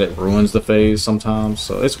 sometimes it ruins the phase sometimes,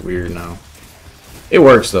 so it's weird now. It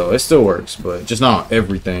works, though. It still works, but just not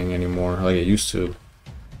everything anymore like it used to.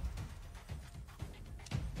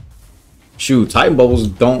 Shoot, Titan bubbles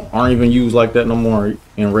aren't even used like that no more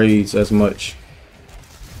in raids as much.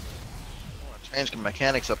 Change the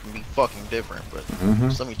mechanics up and be fucking different, but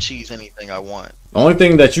just let me cheese anything I want. The only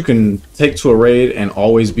thing that you can take to a raid and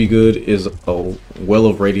always be good is a Well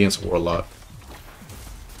of Radiance Warlock.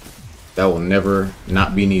 That will never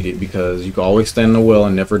not be needed because you can always stand in the well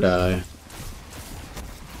and never die.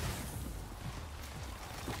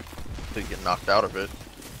 So you get knocked out of it.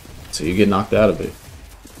 So you get knocked out of it.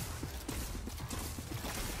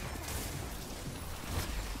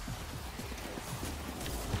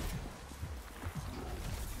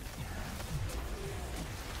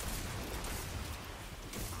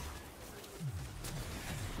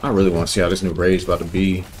 I really want to see how this new raid's about to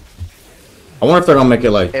be. I wonder if they're gonna make it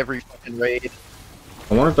like Every fucking raid.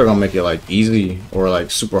 I wonder if they're gonna make it like easy or like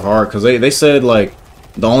super hard, because they said like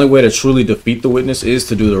the only way to truly defeat the witness is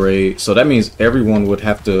to do the raid. So that means everyone would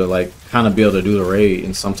have to like kind of be able to do the raid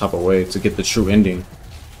in some type of way to get the true ending.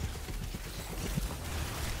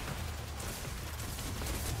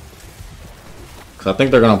 Cause I think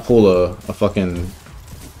they're gonna pull a fucking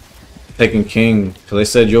Taken King, because they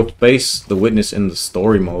said you'll face the witness in the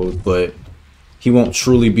story mode, but he won't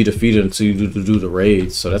truly be defeated until you do the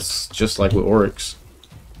raid. So that's just like with Oryx.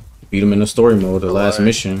 Beat him in the story mode, the last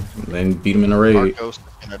mission, and then beat him in the Our raid. ghost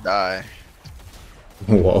is gonna die.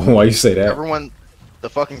 Why you say that? Everyone, the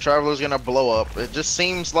fucking traveler's gonna blow up. It just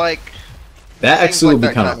seems like That actually would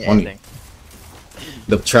be kind of kinda funny. ending.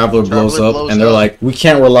 The traveler blows up, blows and they're up. like, we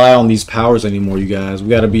can't rely on these powers anymore, you guys. We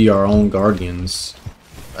gotta be our own guardians.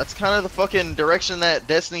 That's kind of the fucking direction that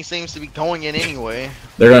Destiny seems to be going in anyway.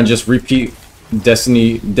 They're gonna just repeat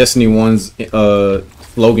Destiny 1's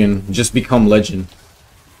slogan, just become legend.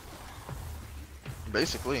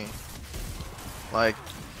 Basically. Like,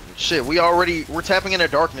 shit, we're tapping into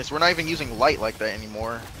darkness. We're not even using light like that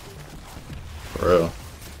anymore. For real.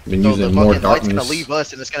 Been So using the more fucking light's gonna darkness. leave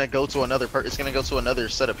us and it's gonna go to another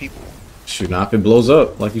set of people. Shoot, now if it blows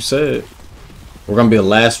up, like you said, we're gonna be the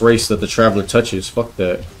last race that the traveler touches. Fuck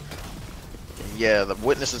that. Yeah, the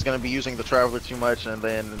witness is gonna be using the traveler too much, and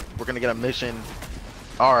then we're gonna get a mission.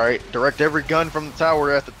 Alright, direct every gun from the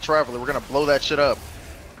tower at the traveler. We're gonna blow that shit up.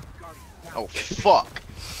 Oh fuck.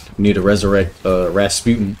 We need to resurrect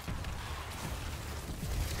Rasputin.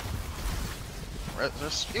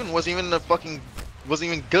 Rasputin wasn't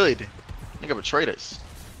even good. I think I betrayed us.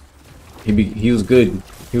 He was good.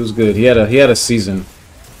 He was good. He had a season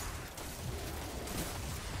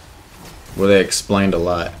where they explained a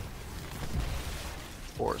lot.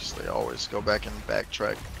 Of course, they always go back and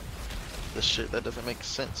backtrack the shit that doesn't make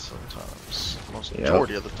sense sometimes. Most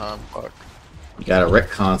majority of the time, fuck. You gotta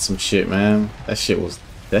retcon some shit, man. That shit was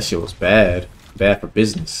bad. Bad for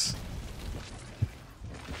business.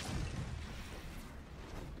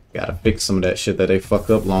 Gotta fix some of that shit that they fucked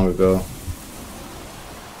up long ago.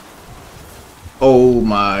 Oh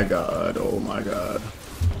my god, oh my god.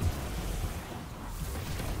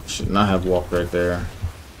 Should not have walked right there.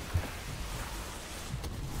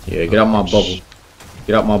 Yeah, get out my bubble.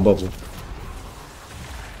 Get out my bubble.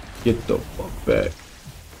 Get the fuck back.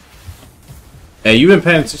 Hey, you been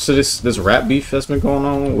paying attention to this rap beef that's been going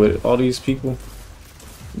on with all these people?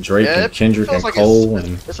 Drake and Kendrick and like Cole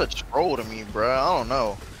it's a troll to me, bro. I don't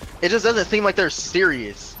know. It just doesn't seem like they're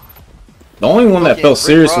serious. The only one that felt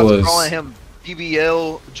serious was calling him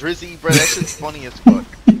BBL Drizzy, bro. That shit's funny as fuck.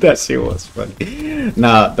 That shit was funny.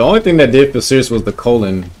 Nah, the only thing that did feel serious was the Cole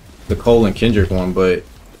and Kendrick one, but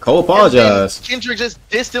Cole apologized. Kendrick just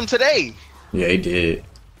dissed him today. Yeah, he did.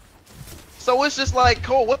 So it's just like,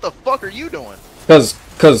 Cole, what the fuck are you doing?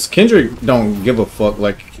 Cause Kendrick don't give a fuck.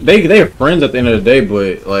 Like they are friends at the end of the day,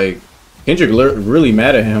 but like Kendrick really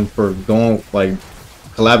mad at him for going like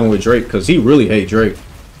collabing with Drake, cause he really hate Drake.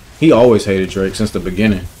 He always hated Drake since the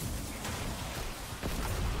beginning.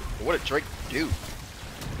 What did Drake do?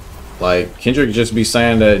 Like Kendrick just be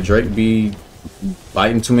saying that Drake be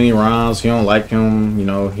biting too many rhymes. He don't like him. You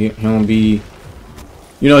know, he don't be.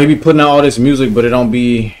 You know, he be putting out all this music, but it don't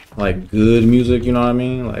be like good music. You know what I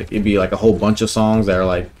mean? Like it'd be like a whole bunch of songs that are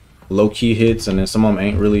like low-key hits, and then some of them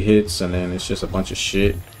ain't really hits, and then it's just a bunch of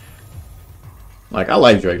shit. Like I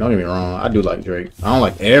like Drake. Don't get me wrong. I do like Drake. I don't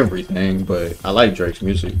like everything, but I like Drake's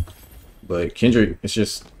music. But Kendrick, it's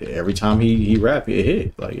just every time he rap, it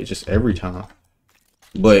hit. Like it's just every time.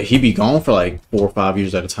 But he be gone for like 4 or 5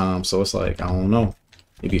 years at a time, so it's like I don't know.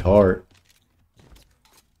 It'd be hard.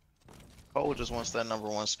 Cole just wants that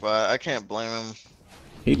 #1 spot. I can't blame him.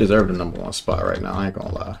 He deserved the #1 spot right now. I ain't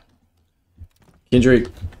gonna lie.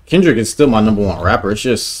 Kendrick is still my #1 rapper. It's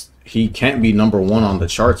just he can't be #1 on the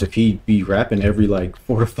charts if he be rapping every like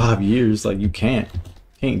 4 to 5 years. Like you can't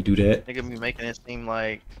do that. Nigga be making it seem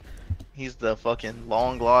like he's the fucking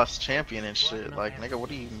long lost champion and shit. Like nigga, what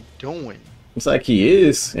are you doing? It's like he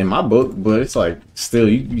is in my book, but it's like still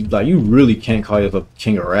you really can't call yourself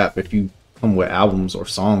king of rap if you come with albums or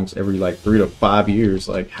songs every like 3 to 5 years.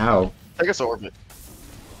 Like how? I guess Orbit.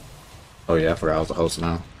 Oh yeah, I forgot I was the host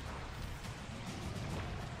now.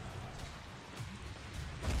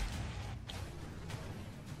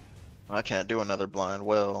 I can't do another blind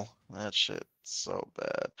well. That shit's so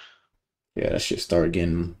bad. Yeah, that shit started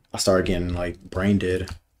getting. I started getting like brain dead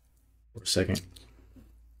for a second.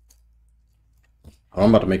 Oh,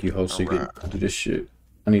 I'm about to make you host so you can do this shit.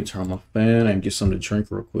 I need to turn on my fan and get something to drink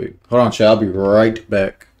real quick. Hold on, chat. I'll be right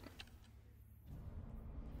back.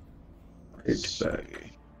 Right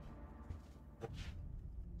back.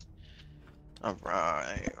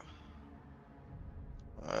 Alright.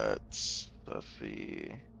 Let's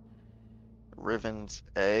see. Riven's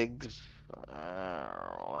eggs.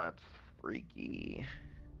 That's freaky.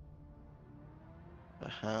 The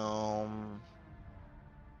helm.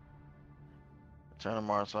 Return to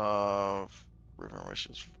Marsov. Riven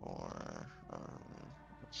wishes for.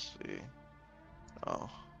 Let's see. Oh.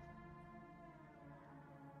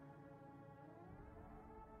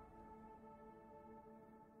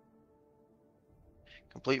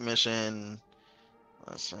 Complete mission.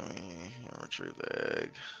 Let's see. Retrieve the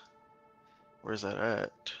egg. Where's that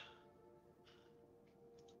at?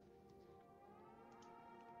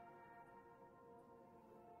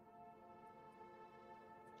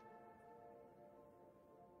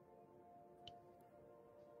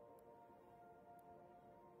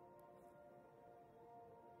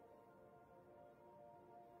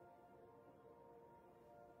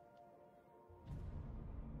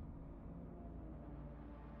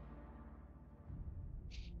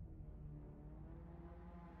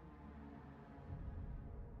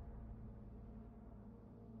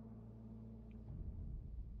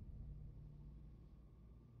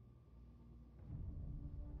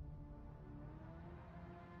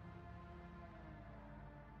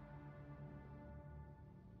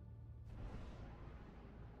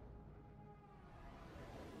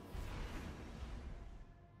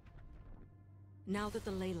 Now that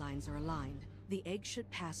the ley lines are aligned, the egg should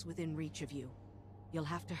pass within reach of you. You'll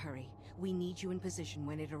have to hurry. We need you in position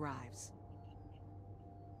when it arrives.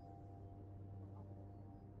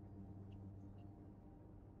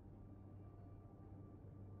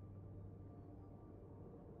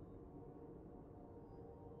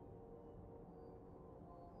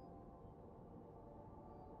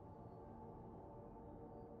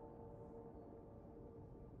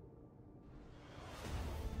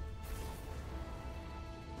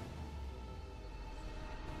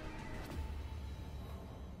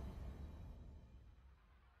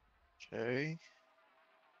 Okay.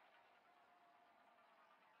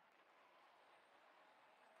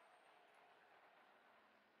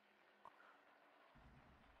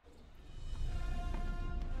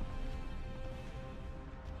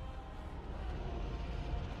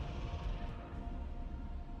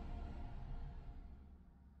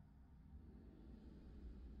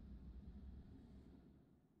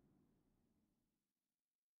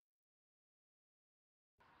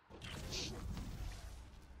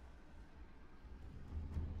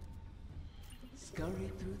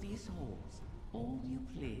 scurry through these halls, all you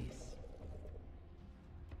please.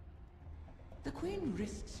 The Queen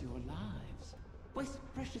risks your lives, wastes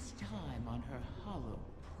precious time on her hollow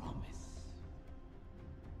promise.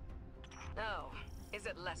 Oh, is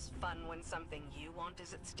it less fun when something you want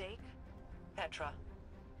is at stake? Petra.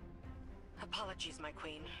 Apologies, my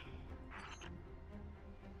queen.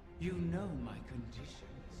 You know my conditions.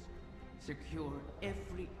 Secure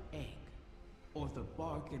every egg, or the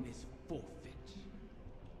bargain is forfeit.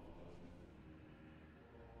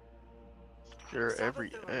 Secure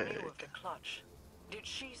every egg. Did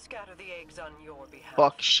she scatter the eggs on your behalf?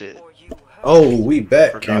 Fuck shit. Or you her? Oh, we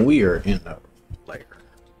back Forgot. and we are in the Like,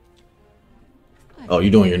 Oh,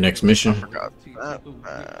 you doing your next mission? forgot that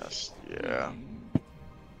fast. Yeah.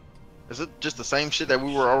 Is it just the same shit that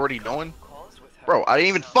we were already doing? Bro, I didn't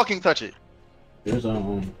even fucking touch it. There's As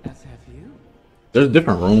have you. there's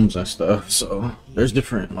different rooms and stuff, so there's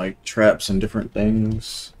different like traps and different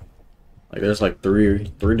things. Like there's like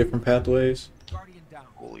three different pathways.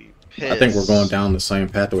 Holy piss. I think we're going down the same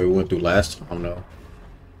pathway we went through last time though.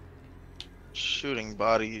 Shooting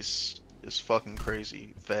bodies is fucking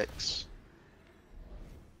crazy. Vex.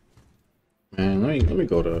 Man, let me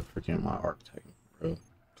go to freaking my architect, bro.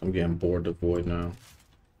 I'm getting bored of Void now.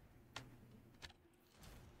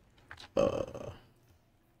 I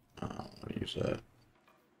don't want to use that.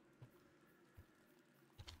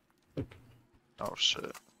 Oh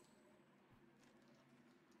shit.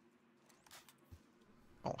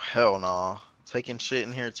 Oh hell nah. Taking shit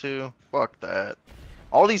in here too? Fuck that.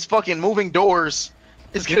 All these fucking moving doors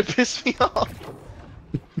is gonna piss me off.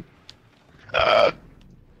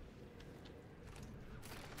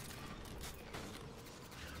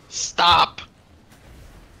 Stop!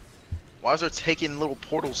 Why is there taking little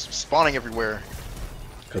portals spawning everywhere?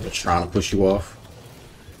 Because they're trying to push you off.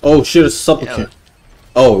 Oh shit, it's supplicant. Yeah.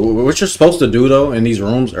 Oh, what you're supposed to do though in these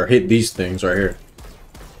rooms are hit these things right here.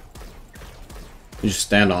 You just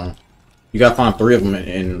stand on them. You gotta find 3 of them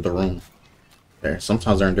in the room. There.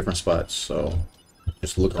 Sometimes they're in different spots, so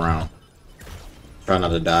just look around. Try not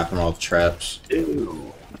to die from all the traps.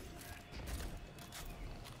 Ew.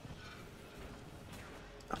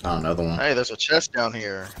 I found another one. Hey, there's a chest down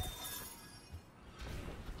here.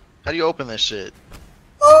 How do you open this shit?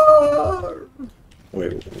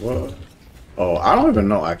 Wait, what? Oh, I don't even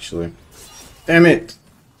know actually. Damn it!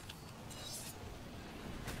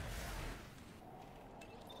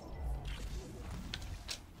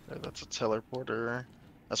 Hey, that's a teleporter.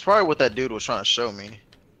 That's probably what that dude was trying to show me.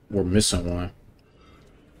 We're missing one.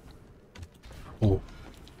 Oh.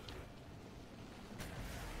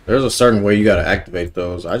 There's a certain way you gotta activate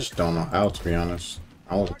those. I just don't know how, to be honest.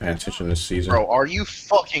 I wasn't paying attention this season. Bro, are you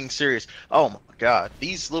fucking serious? Oh my god,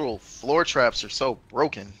 these little floor traps are so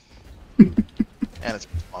broken. And it's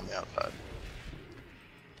on me outside.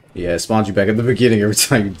 Yeah, it spawns you back at the beginning every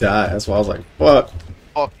time you die. That's why I was like, fuck.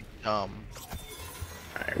 Fucking dumb.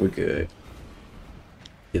 Alright, we're good.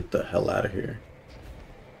 Get the hell out of here.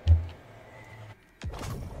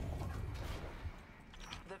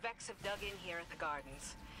 The Vex have dug in here at the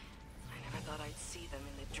gardens. I never thought I'd see them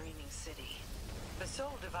in the dreaming city. The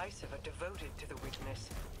Soul Divisive are devoted to the witness.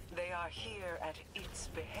 They are here at its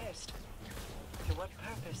behest. To what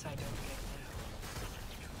purpose, I don't yet know.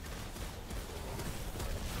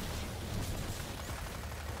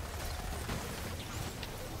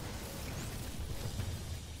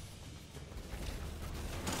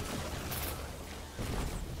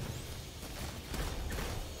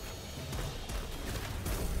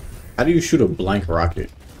 How do you shoot a blank rocket?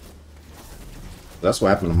 That's what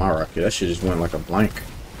happened to my rocket. That shit just went like a blank.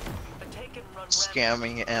 The take and run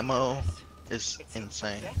Scamming ammo is It seems the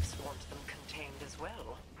insane. Vex want them contained as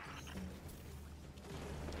well.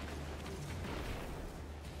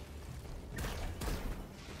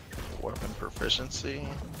 Weapon proficiency.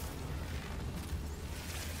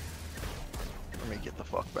 Let me get the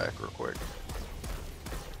fuck back real quick.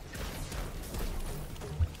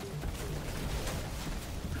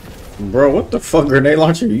 Bro, what the fuck grenade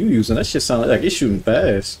launcher are you using? That shit sounds like it's shooting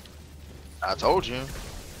fast. I told you.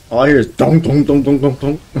 All I hear is dong dong dong dong dong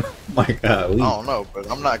dong. My god, I don't know, but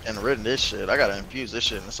I'm not getting rid of this shit. I gotta infuse this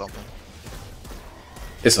shit into something.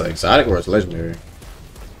 It's an exotic or it's legendary?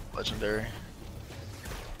 Legendary.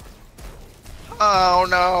 Oh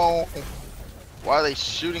no! Why are they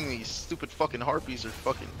shooting these stupid fucking harpies? Are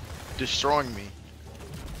fucking destroying me.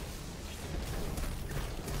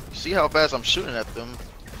 See how fast I'm shooting at them?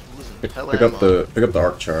 Losing hella Pick up ammo. the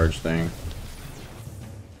arc charge thing.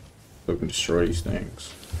 So we can destroy these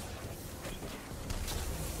things.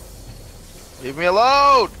 Leave me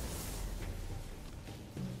alone!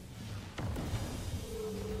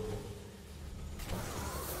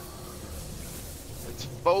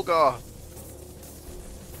 Boga.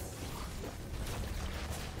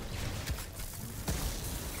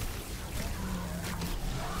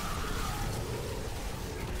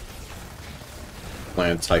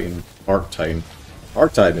 Playing Titan, Arc Titan.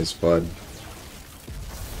 Arc Titan is fun.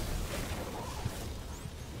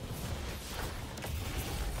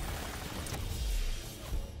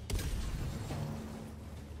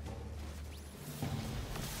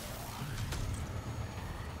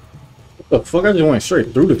 What the fuck? I just went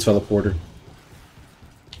straight through the teleporter.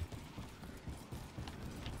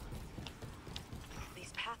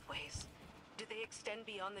 These pathways, do they extend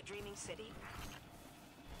beyond the Dreaming City?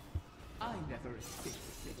 I never escaped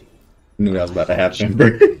the city. Knew that was about to happen, bro.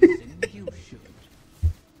 You should.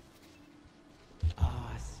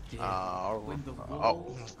 Ah, still, when the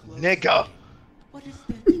walls close nigga. in, what is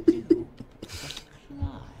there to do but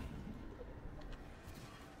climb?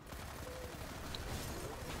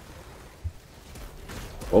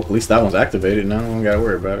 Well, at least that one's activated now. I don't gotta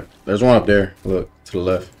worry about it. There's one up there. Look, to the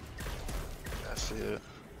left. I see it.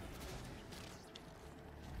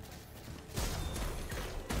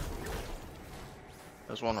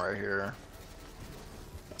 There's one right here.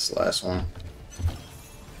 That's the last one.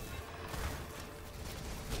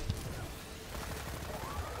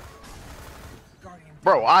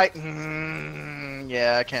 Bro,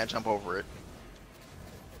 yeah, I can't jump over it.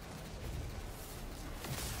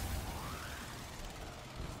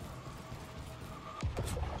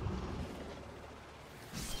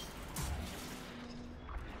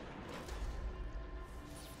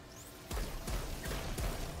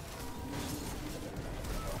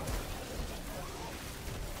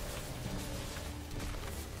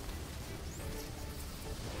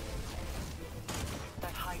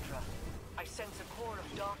 That Hydra. I sense a core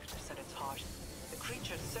of darkness at its heart. The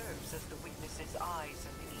creature serves as the witness's eyes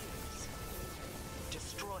and ears.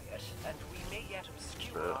 Destroy it, and we may yet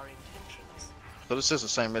obscure our intentions. So this is the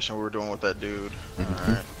same mission we were doing with that dude.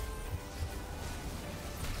 Alright.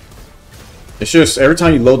 It's just every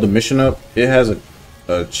time you load the mission up, it has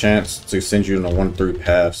a chance to send you in a 1-3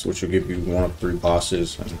 paths, which will give you 1 of 3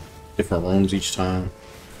 bosses and different rooms each time.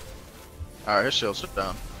 Alright, his shield's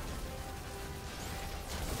down.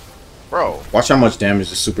 Bro, Watch how much damage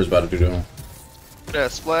the super's about to do to him.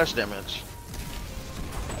 that splash damage.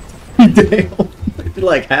 Damn,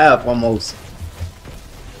 like half almost.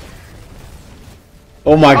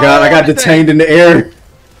 Oh my god, I got detained in the air.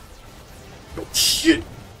 Shit.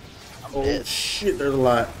 Oh shit, there's a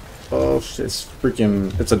lot. Oh shit, it's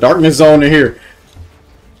freaking, it's a darkness zone in here.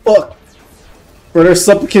 Fuck. Bro, there's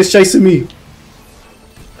supplicants chasing me.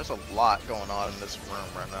 There's a lot going on in this room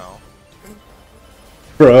right now.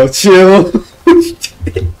 Bro, chill.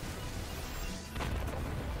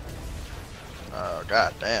 Oh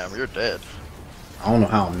god damn, you're dead. I don't know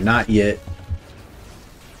how I'm not yet.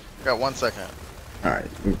 You got 1 second. Alright,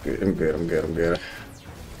 I'm good, I'm good, I'm good, I'm good.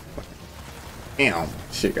 Damn,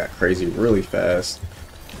 shit got crazy really fast.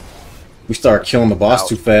 We started killing the boss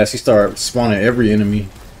too fast. He started spawning every enemy.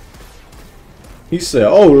 He said,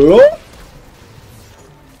 oh Lord.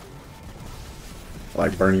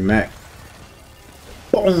 Like Bernie Mac.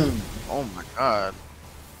 Boom. Oh my god.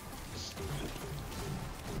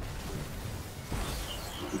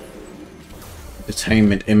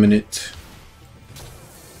 Detainment imminent.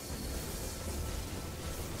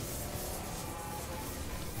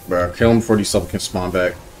 Bro, kill him before these supplicants spawn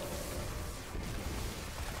back.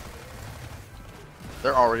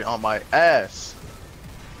 They're already on my ass.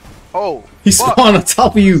 Oh, He fuck. spawned on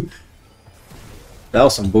top of you. That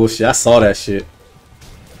was some bullshit. I saw that shit.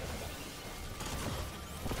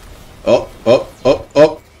 Oh, oh, oh,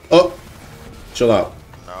 oh, oh. Chill out.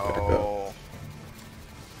 No.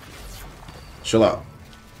 Chill out.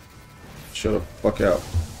 Chill the fuck out.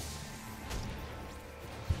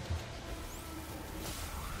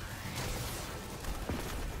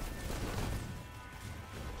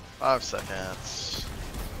 Five seconds.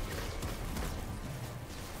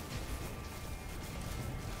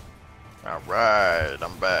 Alright,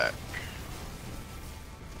 I'm back.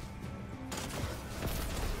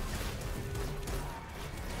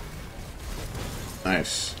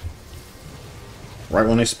 Nice. Right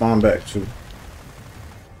when they spawn back too.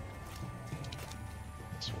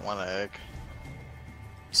 It's 1 egg.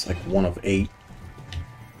 It's like 1 of 8.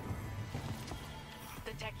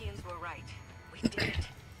 The Techians were right. We did it.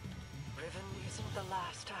 Riven isn't the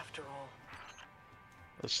last after all.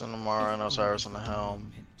 Listen to Mara and Osiris on the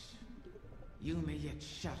helm. You may yet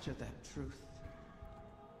shatter that truth.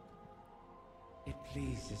 It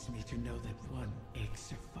pleases me to know that 1 egg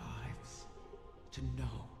survives. To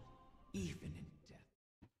know, even in death.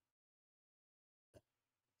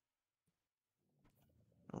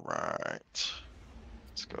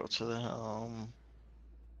 Let's go to the helm.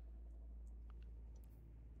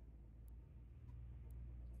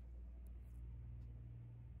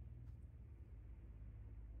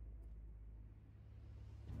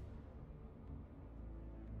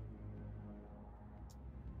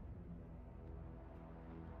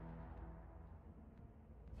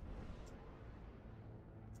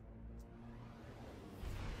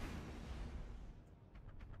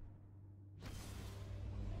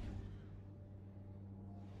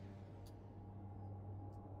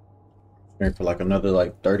 For like another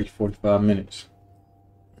like 30, 45 minutes.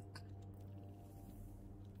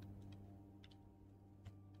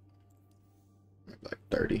 Like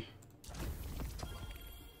 30.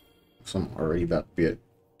 So I'm already about to be at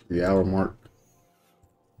 3-hour mark.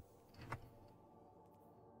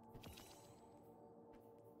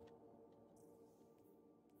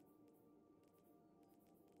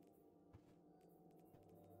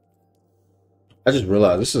 I just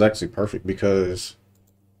realized this is actually perfect because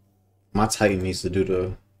my Titan needs to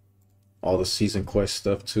do all the season quest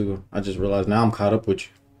stuff too. I just realized now I'm caught up with you.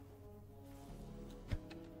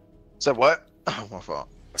 Said what? Oh, my fault.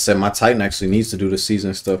 I said my Titan actually needs to do the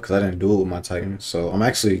season stuff because I didn't do it with my Titan. So I'm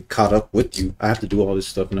actually caught up with you. I have to do all this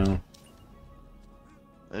stuff now.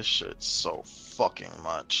 This shit's so fucking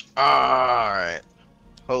much. Alright.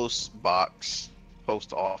 Post box.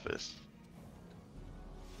 Post office.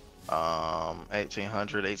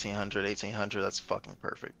 1800, 1800, 1800. That's fucking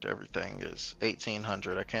perfect. Everything is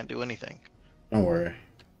 1800. I can't do anything. Don't worry.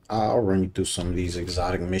 I'll run you through some of these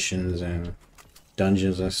exotic missions and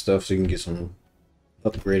dungeons and stuff so you can get some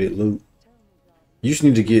upgraded loot. You just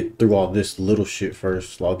need to get through all this little shit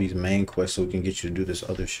first, all these main quests, so we can get you to do this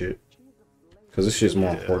other shit. Because this shit's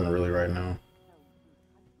more important really right now.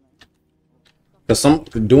 Because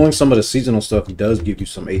doing some of the seasonal stuff does give you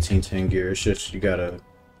some 1810 gear. It's just you gotta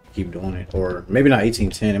keep doing it. Or maybe not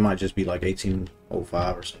 1810, it might just be like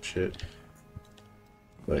 1805 or some shit.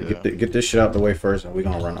 But yeah, get this shit out the way first and we're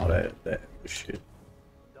gonna run all that shit.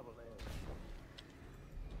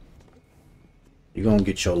 You're gonna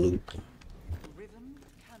get your loot. Riven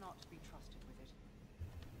cannot be trusted with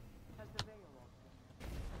it. Has the veil of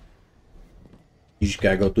You just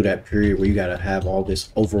gotta go through that period where you gotta have all this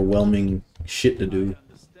overwhelming shit to do. You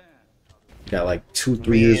got like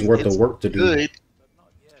 2-3 years worth of work to do. Good,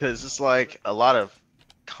 because it's like a lot of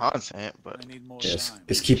content, but yes,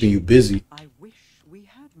 it's keeping you busy. I wish we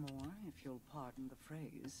had more, if you'll pardon the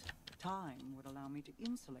phrase. Time would allow me to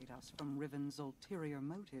insulate us from Riven's ulterior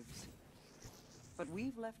motives. But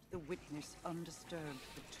we've left the witness undisturbed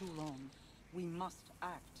for too long. We must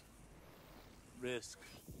act. Risk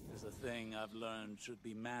is a thing I've learned should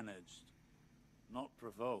be managed, not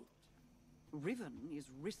provoked. Riven is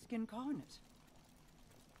risk incarnate.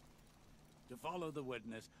 To follow the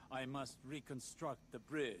witness, I must reconstruct the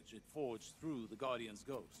bridge it forged through the Guardian's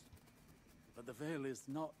ghost. But the Veil is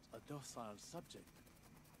not a docile subject.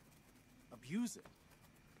 Abuse it,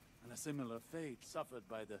 and a similar fate suffered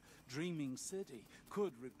by the Dreaming City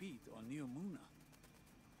could repeat on New Muna.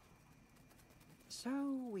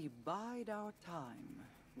 So we bide our time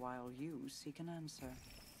while you seek an answer.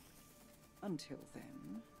 Until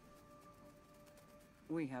then,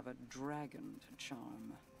 we have a dragon to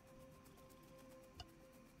charm.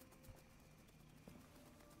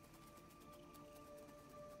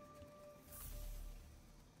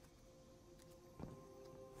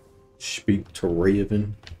 Speak to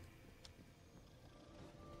Raven.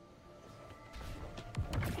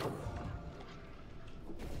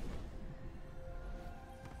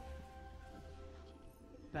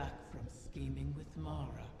 Back from scheming with Mara.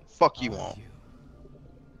 fuck you are won't.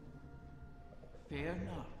 Fear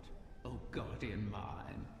not, O guardian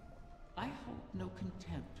mine. I hold no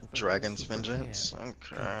contempt for Dragon's those who Vengeance. prepare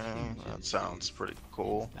Okay, that contingencies sounds pretty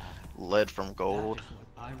cool. in battle. Lead from gold.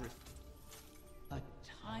 That is what I a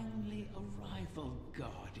timely arrival,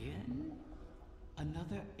 guardian.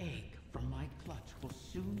 Another egg from my clutch will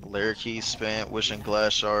soon. Lair keys spent, wishing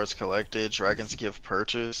glass shards collected, dragon's gift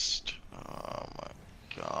purchased. Oh my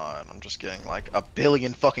god, I'm just getting like a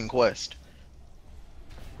billion fucking quests.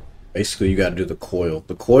 Basically, you gotta do the coil.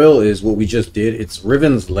 The coil is what we just did. It's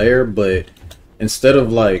Riven's lair, but instead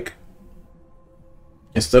of like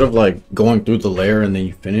going through the lair and then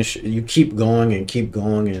you finish, you keep going,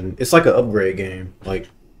 and it's like an upgrade game. Like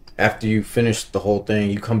after you finish the whole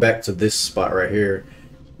thing, you come back to this spot right here,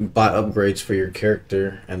 buy upgrades for your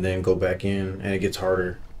character, and then go back in, and it gets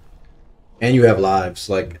harder. And you have lives,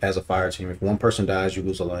 like as a fire team. If one person dies, you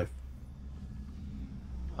lose a life.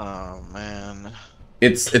 Oh man.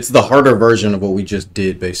 It's the harder version of what we just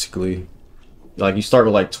did, basically. Like you start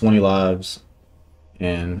with like 20 lives,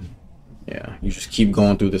 and Yeah, you just keep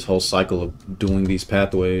going through this whole cycle of doing these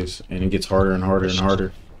pathways, and it gets harder and harder and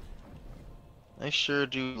harder. They sure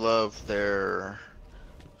do love their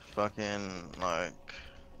fucking, like,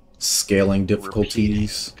 Scaling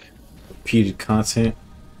difficulties, repeated content.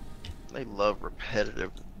 They love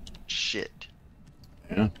repetitive shit.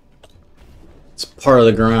 Yeah. It's part of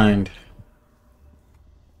the grind.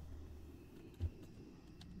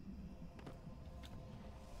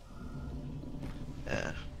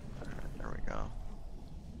 Yeah. Alright, there we go.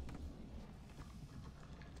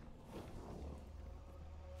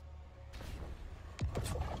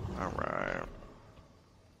 Alright.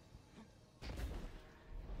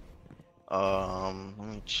 Let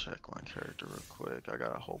me check my character real quick. I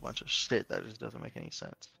got a whole bunch of shit that just doesn't make any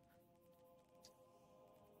sense.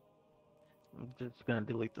 I'm just gonna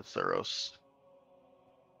delete the Thuros.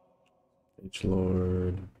 H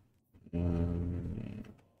Lord.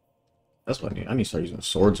 That's what I need. I need to start using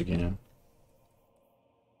swords again.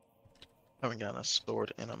 I haven't gotten a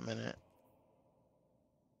sword in a minute.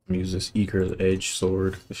 I'm gonna use this Eager's Edge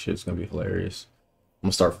sword. This shit's gonna be hilarious. I'm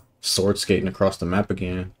gonna start sword skating across the map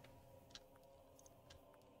again.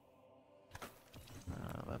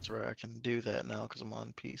 That's right, I can do that now because I'm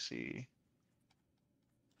on PC.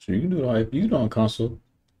 So you can do it on, you can do it on console.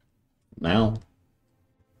 Now.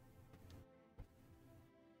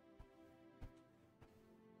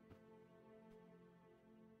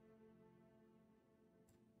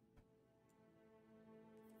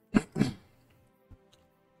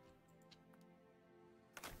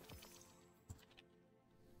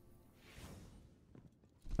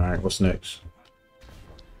 Alright, what's next?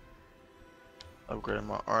 Upgrading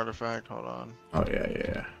my artifact, hold on. Oh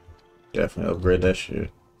yeah. Definitely upgrade that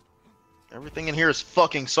shit. Everything in here is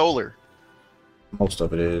fucking solar. Most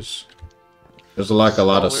of it is. There's like a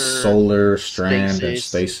lot of solar, strand, and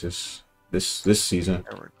stasis this season.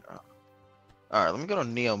 There we go. Alright, let me go to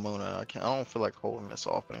Neomuna. I don't feel like holding this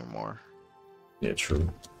off anymore. Yeah,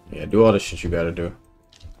 true. Yeah, do all the shit you gotta do.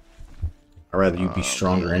 I'd rather you be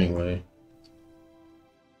stronger anyway.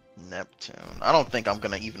 Neptune. I don't think I'm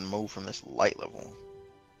gonna even move from this light level.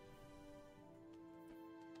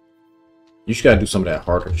 You just gotta do some of that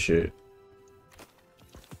harder shit.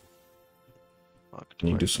 You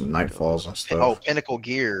need to do some nightfalls and stuff. Oh, Pinnacle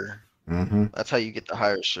Gear. That's how you get the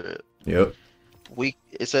higher shit. Yep.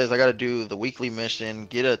 It says I gotta do the weekly mission,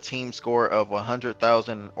 get a team score of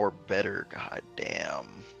 100,000 or better. God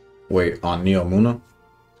damn. Wait, on Neomuna?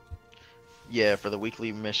 Yeah, for the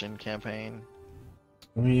weekly mission campaign.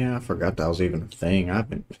 Oh yeah, I forgot that was even a thing. I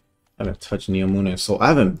haven't touched Neomuna, so I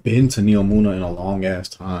haven't been to Neomuna in a long ass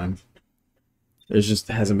time. There's just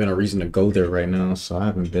hasn't been a reason to go there right now, so I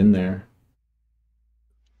haven't been there.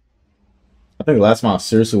 I think the last time I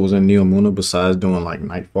seriously was in Neomuna, besides doing like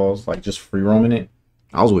nightfalls, like just free roaming it,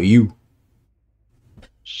 I was with you.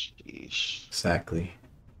 Sheesh. Exactly.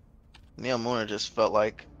 Neomuna just felt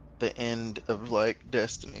like the end of like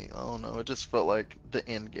Destiny. I don't know. It just felt like the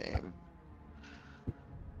end game.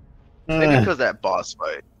 Maybe because that boss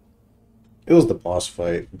fight. It was the boss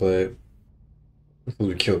fight, but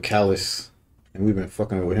we killed Callus, and we've been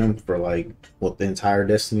fucking with him for like what, the entire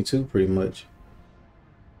Destiny 2, pretty much.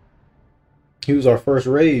 He was our first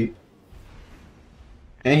raid,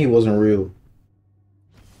 and he wasn't real.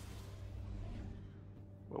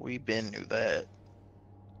 Well, we been knew that.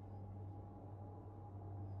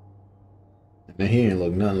 And he didn't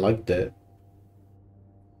look nothing like that.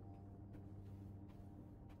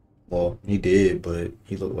 Well, he did, but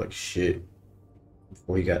he looked like shit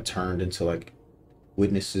before he got turned into like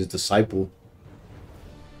Witness's disciple.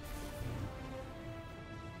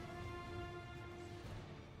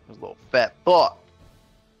 This little fat fuck.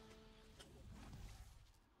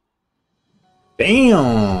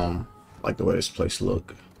 Damn! I like the way this place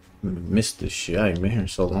look. I missed this shit. I ain't been here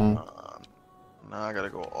so long. Now I gotta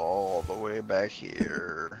go all the way back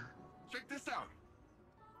here. Check this out.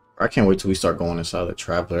 I can't wait till we start going inside the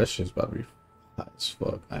Traveler. That shit's about to be hot as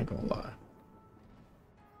fuck. I ain't gonna lie.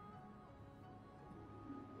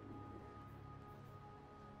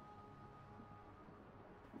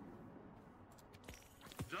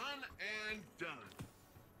 Done and done.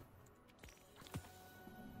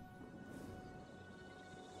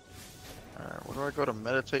 Alright, where do I go to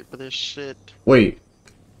meditate for this shit? Wait.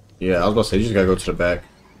 Yeah, I was about to say, you just gotta go to the back.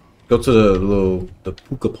 Go to the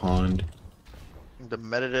puka pond. The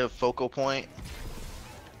meditative focal point.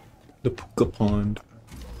 The puka pond.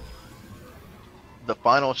 The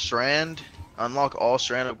final strand. Unlock all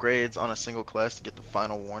strand upgrades on a single class to get the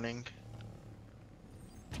final warning.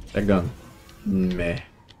 That gun. Meh.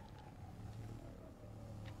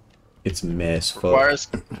 It's meh as fuck.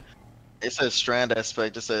 It says strand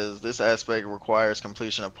aspect. It says this aspect requires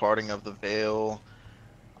completion of parting of the veil,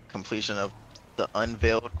 completion of the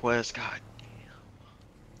unveiled quest. God,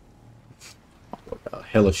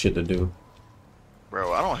 Hella shit to do.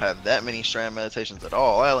 bro, I don't have that many strand meditations at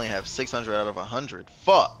all. I only have 600 out of 100.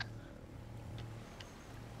 Fuck.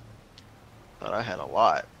 Thought I had a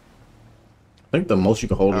lot. I think the most you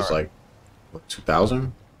can hold All is right. like what,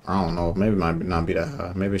 2,000. I don't know. Maybe it might not be that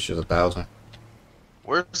high. Maybe it's just 1,000.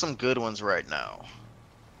 Where's some good ones right now?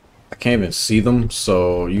 I can't even see them,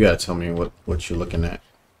 so you gotta tell me what you're looking at.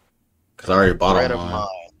 Cause I already bought Thread all of mine. mine.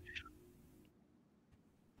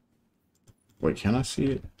 Wait, can I see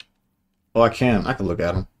it? Oh, I can. I can look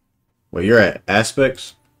at them. Wait, you're at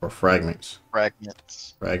aspects or fragments?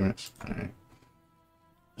 Fragments. Fragments. All right.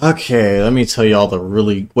 Okay, let me tell you all the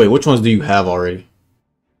really. Wait, which ones do you have already?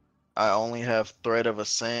 I only have Thread of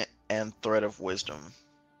Ascent and Thread of Wisdom.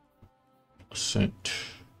 Ascent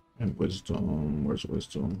and wisdom. Where's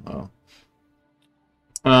wisdom? Oh.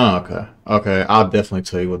 Oh, okay. Okay, I'll definitely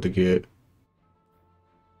tell you what to get.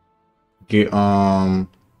 Get where's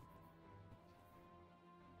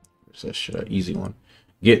that shit? Easy one.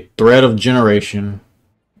 Get Thread of Generation.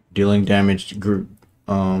 Dealing damage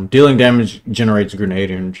generates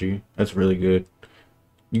grenade energy. That's really good.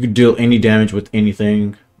 You can deal any damage with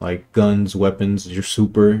anything, like guns, weapons, your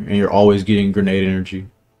super, and you're always getting grenade energy.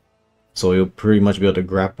 So you'll pretty much be able to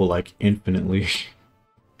grapple like infinitely.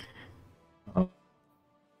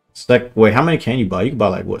 Wait, how many can you buy? You can buy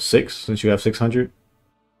like what, 6 since you have 600?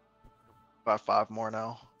 About 5 more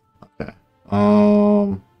now. Okay.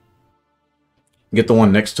 Get the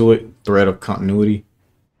one next to it, Thread of Continuity.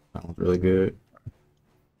 That one's really good.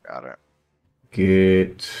 Got it.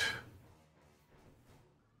 Get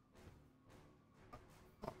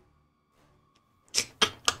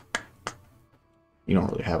you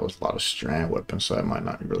don't really have a lot of strand weapons, so that might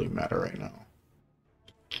not really matter right now.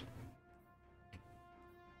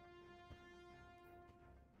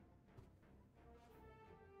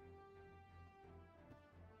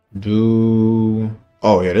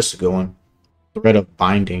 Oh yeah, this is a good one. Thread of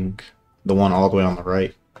Binding, the one all the way on the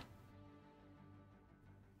right.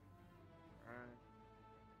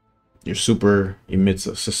 Your super emits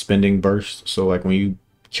a suspending burst, so like when you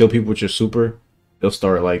kill people with your super, they'll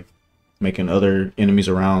start like making other enemies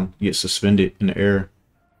around get suspended in the air.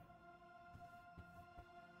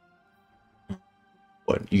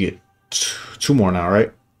 What, you get 2 more now,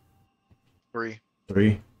 right? 3.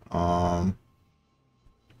 3.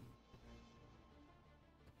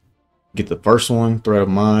 Get the first one, Thread of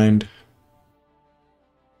Mind.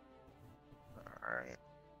 Alright.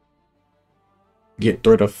 Get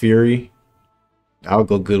Thread of Fury. I'll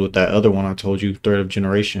go good with that other one I told you, Thread of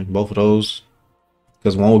Generation. Both of those.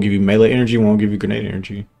 Because one will give you melee energy, one will give you grenade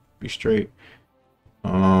energy. Be straight.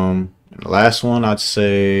 And the last one, I'd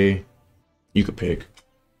say you could pick.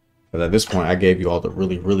 But at this point, I gave you all the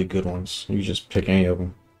really, really good ones. You just pick any of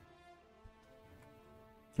them.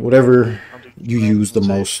 Whatever you use the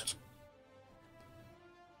most.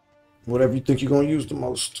 Whatever you think you're going to use the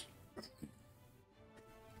most.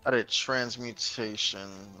 I did transmutation.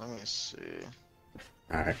 Let me see.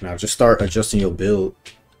 Alright, now just start adjusting your build.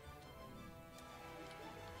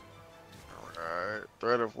 Alright.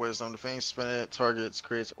 Thread of Wisdom. Defending spin it. Targets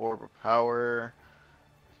creates orb of power.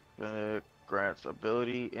 Spin it. Grants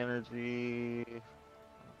ability energy.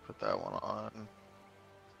 Put that one on.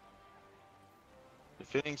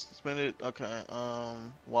 Defending spin it. Okay.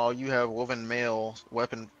 While you have woven mail,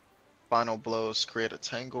 weapon final blows create a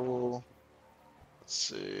tangle. Let's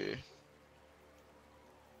see.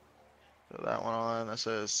 Put that one on. That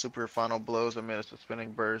says super final blows emit a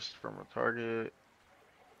suspending burst from a target.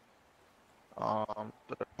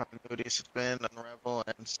 The continuity suspend, unravel,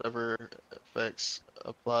 and sever effects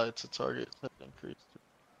applied to targets have increased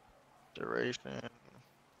duration.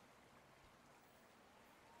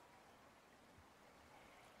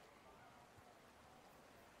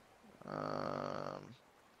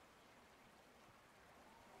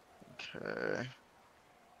 Okay.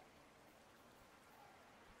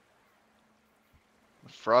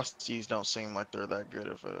 Frosties don't seem like they're that good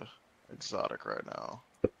of a exotic right now.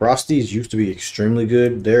 The Frosties used to be extremely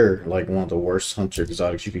good. They're like one of the worst hunter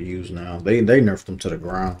exotics you could use now. They nerfed them to the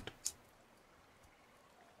ground.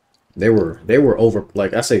 They were over,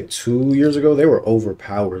 like I say 2 years ago, they were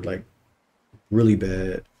overpowered, like really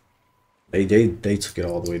bad. They took it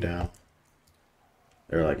all the way down.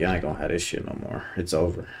 They're like, yeah, I ain't gonna have this shit no more. It's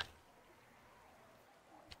over.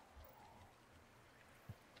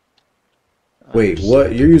 Wait,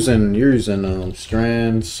 what? You're using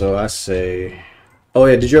Strand, so I say, oh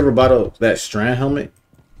yeah, did you ever buy that Strand helmet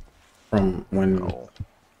from when? No.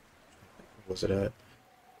 was it at?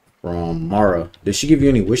 From Mara. Did she give you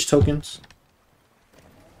any wish tokens?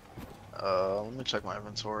 Let me check my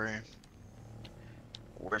inventory.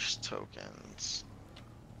 Wish tokens.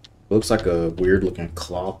 Looks like a weird looking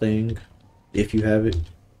claw thing, if you have it.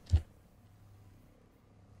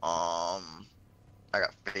 I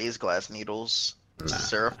got phase glass needles, Nah.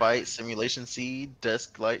 seraphite, simulation seed,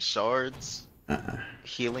 desk light shards,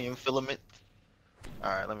 helium filament.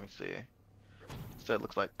 Alright, let me see. So it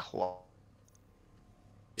looks like claw.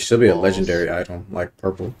 It should be a Balls. legendary item, like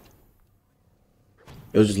purple.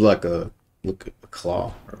 It was just like a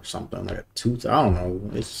claw or something, like a tooth. I don't know.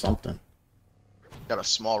 It's something. Got a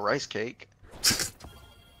small rice cake.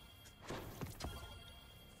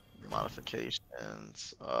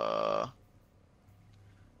 Modifications. I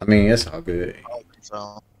mean, it's all good. I don't think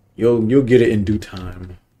so. You'll get it in due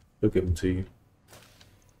time. They'll give them to you.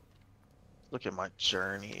 Look at my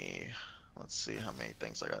journey. Let's see how many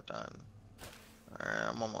things I got done. Alright,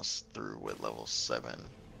 I'm almost through with level 7.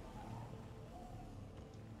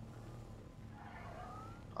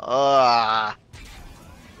 Alright,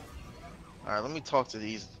 let me talk to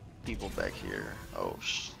these people back here. Oh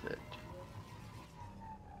shit.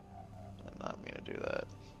 I'm not gonna do that.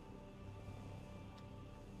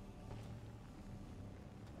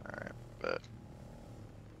 Alright, but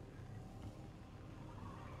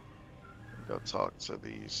go talk to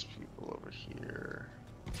these people over here.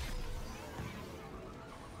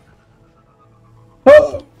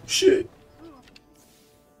 Oh shit!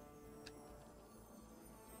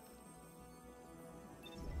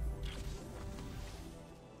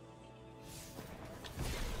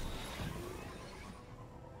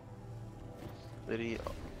 City.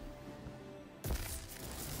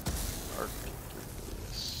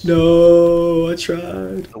 No, I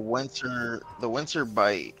tried. The winter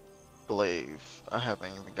bite glaive. I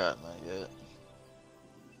haven't even gotten that yet.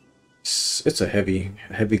 It's a heavy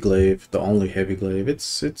glaive. The only heavy glaive.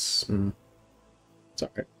 It's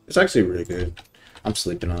alright. It's actually really good. I'm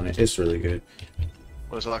sleeping on it. It's really good.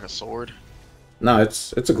 What is it, like a sword? No,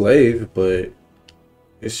 it's a glaive, but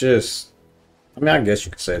it's just. I mean, I guess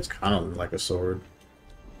you could say it's kind of like a sword.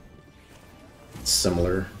 It's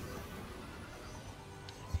similar.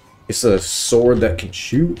 It's a sword that can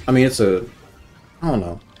shoot. I mean, it's a. I don't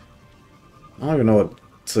know. I don't even know what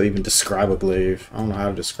to even describe a glaive. I don't know how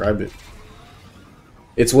to describe it.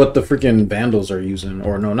 It's what the freaking Vandals are using.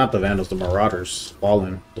 Or no, not the Vandals, the Marauders.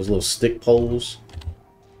 Fallen. Those little stick poles.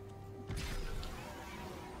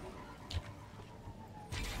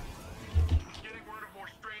 Getting word of more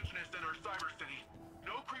strangeness in our cyber city.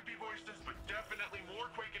 No creepy voices, but definitely more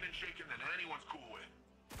quaking and shaking than anyone's cool with.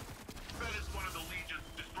 That is one of the Legion's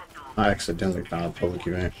disruptor. I accidentally found a public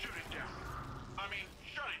event. Shoot it down. I mean,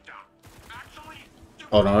 shut it down. Actually,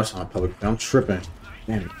 Oh no, that's not public. I'm tripping.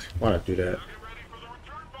 Damn it. Why'd I do that? get ready for the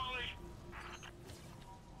return volley.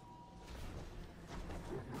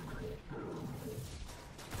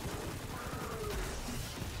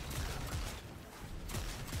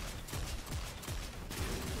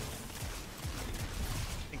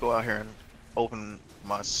 Let me go out here and open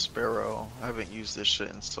my Sparrow. I haven't used this shit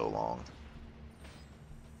in so long.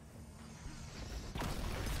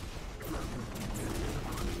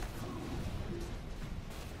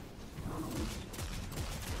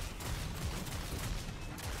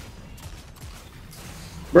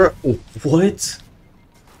 Bro, what?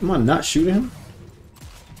 Am I not shooting him?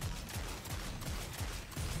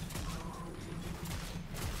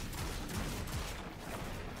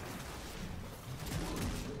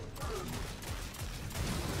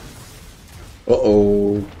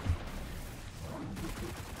 Uh-oh. I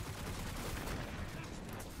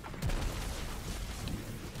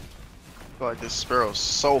feel like this Sparrow's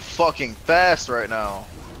so fucking fast right now.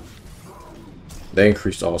 They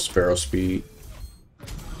increased all Sparrow speed.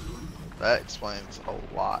 That explains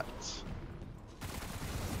a lot.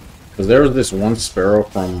 Because there was this one Sparrow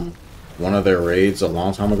from one of their raids a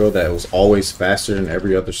long time ago that was always faster than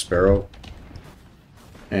every other Sparrow.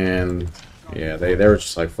 And yeah, they were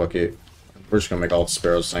just like, fuck it. We're just gonna make all the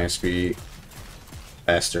Sparrows the same speed.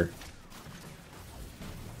 Faster.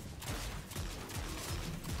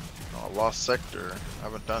 Oh, Lost Sector. I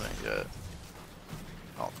haven't done it yet.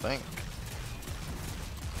 I don't think.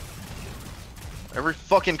 Every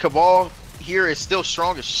fucking Cabal here is still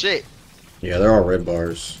strong as shit. Yeah, they're all red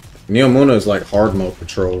bars. Neomuna is like hard mode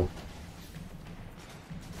patrol.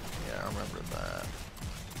 Yeah, I remember that.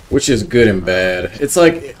 Which is good and bad. It's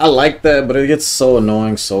like, I like that, but it gets so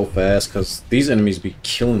annoying so fast because these enemies be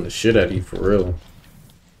killing the shit out of you for real.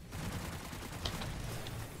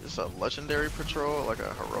 Is a legendary patrol, like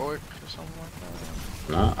a heroic or something like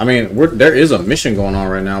that? Nah, I mean, there is a mission going on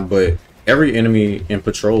right now, but Every enemy in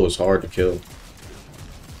patrol is hard to kill.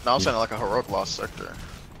 No, I'm saying like a heroic lost sector.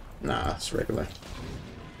 Nah, it's regular.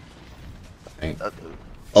 I think. So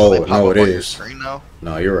Oh they pop no, up it on your is. screen now?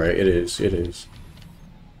 No, you're right. It is. It is.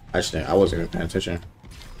 I wasn't even paying attention.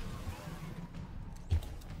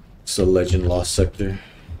 It's a legend lost sector.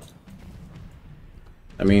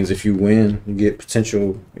 That means if you win, you get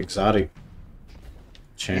potential exotic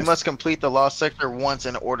chance. You must complete the lost sector once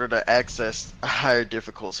in order to access a higher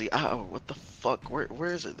difficulty. Oh, what the fuck?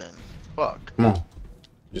 Where is it then? Fuck. Come on,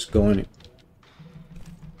 just go in it.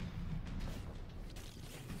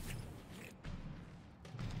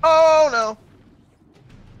 Oh no!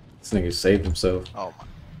 This nigga saved himself Oh my.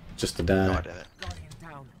 just to die. No, I didn't.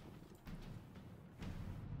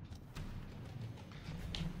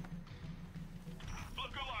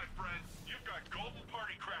 Look alive, friends. You've got global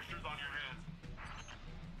party crashers on your hands.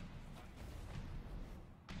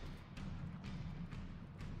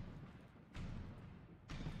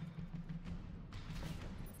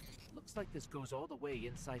 Looks like this goes all the way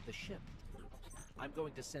inside the ship. I'm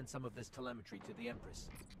going to send some of this telemetry to the Empress.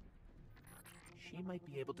 She might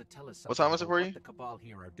be able to tell us something What time is it for about you? what the Cabal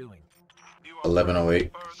here are doing. You are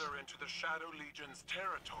 11:08. further into the Shadow Legion's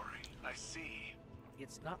territory. I see.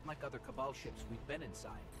 It's not like other Cabal ships we've been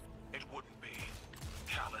inside. It wouldn't be.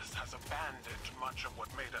 Callus has abandoned much of what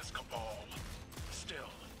made us Cabal.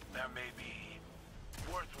 Still, there may be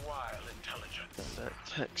worthwhile intelligence. Get that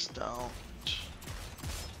text down.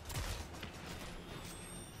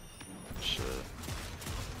 Shit.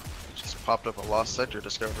 Just popped up a lost sector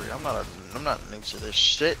discovery. I'm not new to this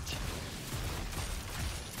shit.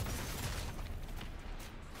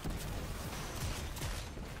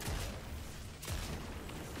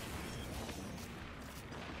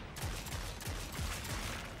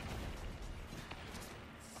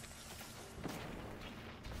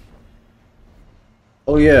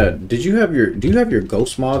 Oh yeah, do you have your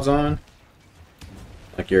ghost mods on?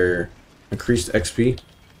 Like your increased XP?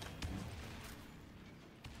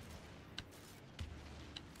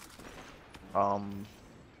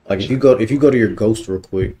 Like if you go to your ghost real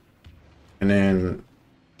quick, and then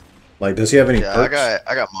like does he have any Yeah, perks?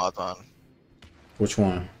 I got mods on. Which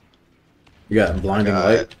one? You got blinding light?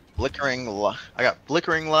 I got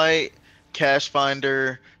flickering light, cache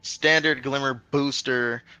finder, standard glimmer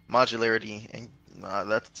booster, modularity, and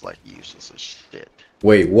that's like useless as shit.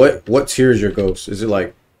 Wait, what tier is your ghost? Is it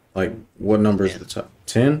like what number is the top?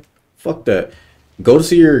 10? Fuck that. Go to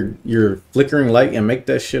see your flickering light and make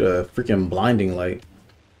that shit a freaking blinding light.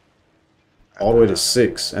 All the way to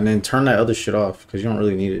 6, and then turn that other shit off because you don't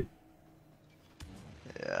really need it.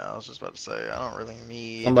 Yeah, I was just about to say I don't really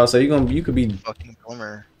need. I'm about to say you could be fucking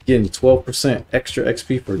glimmer. Getting 12% extra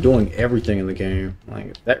XP for doing everything in the game.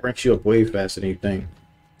 Like that ranks you up way faster than you think.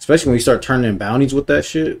 Especially when you start turning in bounties with that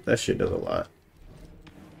shit. That shit does a lot.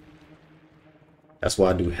 That's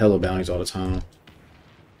why I do hella bounties all the time.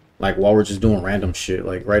 Like while we're just doing random shit.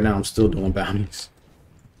 Like right now I'm still doing bounties.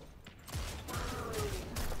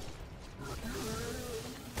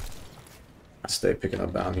 I stay picking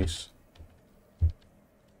up bounties.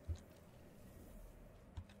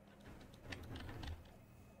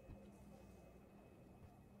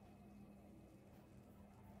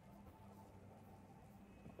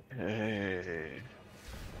 Hey.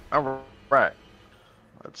 All right.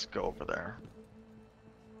 Let's go over there.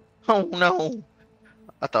 Oh no!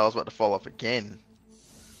 I thought I was about to fall off again.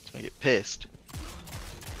 It's gonna get pissed.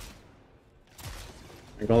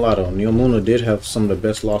 I'm gonna lie though, Neomuna did have some of the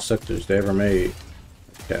best lost sectors they ever made.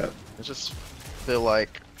 Yeah. I just feel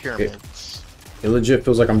like pyramids. It legit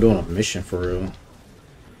feels like I'm doing a mission for real.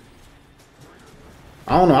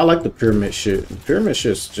 I don't know, I like the pyramid shit. The pyramid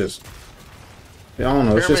shit's just... I don't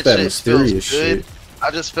know, it's just that mysterious shit.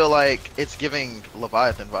 I just feel like it's giving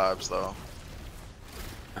Leviathan vibes though.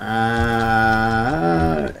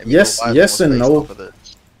 Yes and no.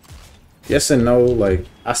 Yes and no, like,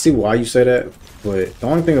 I see why you say that, but the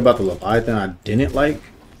only thing about the Leviathan I didn't like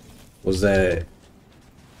was that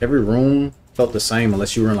every room felt the same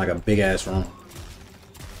unless you were in like a big ass room.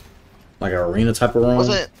 Like an arena type of room.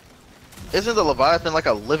 Isn't the Leviathan like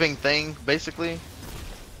a living thing, basically?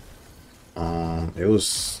 It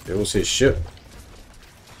was his ship.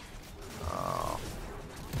 I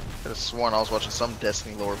could have sworn I was watching some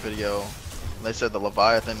Destiny lore video. And they said the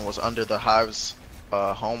Leviathan was under the Hive's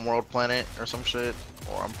homeworld planet or some shit.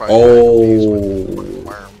 Or I'm probably confused with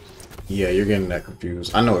worms. Yeah, you're getting that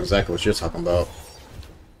confused. I know exactly what you're talking about.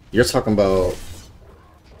 You're talking about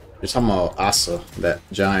Asa, that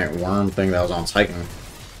giant worm thing that was on Titan.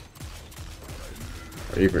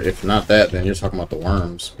 Or if not that, then you're talking about the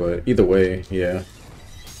worms. But either way, yeah,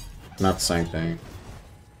 not the same thing.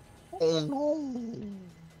 Oh no.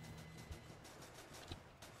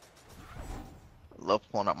 I love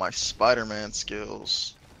pulling out my Spider-Man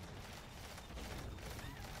skills.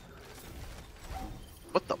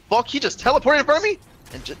 What the fuck? He just teleported in front of me?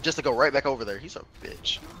 And just to go right back over there. He's a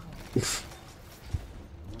bitch.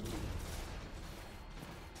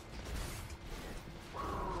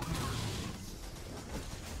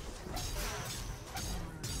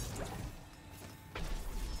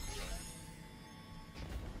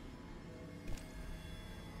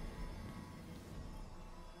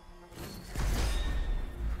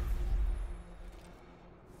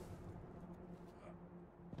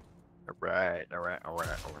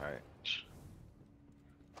 Alright.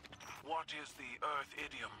 What is the Earth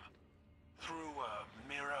idiom? Through a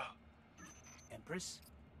mirror? Empress?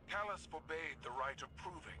 Callus forbade the right of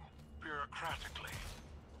proving, bureaucratically.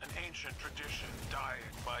 An ancient tradition dying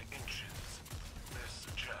by inches. This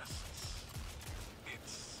suggests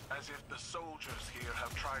it's as if the soldiers here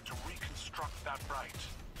have tried to reconstruct that right,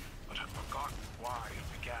 but have forgotten why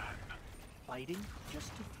it began. Fighting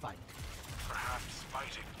just to fight. Perhaps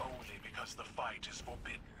fighting only because the fight is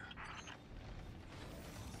forbidden.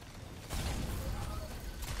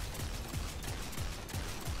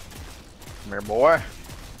 Come here, boy.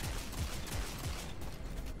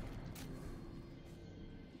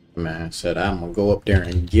 Man said I'm gonna go up there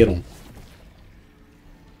and get him.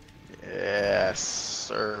 Yes,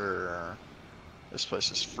 sir. This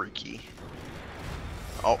place is freaky.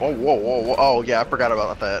 Whoa. Oh, yeah, I forgot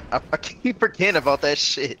about that. I keep forgetting about that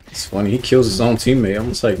shit. It's funny, he kills his own teammate. I'm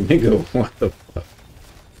just like, nigga, what the fuck?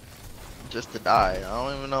 Just to die. I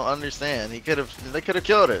don't even understand. They could have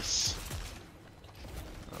killed us.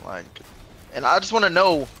 Like, and I just want to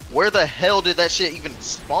know, where the hell did that shit even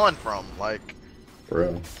spawn from? Like,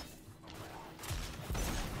 bro.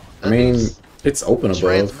 I mean, it's open above.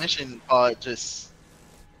 Transmission pod just,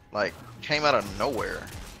 like, came out of nowhere.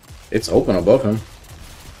 It's open above him.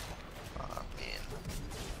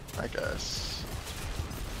 I guess.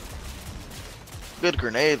 Good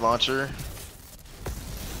grenade launcher.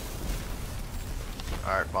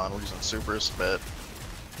 Alright, fine, we're using supers, bet.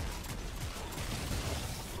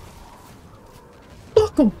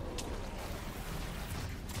 Fuck him.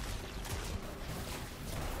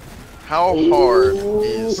 How hard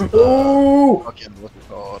is fucking what's it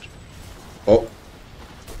called? Oh.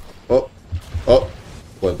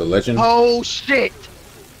 What, the legend? Oh shit!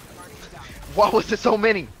 Why was it so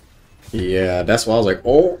many? Yeah, that's why I was like,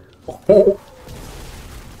 oh.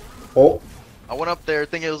 I went up there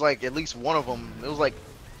thinking it was like at least one of them. It was like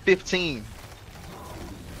 15.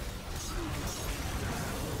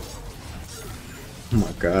 Oh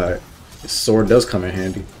my god. This sword does come in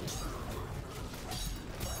handy.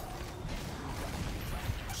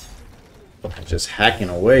 Just hacking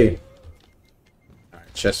away.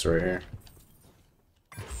 Alright, chest right here.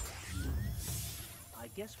 I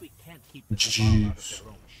guess we can't keep the cabal out of their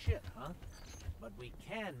own shit, huh? But we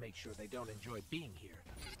can make sure they don't enjoy being here.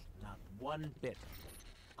 Not one bit.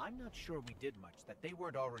 I'm not sure we did much that they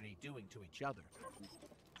weren't already doing to each other.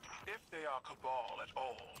 If they are Cabal at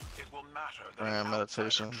all, it will matter that Ram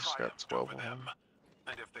meditations got 12 of them.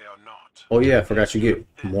 And if they are not. Oh yeah, I forgot you get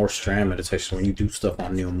more strand meditation when you do stuff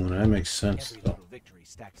on New Moon. That makes sense. Every little victory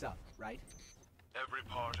stacks up, right? Every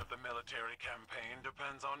part of the military campaign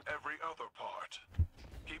depends on every other part.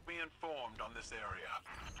 Keep me informed on this area.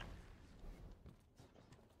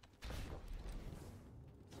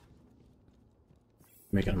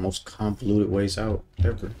 Making the most convoluted ways out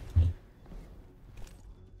ever.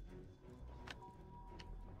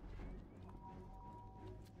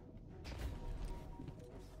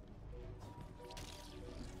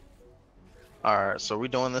 Alright, so we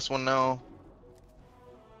doing this one now?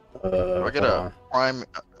 Do I get hold a on. prime?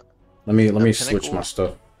 Let me pinnacle? switch my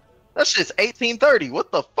stuff. That shit's 1830.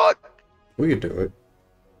 What the fuck? We could do it.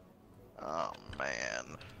 Oh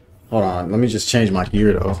man. Hold on, let me just change my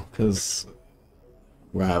gear though, because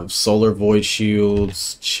we have solar void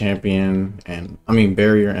shields, champion, and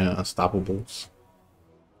barrier and unstoppables.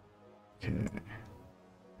 Okay.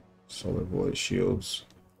 Solar void shields.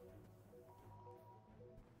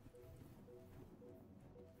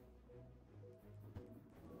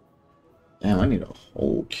 Damn, I need a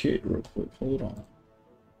whole kit real quick. Hold on.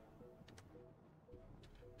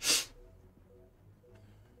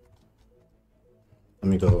 Let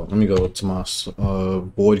me go to my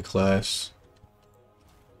void class.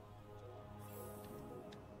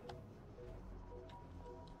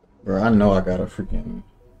 Bro, I know I got a freaking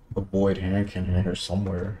void hand cannon in here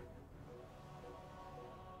somewhere.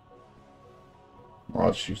 Or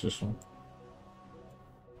I'll just use this one.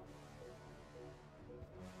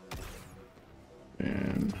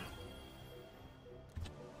 And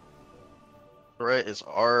threat is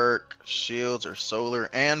arc, shields are solar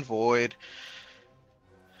and void.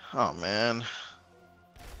 Oh man.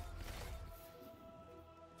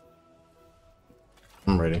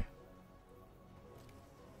 I'm ready.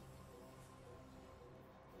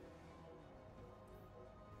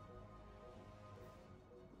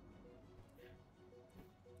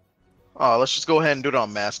 Oh, let's just go ahead and do it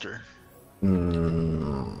on master.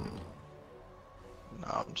 Mm. No,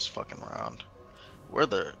 I'm just fucking around. Where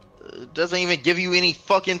the... It doesn't even give you any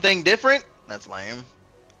fucking thing different? That's lame.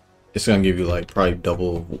 It's gonna give you like probably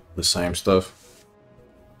double the same stuff.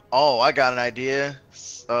 Oh, I got an idea.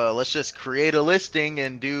 Let's just create a listing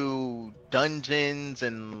and do dungeons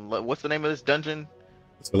and... What's the name of this dungeon?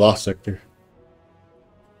 It's the Lost Sector.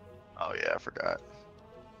 Oh yeah, I forgot.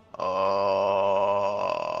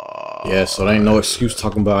 Oh... Yeah, so there ain't no excuse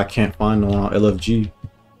talking about I can't find no one on LFG.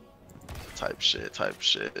 Type shit.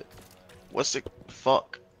 What's the...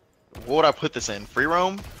 Fuck. What would I put this in? Free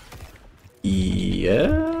roam?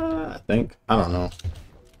 Yeah, I think. I don't know.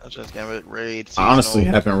 I'll just give it raid. I honestly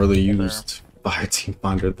seasonal, haven't really used Fire Team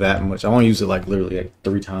Finder that much. I only used it like literally like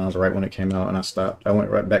 3 times right when it came out, and I stopped. I went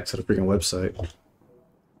right back to the freaking website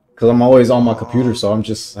because I'm always on my computer, so I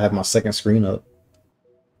have my second screen up.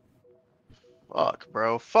 Fuck,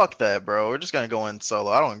 bro. Fuck that, bro. We're just gonna go in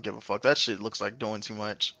solo. I don't give a fuck. That shit looks like doing too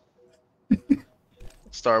much.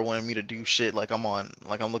 Start wanting me to do shit like I'm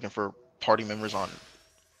looking for party members on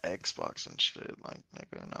Xbox and shit. Like,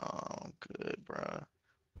 nigga, no, I'm good, bro.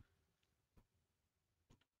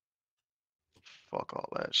 Fuck all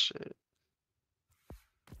that shit.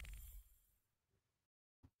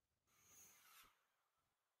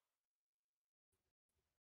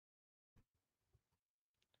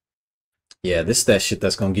 Yeah, this is that shit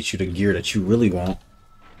that's gonna get you the gear that you really want.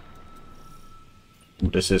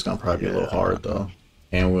 This is gonna probably be a little hard though,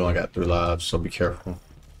 and we only got 3 lives, so be careful.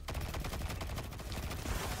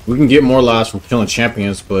 We can get more lives from killing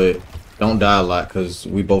champions, but don't die a lot because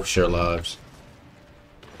we both share lives.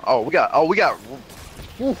 Oh, we got.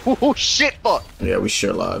 Shit, fuck. Yeah, we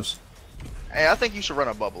share lives. Hey, I think you should run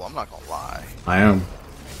a bubble. I'm not gonna lie. I am.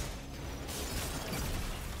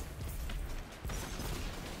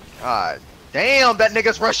 God damn, that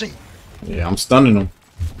nigga's rushing. Yeah, I'm stunning him.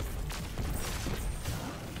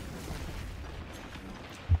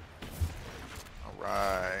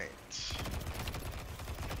 Alright.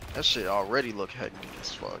 That shit already look hectic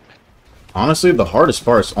as fuck. Honestly, the hardest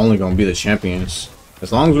part is only gonna be the champions.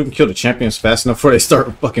 As long as we can kill the champions fast enough before they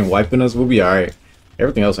start fucking wiping us, we'll be alright.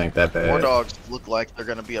 Everything else ain't that bad. War dogs look like they're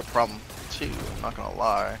gonna be a problem too, I'm not gonna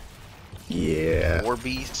lie. Yeah. War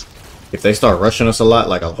beasts. If they start rushing us a lot,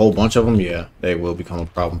 like a whole bunch of them, yeah, they will become a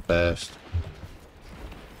problem fast.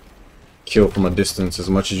 Kill from a distance as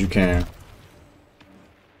much as you can.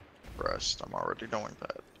 Rest, I'm already doing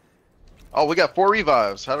that. Oh, we got 4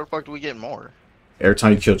 revives. How the fuck do we get more? Every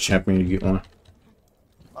time you kill a champion, you get one.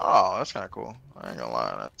 Oh, that's kind of cool. I ain't gonna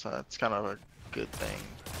lie, that's kind of a good thing.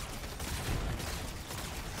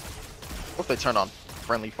 What if they turned on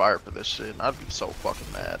friendly fire for this shit? I'd be so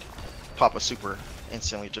fucking mad. Pop a super,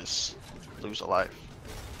 instantly just lose a life.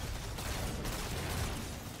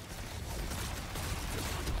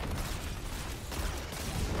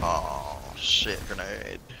 Oh shit,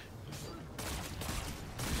 grenade.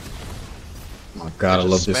 Oh my god, I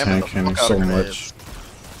love this hand cannon so much.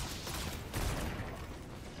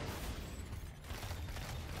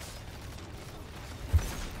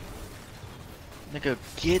 Nigga,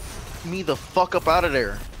 get me the fuck up out of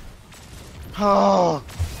there. Oh,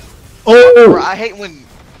 oh! I hate when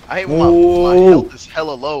my health is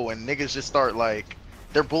hella low and niggas just start like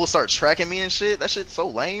their bullets start tracking me and shit. That shit's so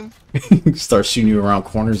lame. Start shooting you around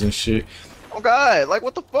corners and shit. Oh god, like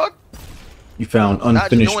what the fuck? You found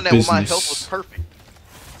unfinished knowing that business. when my health was perfect.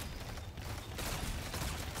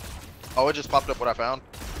 Oh, it just popped up what I found.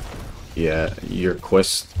 Yeah, your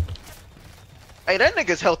quest. Hey, that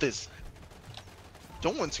nigga's health is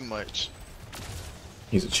doing too much.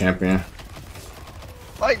 He's a champion.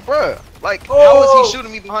 Like, bruh, like, how is he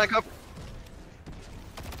shooting me behind cover?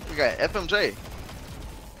 We got FMJ.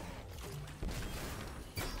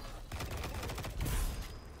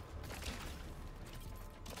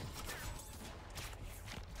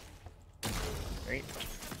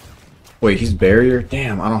 Wait, he's barrier?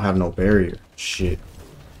 Damn, I don't have no barrier. Shit.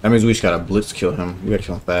 That means we just gotta blitz kill him. We gotta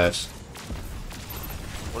kill him fast.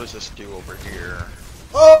 What does this do over here?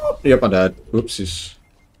 Oh! Yep, I died. Oopsies.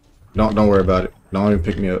 Don't worry about it. Don't even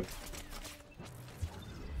pick me up.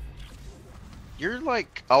 You're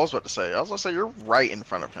like, I was about to say, you're right in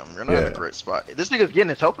front of him. You're not in a great spot. This nigga's getting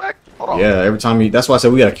his health back? Hold on. Yeah, every time he, that's why I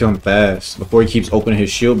said we gotta kill him fast before he keeps opening his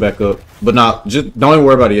shield back up. But not, just don't even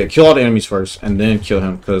worry about it yet. Kill all the enemies first and then kill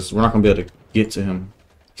him because we're not gonna be able to get to him.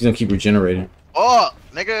 He's gonna keep regenerating. Oh,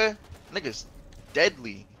 nigga's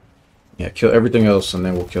deadly. Yeah, kill everything else and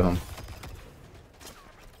then we'll kill him.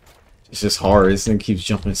 It's just hard. This thing keeps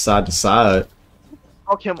jumping side to side.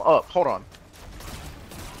 Fuck him up. Hold on.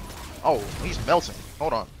 Oh, he's melting.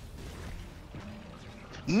 Hold on.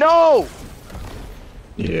 No!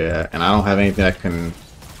 Yeah, and I don't have anything that can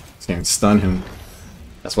stun him.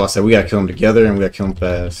 That's why I said we gotta kill him together and we gotta kill him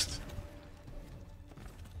fast.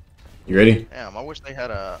 You ready? Damn, I wish they had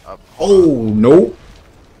a oh, no.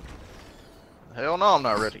 Hell no, I'm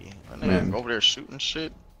not ready. I Man. need to go over there shooting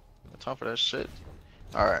shit. No time for that shit.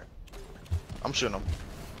 Alright. I'm shooting him.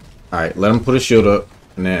 Alright, let him put his shield up.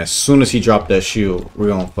 And then as soon as he dropped that shield, we're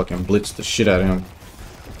gonna fucking blitz the shit out of him.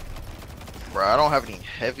 Bro, I don't have any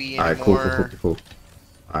heavy anymore. Alright, cool.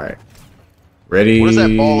 Alright. Ready? What is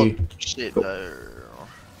that ball of shit? No,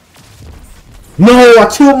 I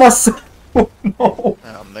killed myself! No.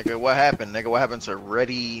 Nigga, what happened? Nigga, what happened to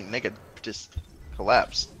ready? Nigga just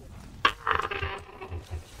collapsed.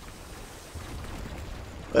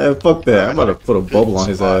 Man, fuck that. I'm about to put a bubble on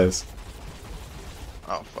his eyes.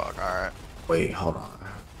 Oh, fuck. Alright. Wait, hold on.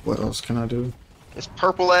 What else can I do? It's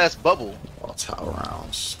purple ass bubble. All tower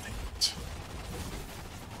rounds.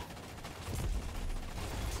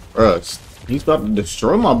 Bruh, he's about to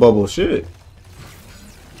destroy my bubble. Shit.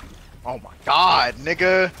 Oh my god,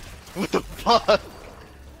 nigga. What the fuck?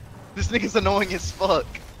 This nigga's annoying as fuck.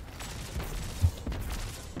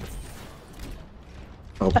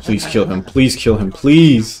 Oh, please kill him. Please kill him.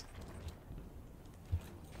 Please.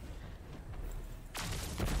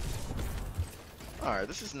 Alright,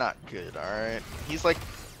 this is not good, alright? He's like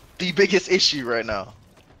the biggest issue right now.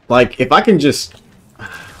 Like, if I can just...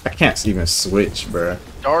 I can't even switch, bruh.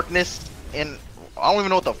 Darkness, and I don't even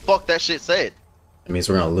know what the fuck that shit said. That means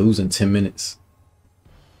we're gonna lose in 10 minutes.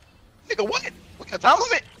 Nigga, what? What kind of time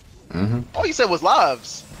limit? Mm-hmm. All you said was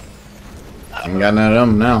lives. Ain't got none of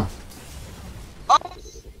them now. Oh.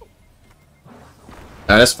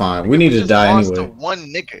 Nah, that's fine. We need to die anyway. To one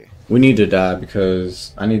nigga. We need to die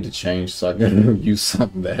because I need to change so I can use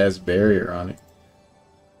something that has barrier on it.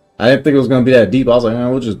 I didn't think it was gonna be that deep. I was like,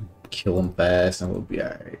 we'll just kill him fast and we'll be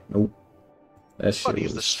alright. Nope. That shit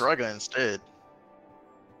Use the Strega instead.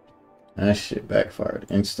 That shit backfired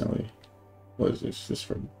instantly. What is this? This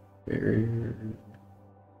for barrier?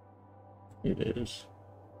 It is.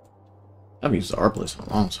 I've used the Arbalest in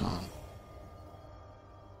a long time.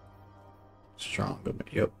 Strong, but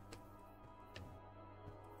yep.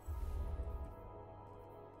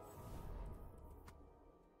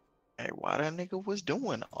 Hey, why that nigga was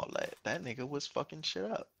doing all that? That nigga was fucking shit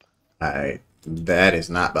up. Alright, that is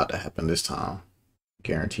not about to happen this time.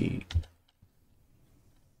 Guaranteed.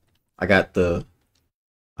 I got the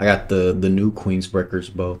new Queensbreaker's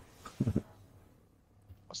bow.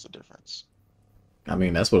 What's the difference? I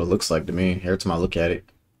mean, that's what it looks like to me every time I look at it.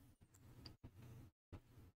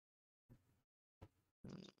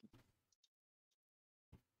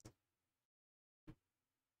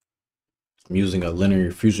 I'm using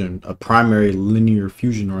a primary linear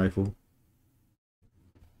fusion rifle.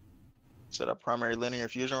 Is that a primary linear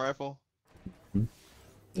fusion rifle?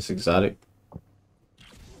 It's exotic.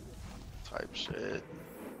 Type shit.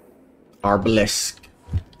 Arbalest.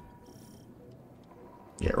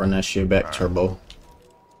 Yeah, run that shit back, turbo.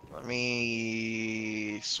 Let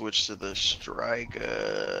me switch to the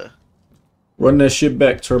Striga. Run that shit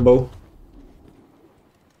back, turbo.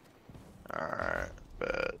 Alright,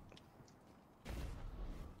 bet.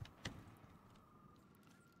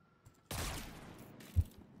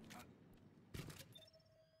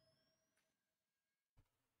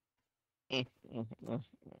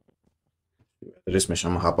 This mission,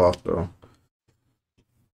 I'm gonna hop off though.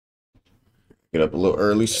 Get up a little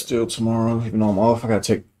early still tomorrow, even though I'm off. I gotta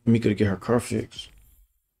take Mika to get her car fixed.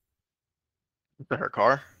 Her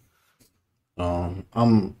car?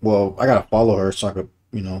 Well, I gotta follow her so I could,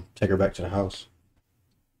 take her back to the house.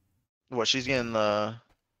 What, she's getting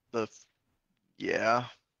yeah.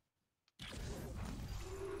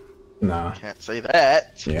 Nah. Can't say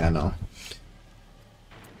that. Yeah, I know.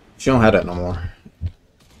 She don't have that no more.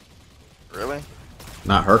 Really?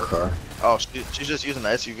 Not her car. Oh, she's just using the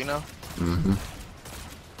SUV now? Mm-hmm.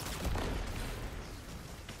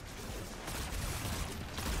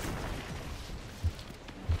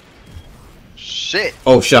 Shit.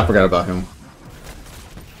 Oh shit, I forgot about him.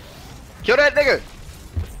 Kill that nigga!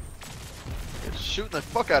 It's shooting the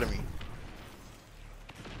fuck out of me.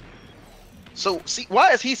 So see,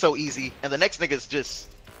 why is he so easy and the next nigga's just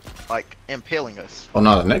like impaling us? Oh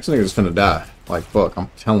no, the next nigga's finna die. Like fuck, I'm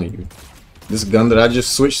telling you. This gun that I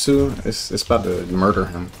just switched to, it's about to murder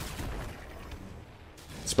him.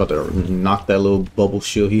 It's about to knock that little bubble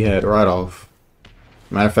shield he had right off.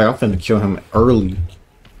 Matter of fact, I'm finna kill him early.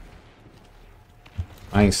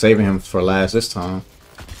 I ain't saving him for last this time.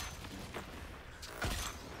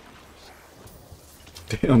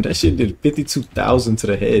 Damn, that shit did 52,000 to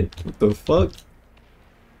the head. What the fuck?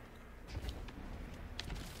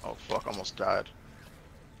 Oh fuck, almost died.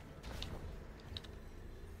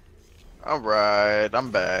 Alright,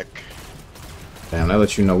 I'm back. Damn, that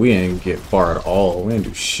lets you know we ain't get far at all. We didn't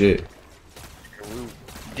do shit. We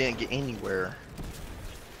didn't get anywhere.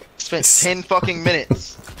 Spent 10 fucking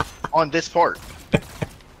minutes on this part.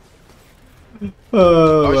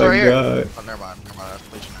 Oh it's my right god. Here. Oh, never mind,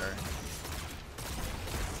 that's legendary.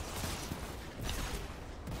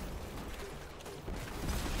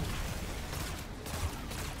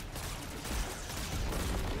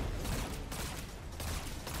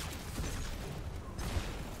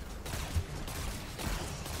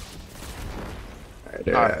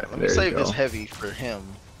 Alright, let me save this heavy for him.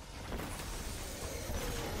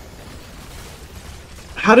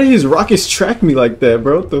 How did his rockets track me like that,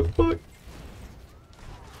 bro? What the fuck?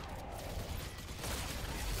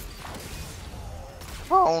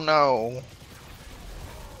 Oh no.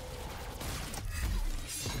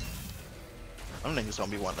 Them niggas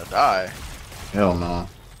gonna be wanting to die. Hell no.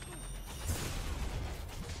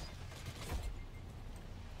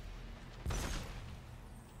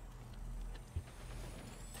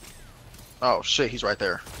 Oh shit, he's right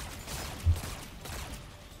there.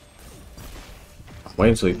 Wait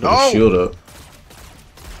until he put his shield up.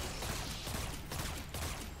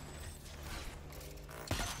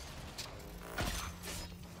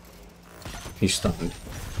 He's stunned.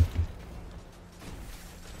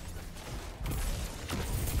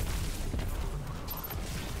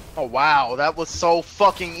 Oh wow, that was so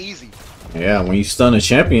fucking easy. Yeah, when you stun a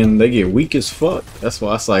champion, they get weak as fuck. That's why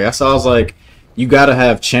I was like, you gotta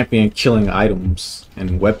have champion killing items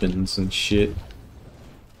and weapons and shit.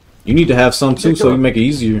 You need to have some too, so you make it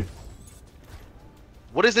easier.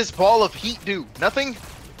 What does this ball of heat do? Nothing?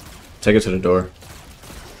 Take it to the door.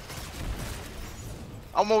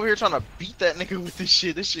 I'm over here trying to beat that nigga with this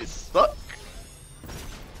shit. This shit suck.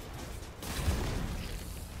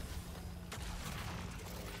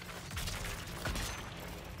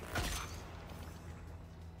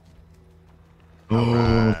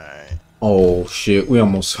 Alright. Oh shit, we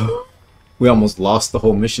almost lost the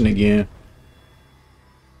whole mission again.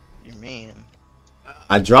 You mean?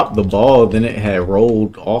 I dropped the ball, then it had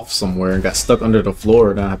rolled off somewhere and got stuck under the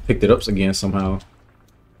floor, then I picked it up again somehow.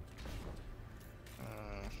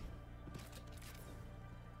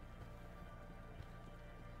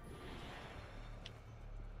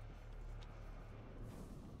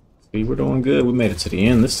 See, we're doing good. We made it to the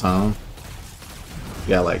end this time.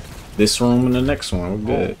 We got like this room and the next one.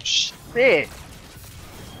 We're good. Oh, shit.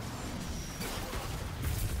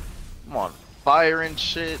 I'm on fire and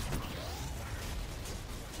shit.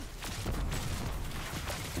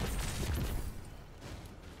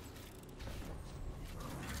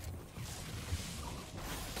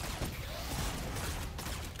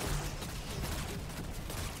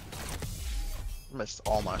 Missed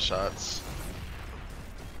all my shots.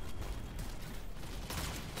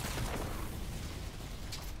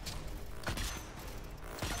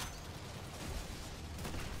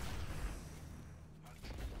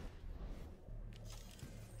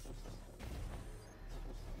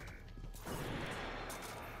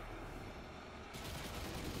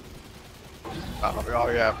 Oh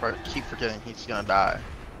yeah, I keep forgetting he's gonna die.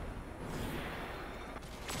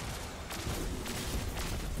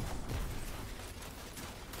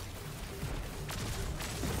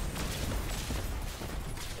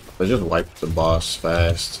 Let's just wipe the boss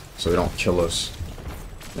fast so they don't kill us.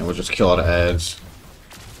 And we'll just kill all the ads.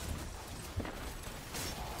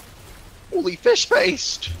 Holy fish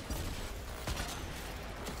paste!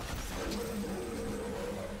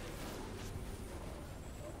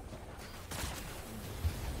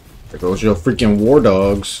 There goes your freaking war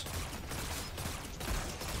dogs.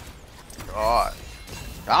 God.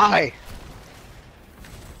 Die!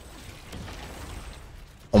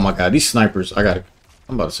 Oh my god, these snipers, I'm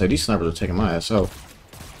about to say, these snipers are taking my ass out.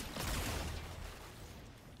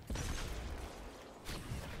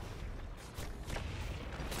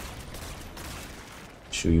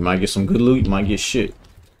 Shoot, you might get some good loot, you might get shit.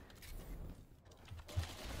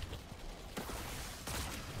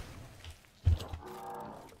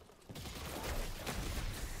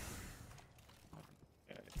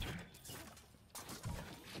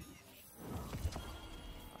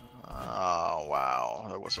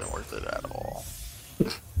 it wasn't worth it at all.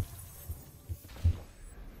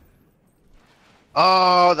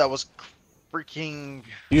 Oh, that was freaking.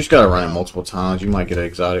 You just gotta run it multiple times. You might get an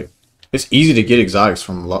exotic. It's easy to get exotics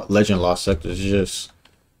from Legend Lost Sectors. It's just,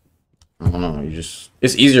 I don't know.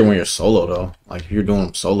 It's easier when you're solo though. Like if you're doing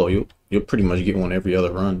them solo, you'll pretty much get one every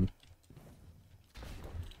other run.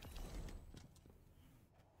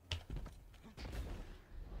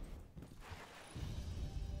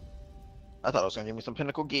 I thought it was gonna give me some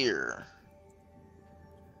pinnacle gear.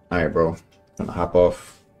 All right, bro. Gonna hop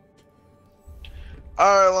off. All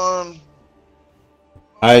right, Lon.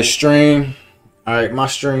 Alright, stream. Alright, my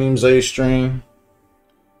stream's a stream.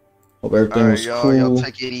 Hope everything was cool. Y'all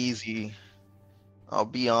take it easy. I'll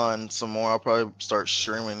be on some more. I'll probably start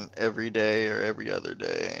streaming every day or every other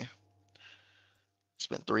day. It's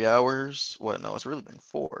been 3 hours. What? No, it's really been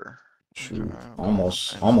 4. Shoot,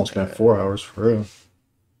 almost been 4 hours for real.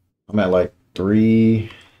 I'm at like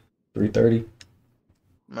 3:30.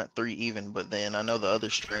 I'm at 3 even, but then I know the other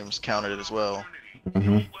streams counted as well.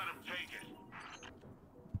 Alright,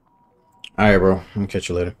 bro. I'm gonna catch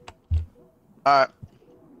you later. Alright.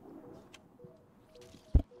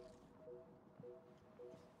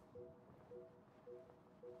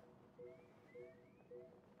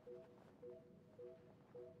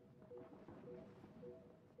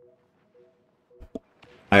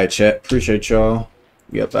 Alright, chat. Appreciate y'all.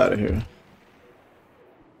 We up out of here.